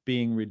gold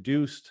being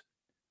reduced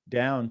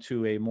down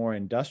to a more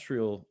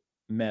industrial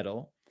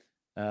metal,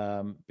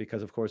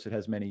 because of course it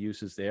has many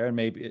uses there, and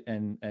maybe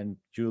and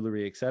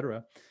jewelry, et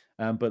cetera,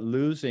 but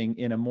losing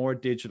in a more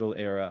digital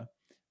era,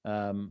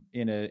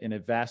 in a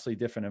vastly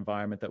different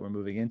environment that we're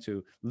moving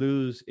into,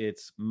 lose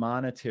its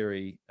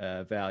monetary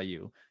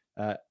value,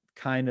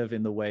 kind of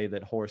in the way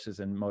that horses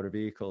and motor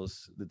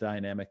vehicles, the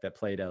dynamic that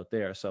played out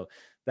there. So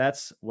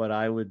that's what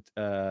I would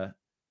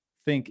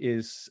think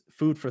is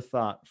food for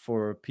thought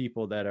for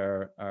people that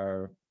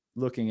are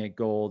looking at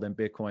gold and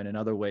Bitcoin and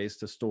other ways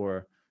to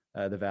store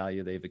the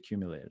value they've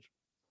accumulated.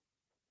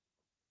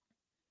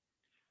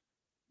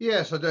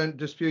 Yes, I don't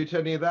dispute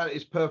any of that.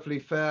 It's perfectly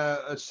fair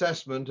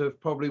assessment of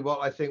probably what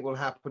I think will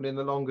happen in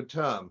the longer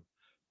term.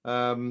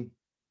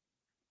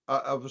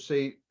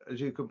 Obviously,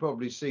 as you can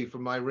probably see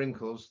from my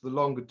wrinkles, the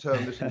longer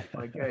term isn't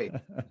my game,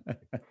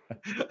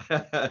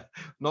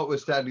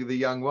 notwithstanding the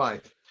young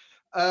wife.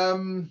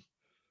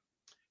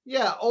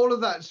 Yeah, all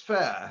of that's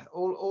fair.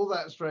 All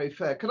that's very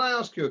fair. Can I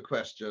ask you a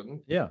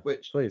question? Yeah,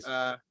 which, please.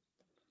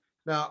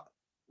 Now,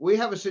 we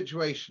have a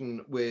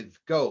situation with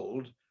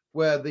gold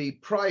where the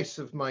price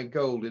of my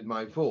gold in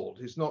my vault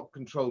is not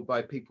controlled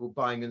by people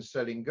buying and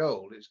selling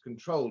gold. It's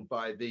controlled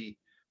by the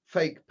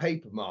fake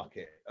paper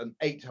market, and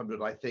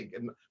 800, I think.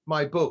 In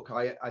my book,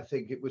 I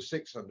think it was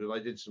 600. I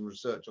did some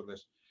research on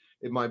this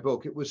in my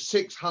book. It was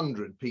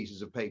 600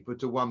 pieces of paper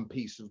to one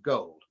piece of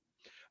gold.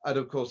 And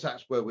of course,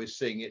 that's where we're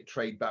seeing it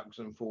trade backwards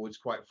and forwards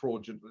quite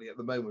fraudulently at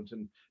the moment.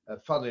 And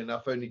funnily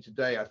enough, only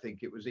today, I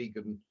think it was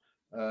Egan,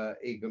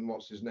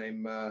 what's his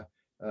name,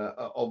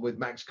 on with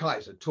Max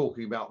Kaiser,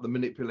 talking about the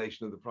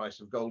manipulation of the price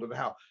of gold and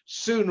how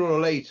sooner or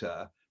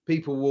later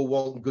people will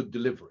want good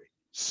delivery.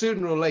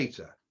 Sooner or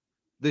later,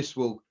 this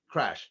will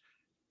crash.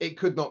 It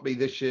could not be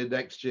this year,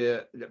 next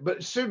year,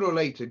 but sooner or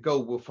later,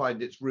 gold will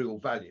find its real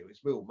value, its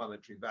real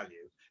monetary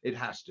value. It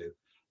has to.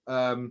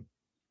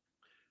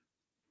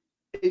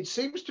 It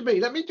seems to me,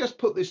 let me just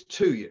put this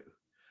to you.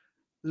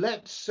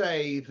 Let's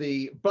say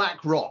the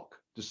BlackRock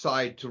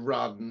decide to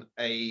run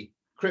a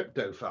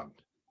crypto fund.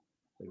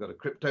 They've got a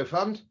crypto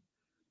fund.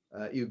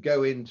 You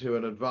go into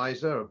an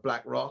advisor of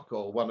BlackRock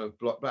or one of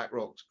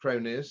BlackRock's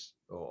cronies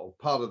or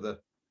part of the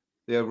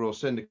overall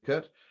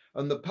syndicate,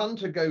 and the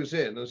punter goes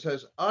in and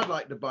says, I'd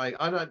like to buy,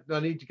 I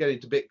need to get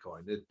into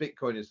Bitcoin.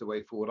 Bitcoin is the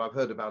way forward. I've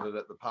heard about it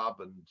at the pub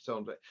and so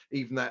on.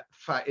 Even that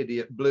fat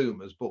idiot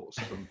Bloom has bought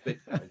some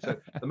Bitcoin. So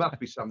there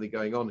must be something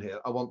going on here.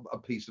 I want a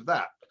piece of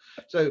that.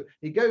 So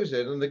he goes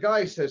in and the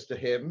guy says to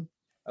him,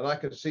 and I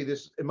can see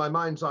this in my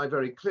mind's eye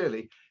very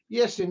clearly,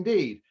 yes,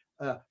 indeed,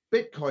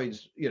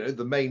 Bitcoin's,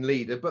 the main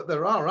leader, but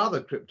there are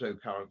other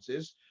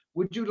cryptocurrencies.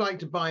 Would you like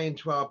to buy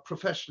into our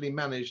professionally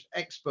managed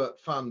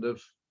expert fund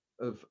of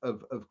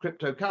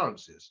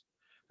cryptocurrencies?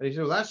 And he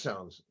said, well,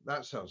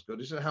 that sounds good.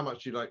 He said, how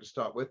much do you like to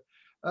start with?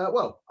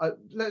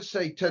 Let's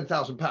say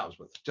 £10,000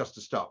 worth, just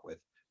to start with.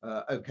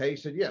 Okay, he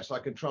said, yes, I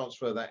can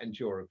transfer that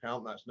into your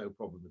account. That's no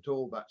problem at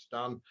all. That's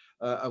done.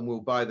 And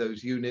we'll buy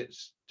those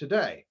units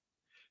today.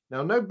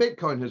 Now, no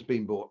Bitcoin has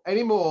been bought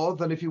any more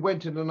than if you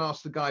went in and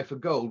asked the guy for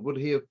gold, would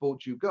he have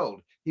bought you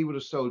gold? He would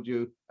have sold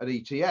you an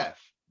ETF.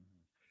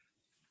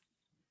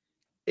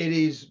 It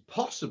is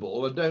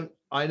possible, and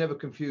I never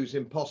confuse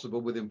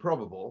impossible with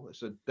improbable.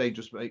 It's a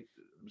dangerous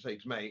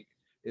mistake to make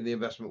in the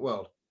investment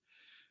world.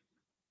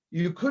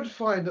 You could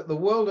find that the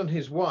world and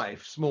his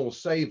wife, Small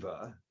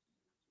Saver,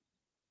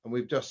 and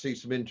we've just seen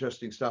some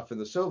interesting stuff in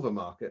the silver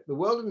market, the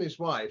world and his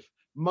wife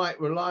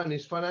might rely on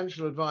his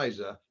financial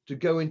advisor to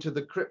go into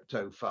the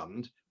crypto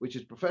fund, which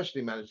is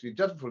professionally managed. He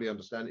doesn't fully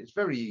understand it. It's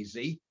very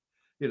easy.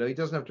 He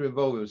doesn't have to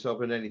involve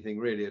himself in anything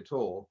really at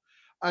all.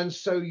 And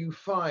so you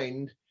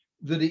find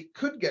that it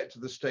could get to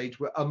the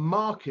stage where a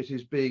market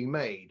is being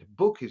made,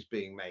 book is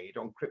being made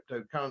on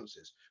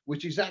cryptocurrencies,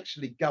 which is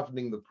actually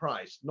governing the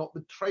price, not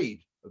the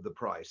trade of the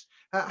price.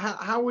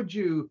 How would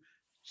you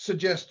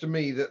suggest to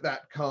me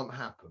that can't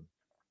happen?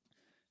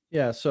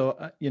 Yeah, so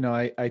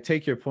I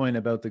take your point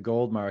about the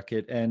gold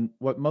market, and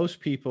what most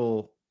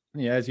people,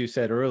 as you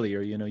said earlier,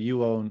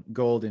 you own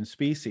gold in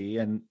specie,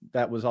 and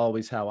that was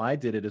always how I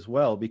did it as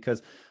well,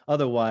 because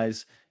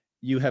otherwise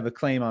you have a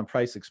claim on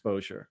price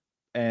exposure,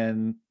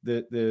 and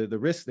the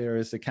risk there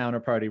is the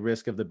counterparty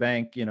risk of the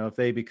bank. If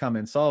they become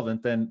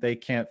insolvent, then they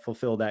can't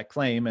fulfill that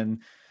claim, and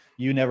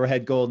you never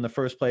had gold in the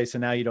first place,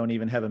 and now you don't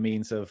even have a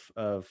means of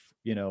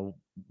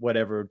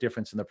whatever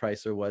difference in the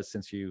price there was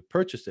since you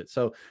purchased it.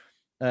 So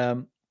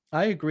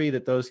I agree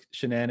that those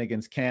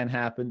shenanigans can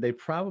happen. They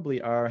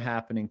probably are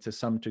happening to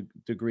some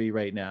degree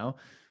right now.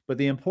 But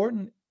the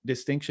important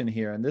distinction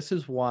here, and this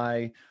is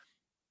why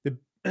the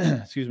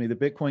excuse me, the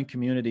Bitcoin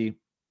community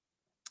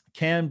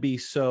can be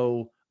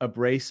so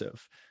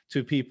abrasive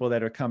to people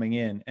that are coming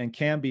in, and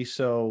can be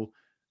so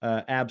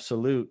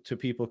absolute to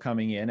people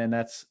coming in, and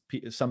that's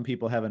some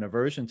people have an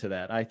aversion to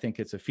that. I think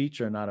it's a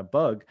feature, not a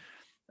bug,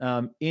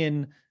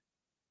 in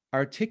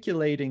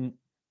articulating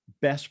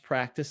best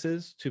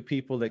practices to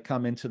people that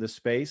come into the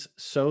space,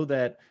 so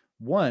that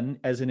one,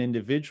 as an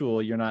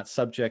individual, you're not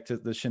subject to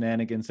the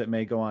shenanigans that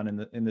may go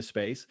on in the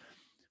space,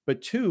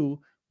 but two,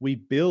 we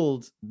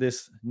build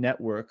this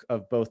network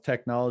of both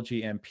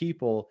technology and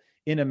people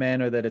in a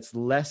manner that it's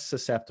less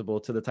susceptible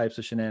to the types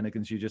of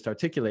shenanigans you just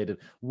articulated.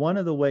 One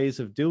of the ways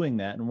of doing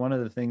that, and one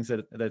of the things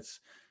that's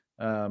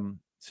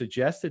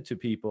suggested to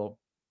people,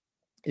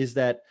 is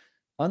that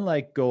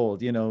unlike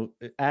gold,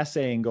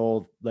 assaying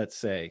gold, let's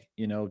say,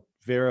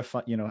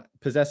 verify,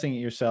 possessing it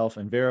yourself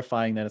and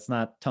verifying that it's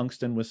not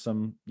tungsten with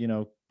some,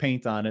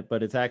 paint on it,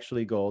 but it's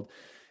actually gold,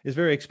 is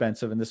very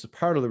expensive. And this is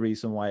part of the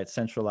reason why it's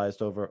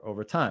centralized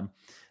over time.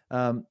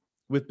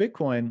 With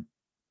Bitcoin,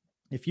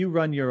 if you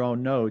run your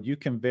own node, you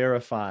can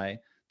verify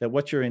that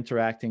what you're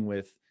interacting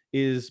with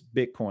is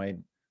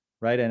Bitcoin,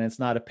 right? And it's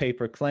not a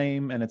paper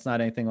claim, and it's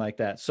not anything like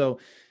that. So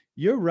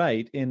you're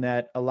right in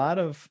that a lot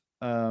of,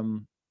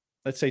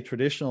 let's say,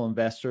 traditional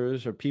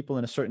investors or people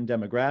in a certain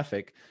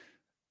demographic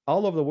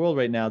all over the world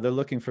right now, they're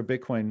looking for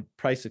Bitcoin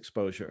price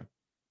exposure.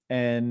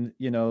 And,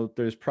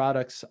 there's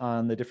products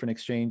on the different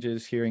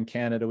exchanges here in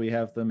Canada, we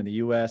have them in the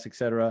US, et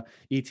cetera.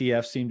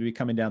 ETFs seem to be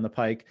coming down the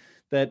pike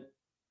that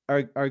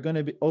are going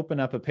to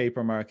open up a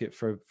paper market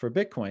for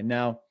Bitcoin.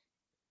 Now,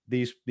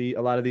 a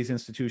lot of these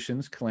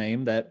institutions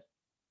claim that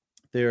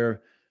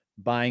they're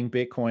buying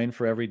Bitcoin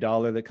for every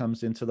dollar that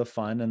comes into the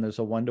fund, and there's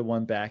a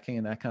one-to-one backing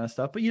and that kind of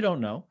stuff, but you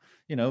don't know.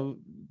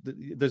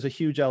 There's a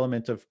huge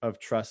element of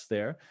trust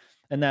there,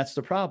 and that's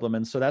the problem.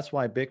 And so that's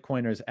why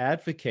Bitcoiners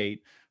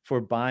advocate for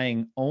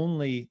buying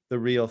only the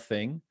real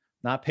thing,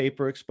 not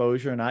paper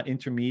exposure, not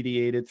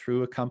intermediated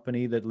through a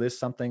company that lists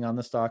something on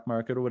the stock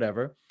market or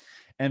whatever,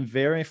 and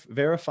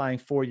verifying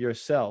for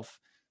yourself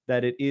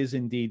that it is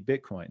indeed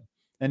Bitcoin.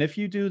 And if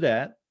you do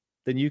that,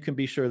 then you can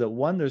be sure that,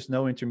 one, there's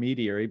no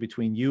intermediary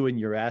between you and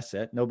your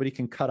asset. Nobody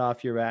can cut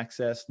off your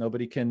access.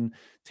 Nobody can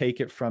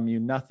take it from you,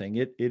 nothing.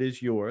 It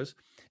is yours.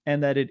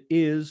 And that it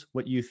is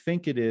what you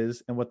think it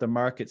is and what the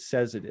market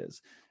says it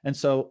is. And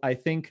so I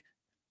think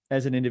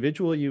as an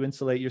individual, you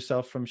insulate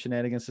yourself from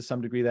shenanigans to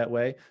some degree that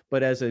way.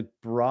 But as a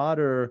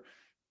broader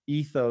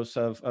ethos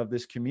of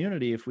this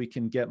community, if we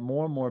can get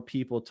more and more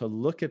people to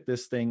look at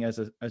this thing as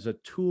a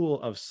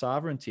tool of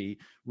sovereignty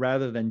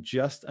rather than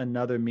just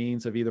another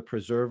means of either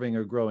preserving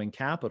or growing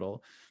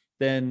capital,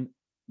 then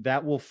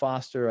that will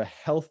foster a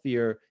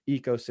healthier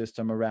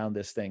ecosystem around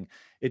this thing.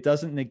 It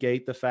doesn't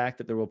negate the fact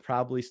that there will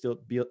probably still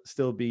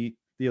be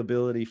the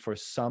ability for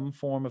some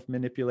form of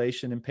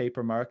manipulation in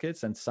paper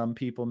markets, and some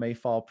people may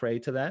fall prey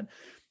to that.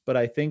 But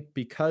I think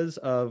because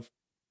of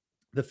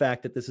the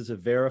fact that this is a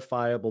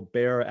verifiable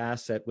bearer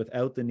asset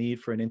without the need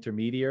for an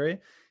intermediary,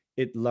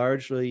 it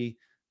largely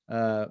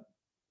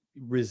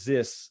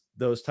resists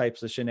those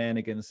types of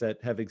shenanigans that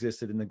have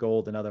existed in the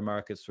gold and other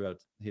markets throughout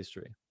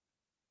history.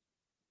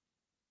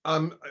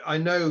 I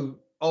know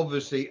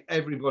obviously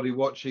everybody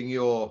watching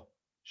your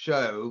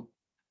show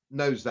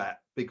knows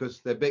that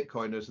because they're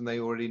Bitcoiners and they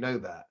already know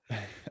that.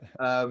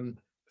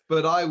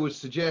 But I would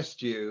suggest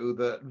to you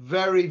that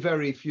very,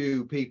 very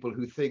few people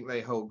who think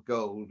they hold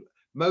gold,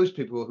 most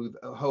people who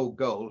hold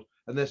gold,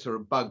 unless they're a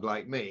bug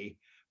like me,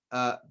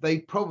 they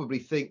probably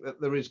think that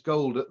there is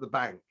gold at the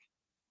bank.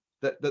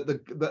 That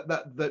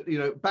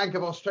Bank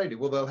of Australia,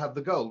 well, they'll have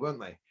the gold, won't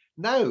they?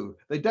 No,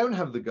 they don't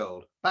have the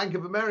gold. Bank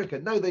of America,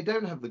 no, they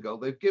don't have the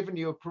gold. They've given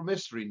you a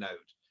promissory note.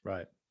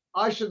 Right.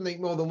 I shouldn't think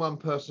more than one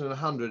person in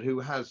 100 who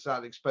has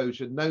that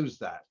exposure knows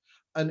that.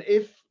 And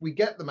if we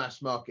get the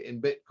mass market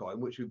in Bitcoin,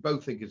 which we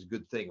both think is a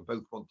good thing and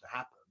both want to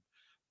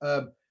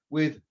happen,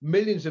 with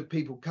millions of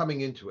people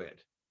coming into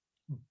it,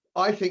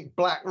 I think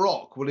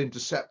BlackRock will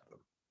intercept them.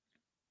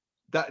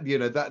 That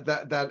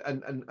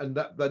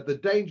the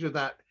danger of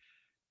that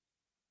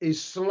is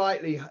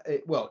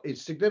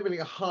it's significantly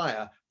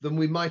higher than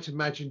we might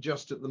imagine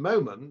just at the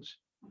moment,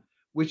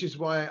 which is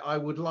why I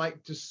would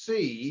like to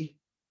see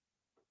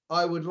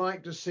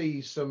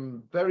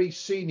some very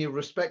senior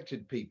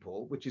respected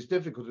people, which is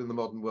difficult in the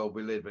modern world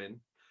we live in.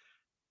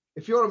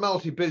 If you're a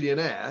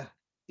multi-billionaire,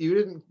 you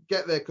didn't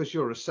get there because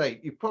you're a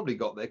saint. You probably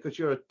got there because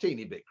you're a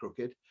teeny bit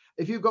crooked.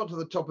 If you got to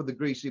the top of the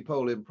greasy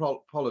pole in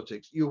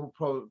politics, you were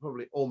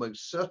probably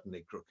almost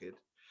certainly crooked.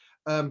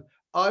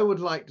 I would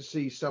like to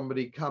see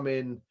somebody come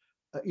in,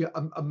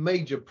 a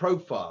major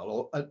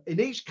profile, or in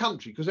each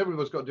country, because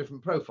everyone's got a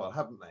different profile,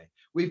 haven't they?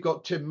 We've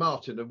got Tim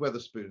Martin of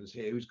Wetherspoons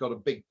here, who's got a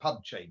big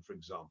pub chain, for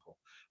example,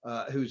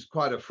 who's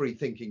quite a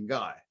free-thinking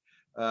guy.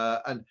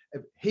 And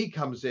if he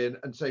comes in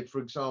and say, for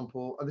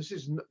example, and this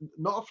is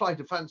not a flight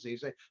of fancy,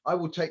 say, I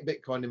will take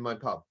Bitcoin in my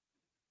pub,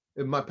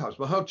 in my pubs,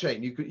 my whole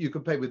chain, you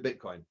could pay with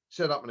Bitcoin,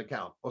 set up an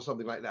account or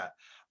something like that.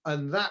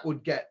 And that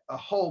would get a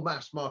whole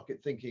mass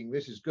market thinking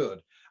this is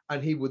good.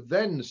 And he would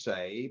then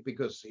say,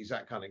 because he's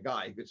that kind of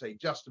guy, he could say,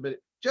 just a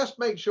minute, just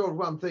make sure of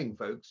one thing,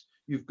 folks,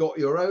 you've got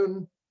your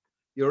own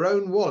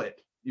wallet,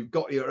 you've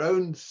got your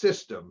own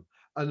system.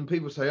 And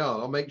people say,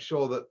 oh, I'll make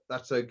sure that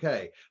that's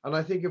okay. And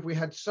I think if we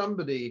had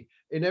somebody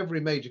in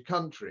every major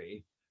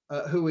country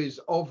who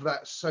is of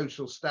that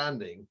social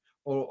standing,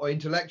 or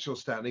intellectual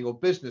standing, or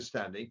business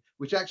standing,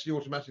 which actually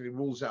automatically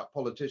rules out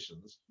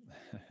politicians,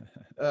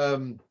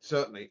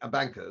 certainly, and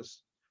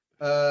bankers.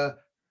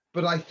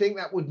 But I think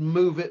that would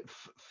move it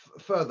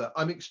further.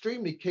 I'm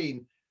extremely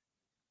keen.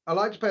 I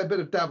like to play a bit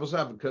of devil's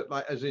advocate,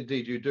 like as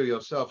indeed you do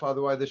yourself.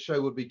 Otherwise, the show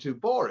would be too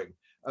boring.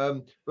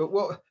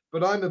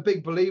 But I'm a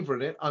big believer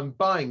in it. I'm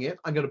buying it.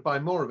 I'm going to buy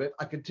more of it.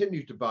 I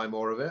continue to buy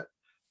more of it.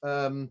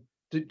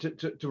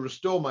 To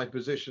restore my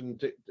position,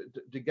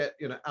 to get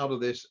out of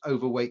this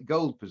overweight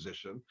gold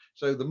position.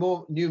 So the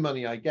more new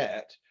money I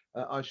get,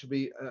 I should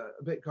be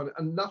a bit kind of,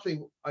 and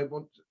nothing I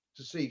want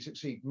to see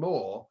succeed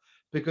more,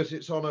 because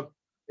it's on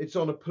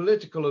a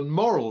political and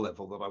moral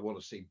level that I want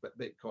to see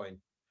Bitcoin.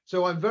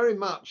 So I'm very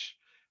much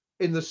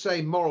in the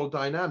same moral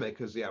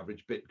dynamic as the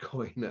average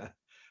Bitcoiner.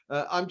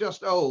 I'm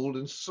just old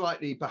and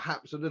slightly,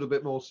 perhaps a little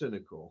bit more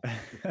cynical.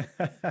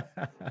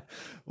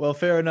 Well,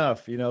 fair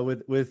enough.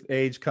 With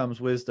age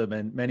comes wisdom,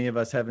 and many of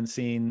us haven't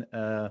seen,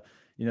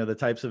 the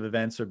types of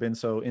events or been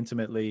so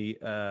intimately,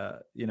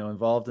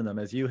 involved in them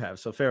as you have.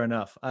 So fair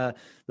enough.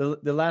 The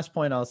last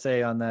point I'll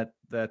say on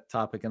that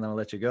topic, and then I'll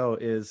let you go,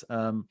 is,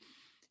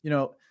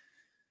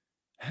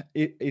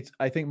 it's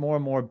I think more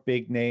and more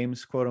big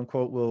names, quote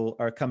unquote,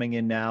 are coming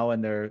in now,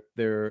 and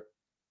they're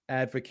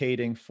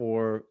advocating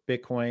for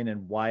Bitcoin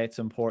and why it's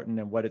important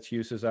and what its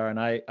uses are. And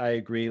I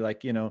agree,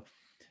 like,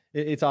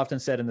 it's often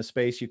said in the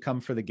space, you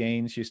come for the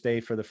gains, you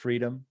stay for the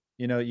freedom.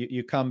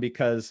 You come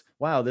because,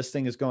 wow, this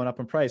thing is going up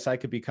in price, I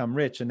could become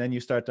rich. And then you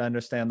start to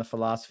understand the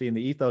philosophy and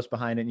the ethos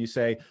behind it. And you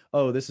say,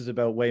 oh, this is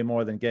about way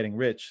more than getting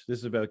rich. This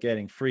is about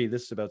getting free.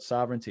 This is about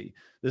sovereignty.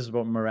 This is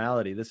about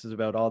morality. This is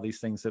about all these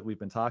things that we've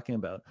been talking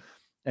about.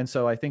 And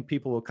so I think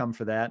people will come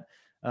for that.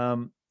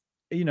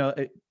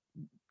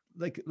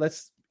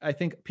 I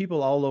think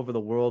people all over the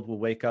world will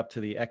wake up to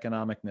the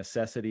economic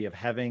necessity of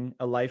having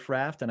a life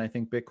raft. And I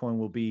think Bitcoin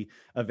will be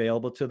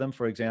available to them.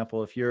 For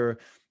example, if you're,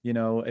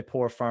 a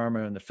poor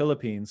farmer in the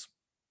Philippines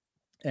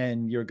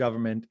and your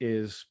government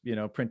is,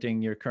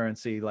 printing your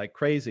currency like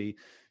crazy,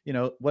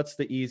 what's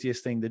the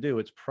easiest thing to do?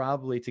 It's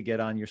probably to get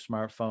on your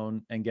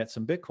smartphone and get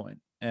some Bitcoin.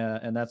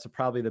 And that's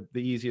probably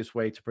the easiest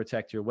way to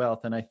protect your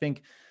wealth. And I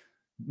think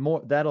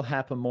that'll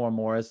happen more and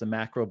more as the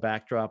macro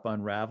backdrop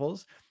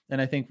unravels. And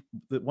I think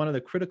that one of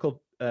the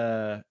critical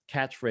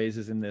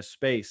catchphrases in this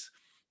space,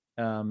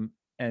 and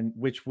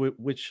which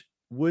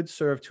would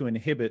serve to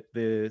inhibit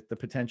the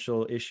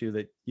potential issue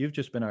that you've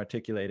just been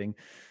articulating,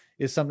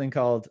 is something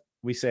called,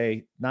 we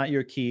say, not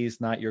your keys,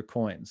 not your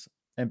coins.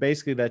 And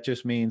basically that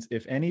just means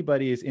if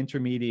anybody is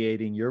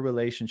intermediating your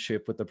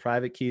relationship with the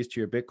private keys to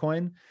your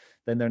Bitcoin,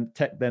 then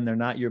they're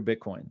not your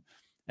Bitcoin.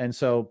 And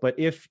so, but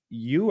if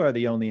you are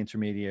the only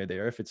intermediary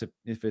there, if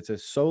it's a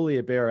solely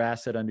a bare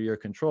asset under your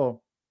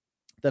control,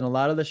 then a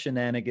lot of the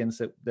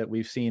shenanigans that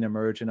we've seen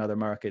emerge in other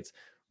markets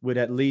would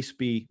at least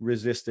be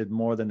resisted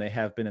more than they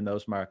have been in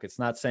those markets.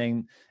 Not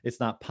saying it's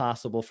not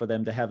possible for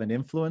them to have an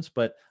influence,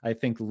 but I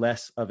think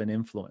less of an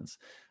influence.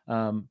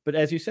 But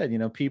as you said,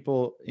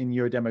 people in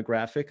your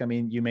demographic, I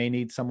mean, you may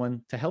need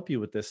someone to help you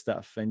with this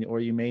stuff, or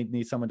you may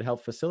need someone to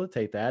help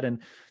facilitate that.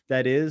 And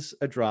that is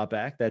a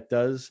drawback that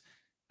does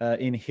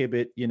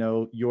inhibit,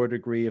 your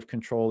degree of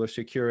control or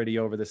security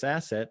over this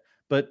asset,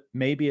 but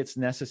maybe it's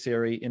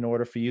necessary in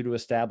order for you to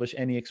establish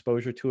any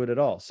exposure to it at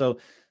all. So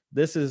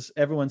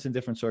everyone's in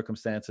different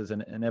circumstances,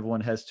 and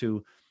everyone has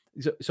to.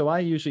 So I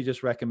usually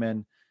just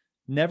recommend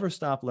never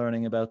stop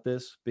learning about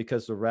this,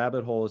 because the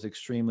rabbit hole is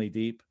extremely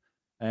deep,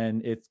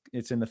 and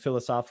it's in the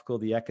philosophical,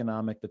 the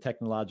economic, the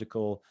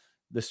technological,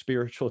 the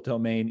spiritual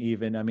domain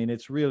even. I mean,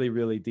 it's really,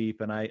 really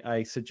deep. And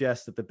I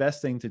suggest that the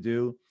best thing to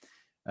do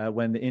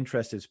when the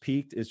interest is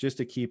peaked is just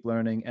to keep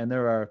learning. And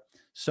there are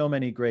so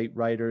many great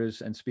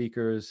writers and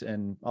speakers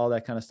and all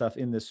that kind of stuff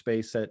in this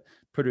space that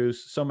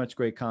produce so much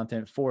great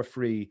content for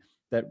free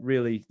that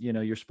really,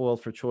 you're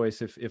spoiled for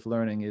choice if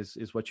learning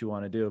is what you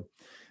want to do.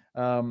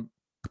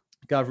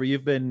 Gavri,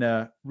 you've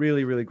been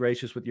really, really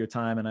gracious with your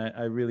time, and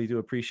I really do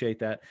appreciate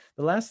that.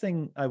 The last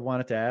thing I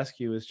wanted to ask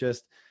you is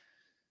just,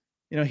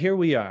 here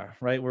we are,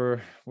 right?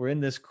 We're in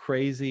this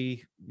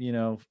crazy,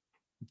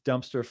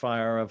 dumpster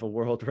fire of a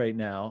world right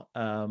now.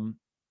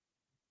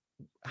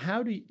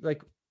 How do you,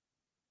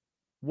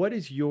 what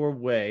is your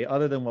way,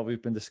 other than what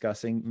we've been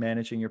discussing,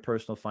 managing your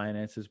personal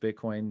finances,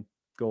 Bitcoin,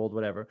 gold,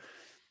 whatever?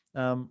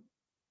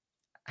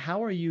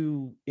 How are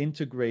you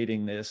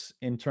integrating this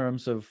in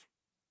terms of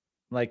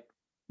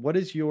what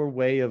is your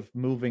way of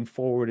moving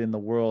forward in the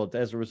world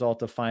as a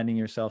result of finding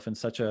yourself in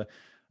such a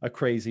a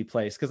crazy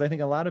place. Because I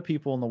think a lot of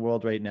people in the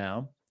world right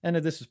now, and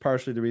this is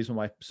partially the reason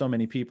why so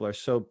many people are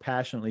so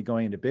passionately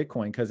going into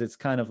Bitcoin, because it's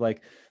kind of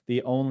like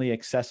the only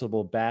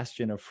accessible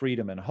bastion of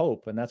freedom and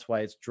hope. And that's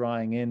why it's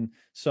drawing in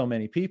so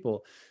many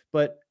people.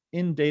 But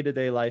in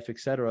day-to-day life, et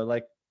cetera,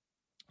 like,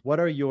 what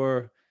are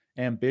your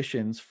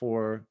ambitions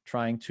for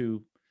trying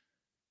to,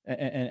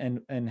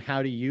 and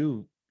how do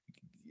you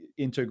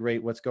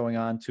integrate what's going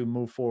on to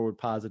move forward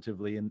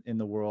positively in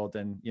the world,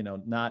 and, you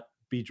know, not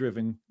be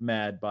driven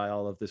mad by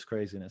all of this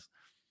craziness?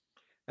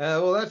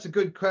 Well, that's a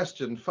good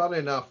question. Fun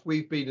enough,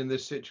 we've been in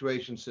this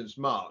situation since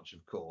March,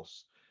 of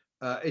course.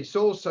 It's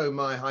also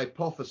my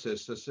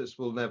hypothesis that this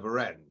will never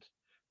end.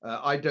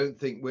 I don't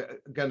think we're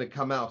going to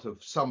come out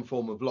of some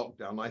form of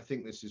lockdown. I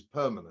think this is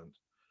permanent,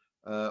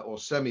 or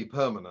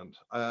semi-permanent,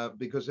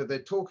 because if they're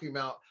talking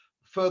about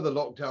further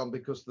lockdown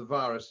because the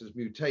virus has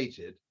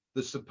mutated,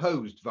 the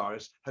supposed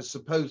virus has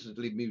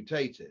supposedly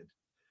mutated,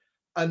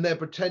 and they're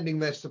pretending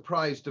they're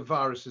surprised the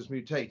virus has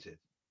mutated.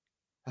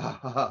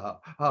 Come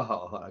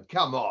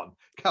on,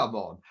 come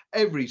on.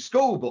 Every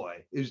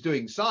schoolboy who's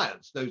doing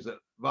science knows that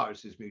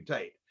viruses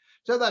mutate.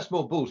 So that's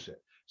more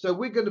bullshit. So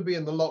we're going to be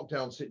in the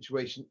lockdown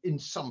situation in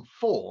some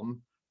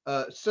form,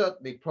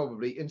 certainly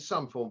probably in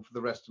some form for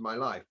the rest of my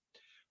life.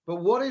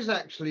 But what is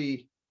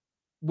actually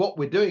what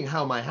we're doing,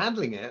 how am I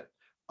handling it?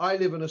 I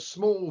live in a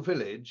small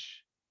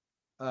village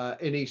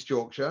in East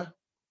Yorkshire.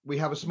 We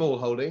have a small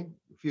holding,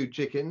 a few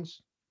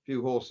chickens, a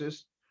few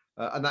horses,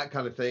 and that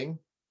kind of thing.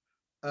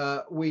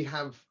 We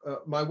have,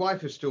 my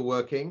wife is still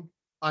working,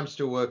 I'm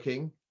still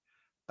working,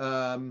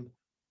 and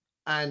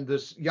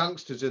there's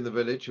youngsters in the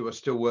village who are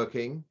still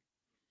working.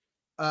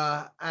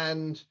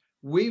 And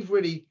we've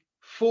really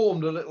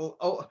formed a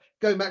little,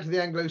 going back to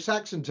the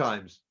Anglo-Saxon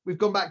times, we've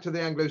gone back to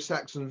the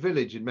Anglo-Saxon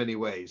village in many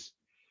ways.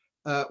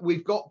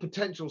 We've got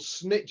potential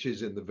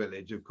snitches in the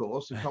village, of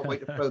course, who can't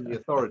wait to phone the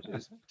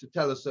authorities to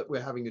tell us that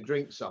we're having a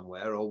drink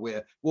somewhere, or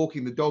we're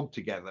walking the dog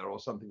together or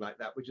something like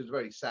that, which is a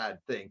very sad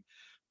thing.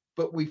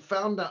 But we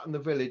found out in the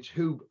village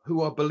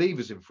who are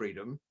believers in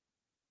freedom,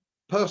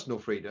 personal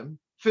freedom,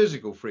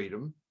 physical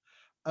freedom.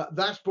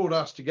 That's brought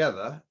us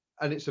together,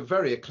 and it's a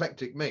very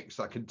eclectic mix,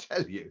 I can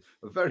tell you,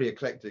 a very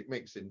eclectic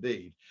mix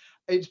indeed.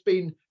 It's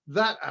been,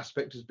 that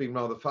aspect has been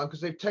rather fun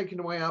because they've taken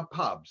away our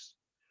pubs.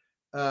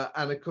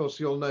 And of course,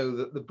 you'll know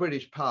that the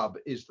British pub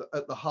is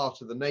at the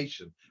heart of the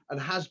nation, and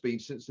has been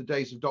since the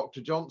days of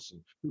Dr.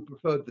 Johnson, who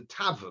preferred the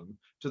tavern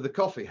to the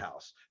coffee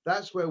house.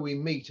 That's where we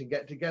meet and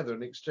get together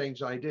and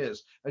exchange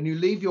ideas. And you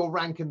leave your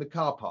rank in the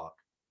car park.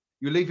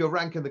 You leave your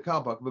rank in the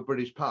car park of a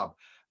British pub.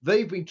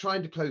 They've been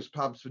trying to close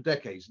pubs for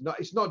decades. No,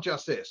 it's not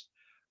just this.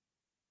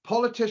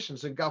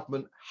 Politicians and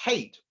government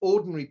hate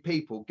ordinary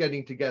people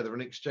getting together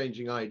and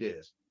exchanging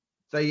ideas.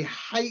 They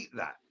hate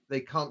that.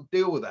 They can't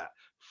deal with that.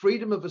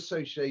 Freedom of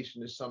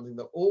association is something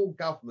that all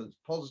governments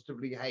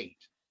positively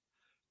hate,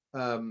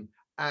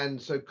 and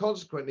so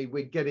consequently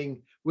we're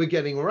getting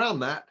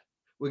around that.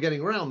 We're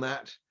getting around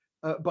that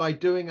by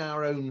doing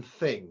our own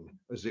thing,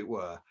 as it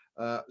were.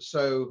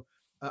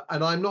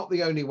 And I'm not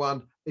the only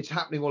one. It's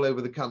happening all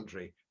over the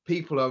country.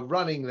 People are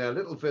running their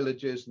little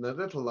villages and their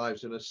little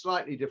lives in a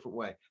slightly different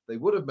way. They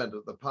would have meant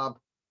at the pub.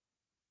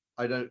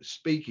 I don't.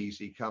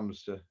 Speakeasy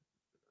comes to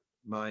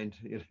mind.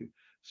 You know,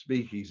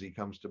 speakeasy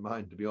comes to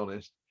mind, to be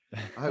honest.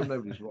 I hope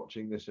nobody's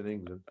watching this in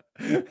England.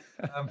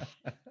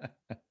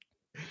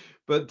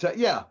 But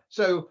yeah,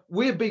 so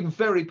we're being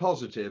very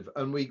positive,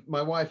 and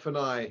my wife and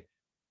I,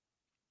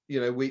 you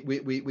know,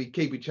 we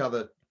keep each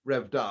other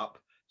revved up,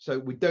 so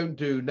we don't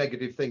do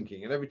negative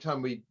thinking. And every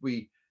time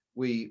we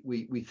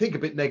think a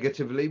bit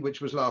negatively, which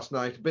was last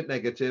night, a bit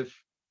negative,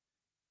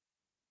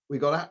 we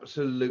got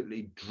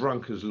absolutely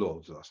drunk as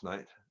lords last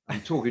night.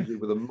 I'm talking to you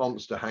with a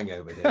monster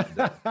hangover here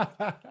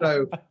today.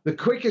 So the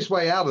quickest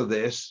way out of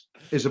this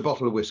is a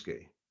bottle of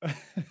whiskey.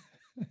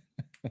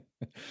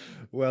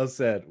 Well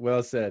said.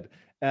 Well said.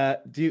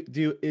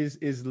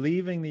 Is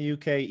leaving the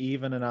UK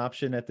even an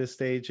option at this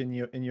stage in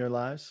your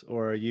lives,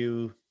 or are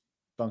you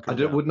bunkered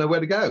down? Wouldn't know where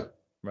to go.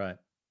 Right.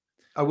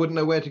 I wouldn't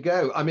know where to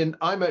go. I mean,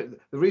 the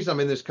reason I'm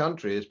in this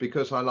country is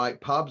because I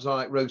like pubs, I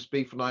like roast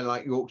beef, and I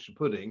like Yorkshire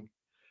pudding.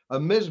 A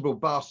miserable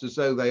bastards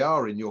though they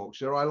are in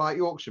Yorkshire, I like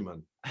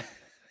Yorkshiremen.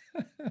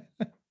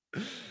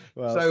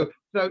 Well, so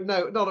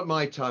no, not at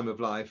my time of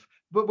life.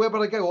 But where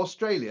would I go?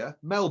 Australia,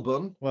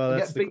 Melbourne. Well,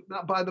 get beaten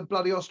up by the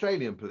bloody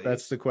Australian police.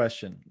 That's the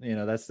question. You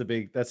know, that's the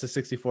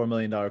 $64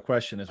 million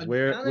question: is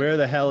where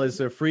the hell is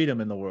there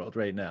freedom in the world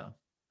right now?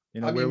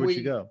 You know, I mean, where would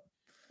you go?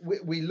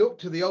 We look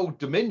to the old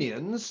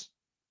dominions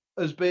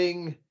as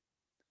being,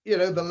 you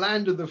know, the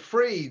land of the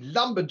free,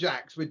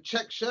 lumberjacks with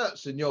check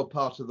shirts in your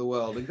part of the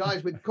world, and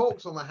guys with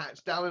corks on the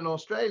hats down in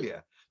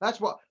Australia.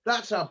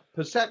 That's our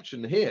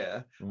perception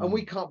here, and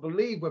we can't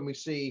believe when we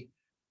see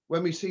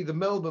the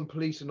Melbourne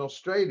police in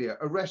Australia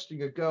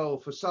arresting a girl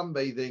for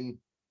sunbathing,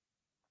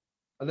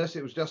 unless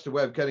it was just a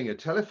way of getting a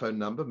telephone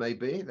number,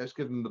 maybe. Let's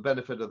give them the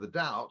benefit of the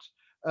doubt.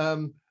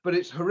 But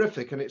it's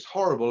horrific and it's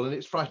horrible and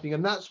it's frightening,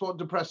 and that's what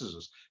depresses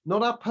us.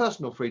 Not our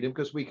personal freedom,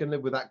 because we can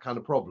live with that kind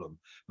of problem.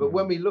 But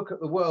when we look at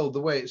the world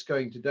the way it's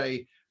going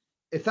today,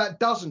 if that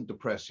doesn't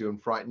depress you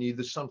and frighten you,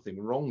 there's something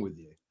wrong with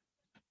you.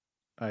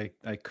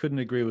 I couldn't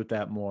agree with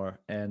that more.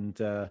 And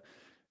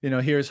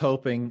here's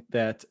hoping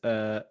that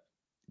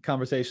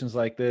conversations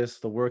like this,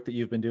 the work that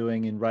you've been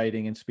doing in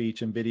writing and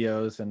speech and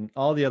videos, and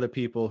all the other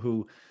people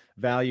who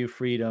value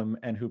freedom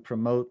and who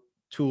promote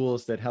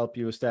tools that help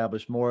you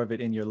establish more of it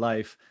in your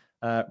life,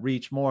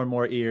 reach more and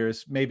more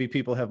ears. Maybe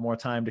people have more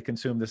time to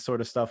consume this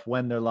sort of stuff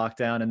when they're locked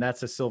down, and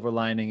that's a silver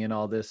lining in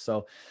all this.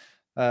 So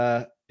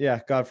yeah,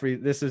 Godfrey,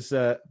 this has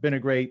been a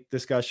great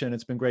discussion.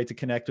 It's been great to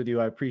connect with you.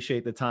 I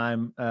appreciate the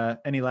time.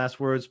 Any last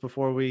words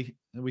before we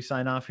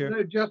sign off here?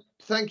 No, just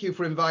thank you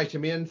for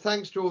inviting me, and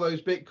thanks to all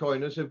those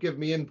Bitcoiners who've given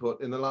me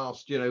input in the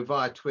last,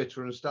 via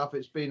Twitter and stuff.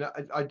 It's been,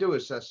 I do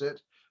assess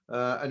it,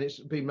 and it's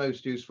been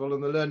most useful,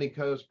 and the learning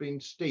curve's been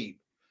steep.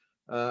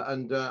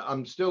 And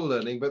I'm still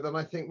learning, but then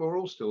I think we're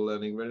all still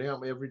learning, really,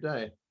 aren't we, every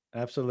day?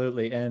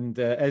 Absolutely. And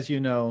as you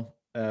know,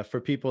 for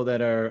people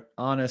that are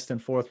honest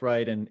and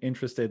forthright and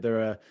interested,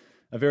 they're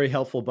a very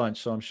helpful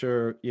bunch. So I'm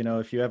sure,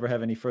 if you ever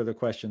have any further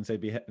questions,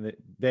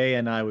 they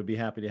and I would be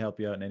happy to help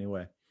you out in any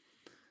way.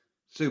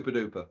 Super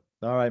duper.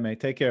 All right, mate.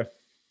 Take care.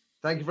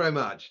 Thank you very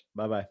much.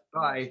 Bye-bye.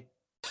 Bye.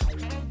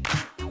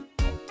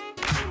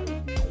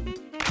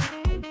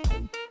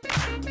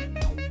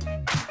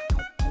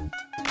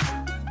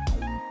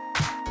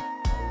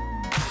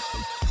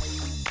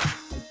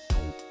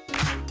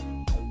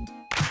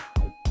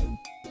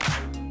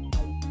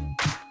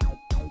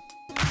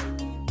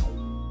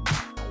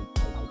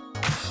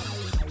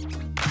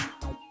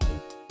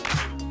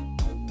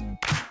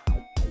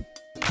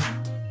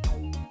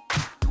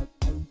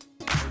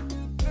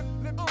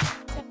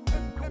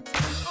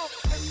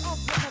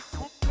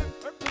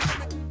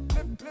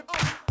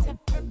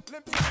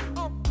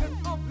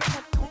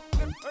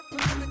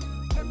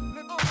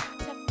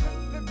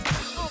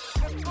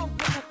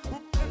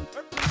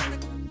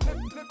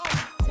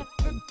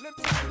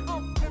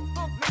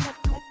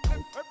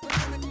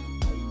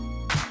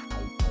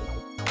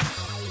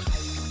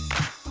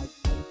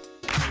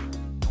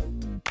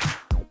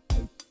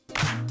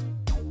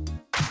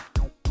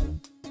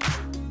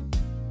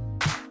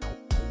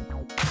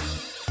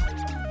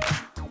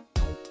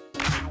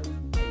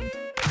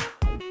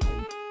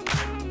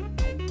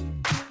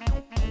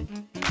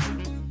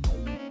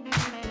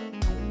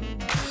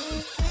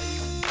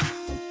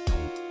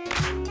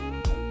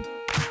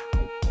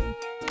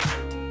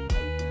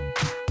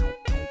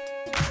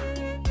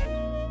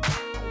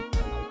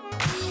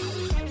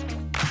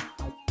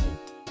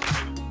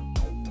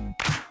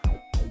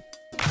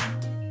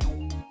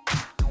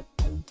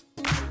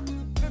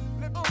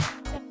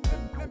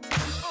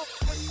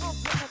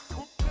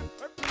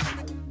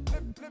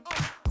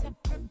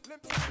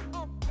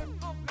 Flip,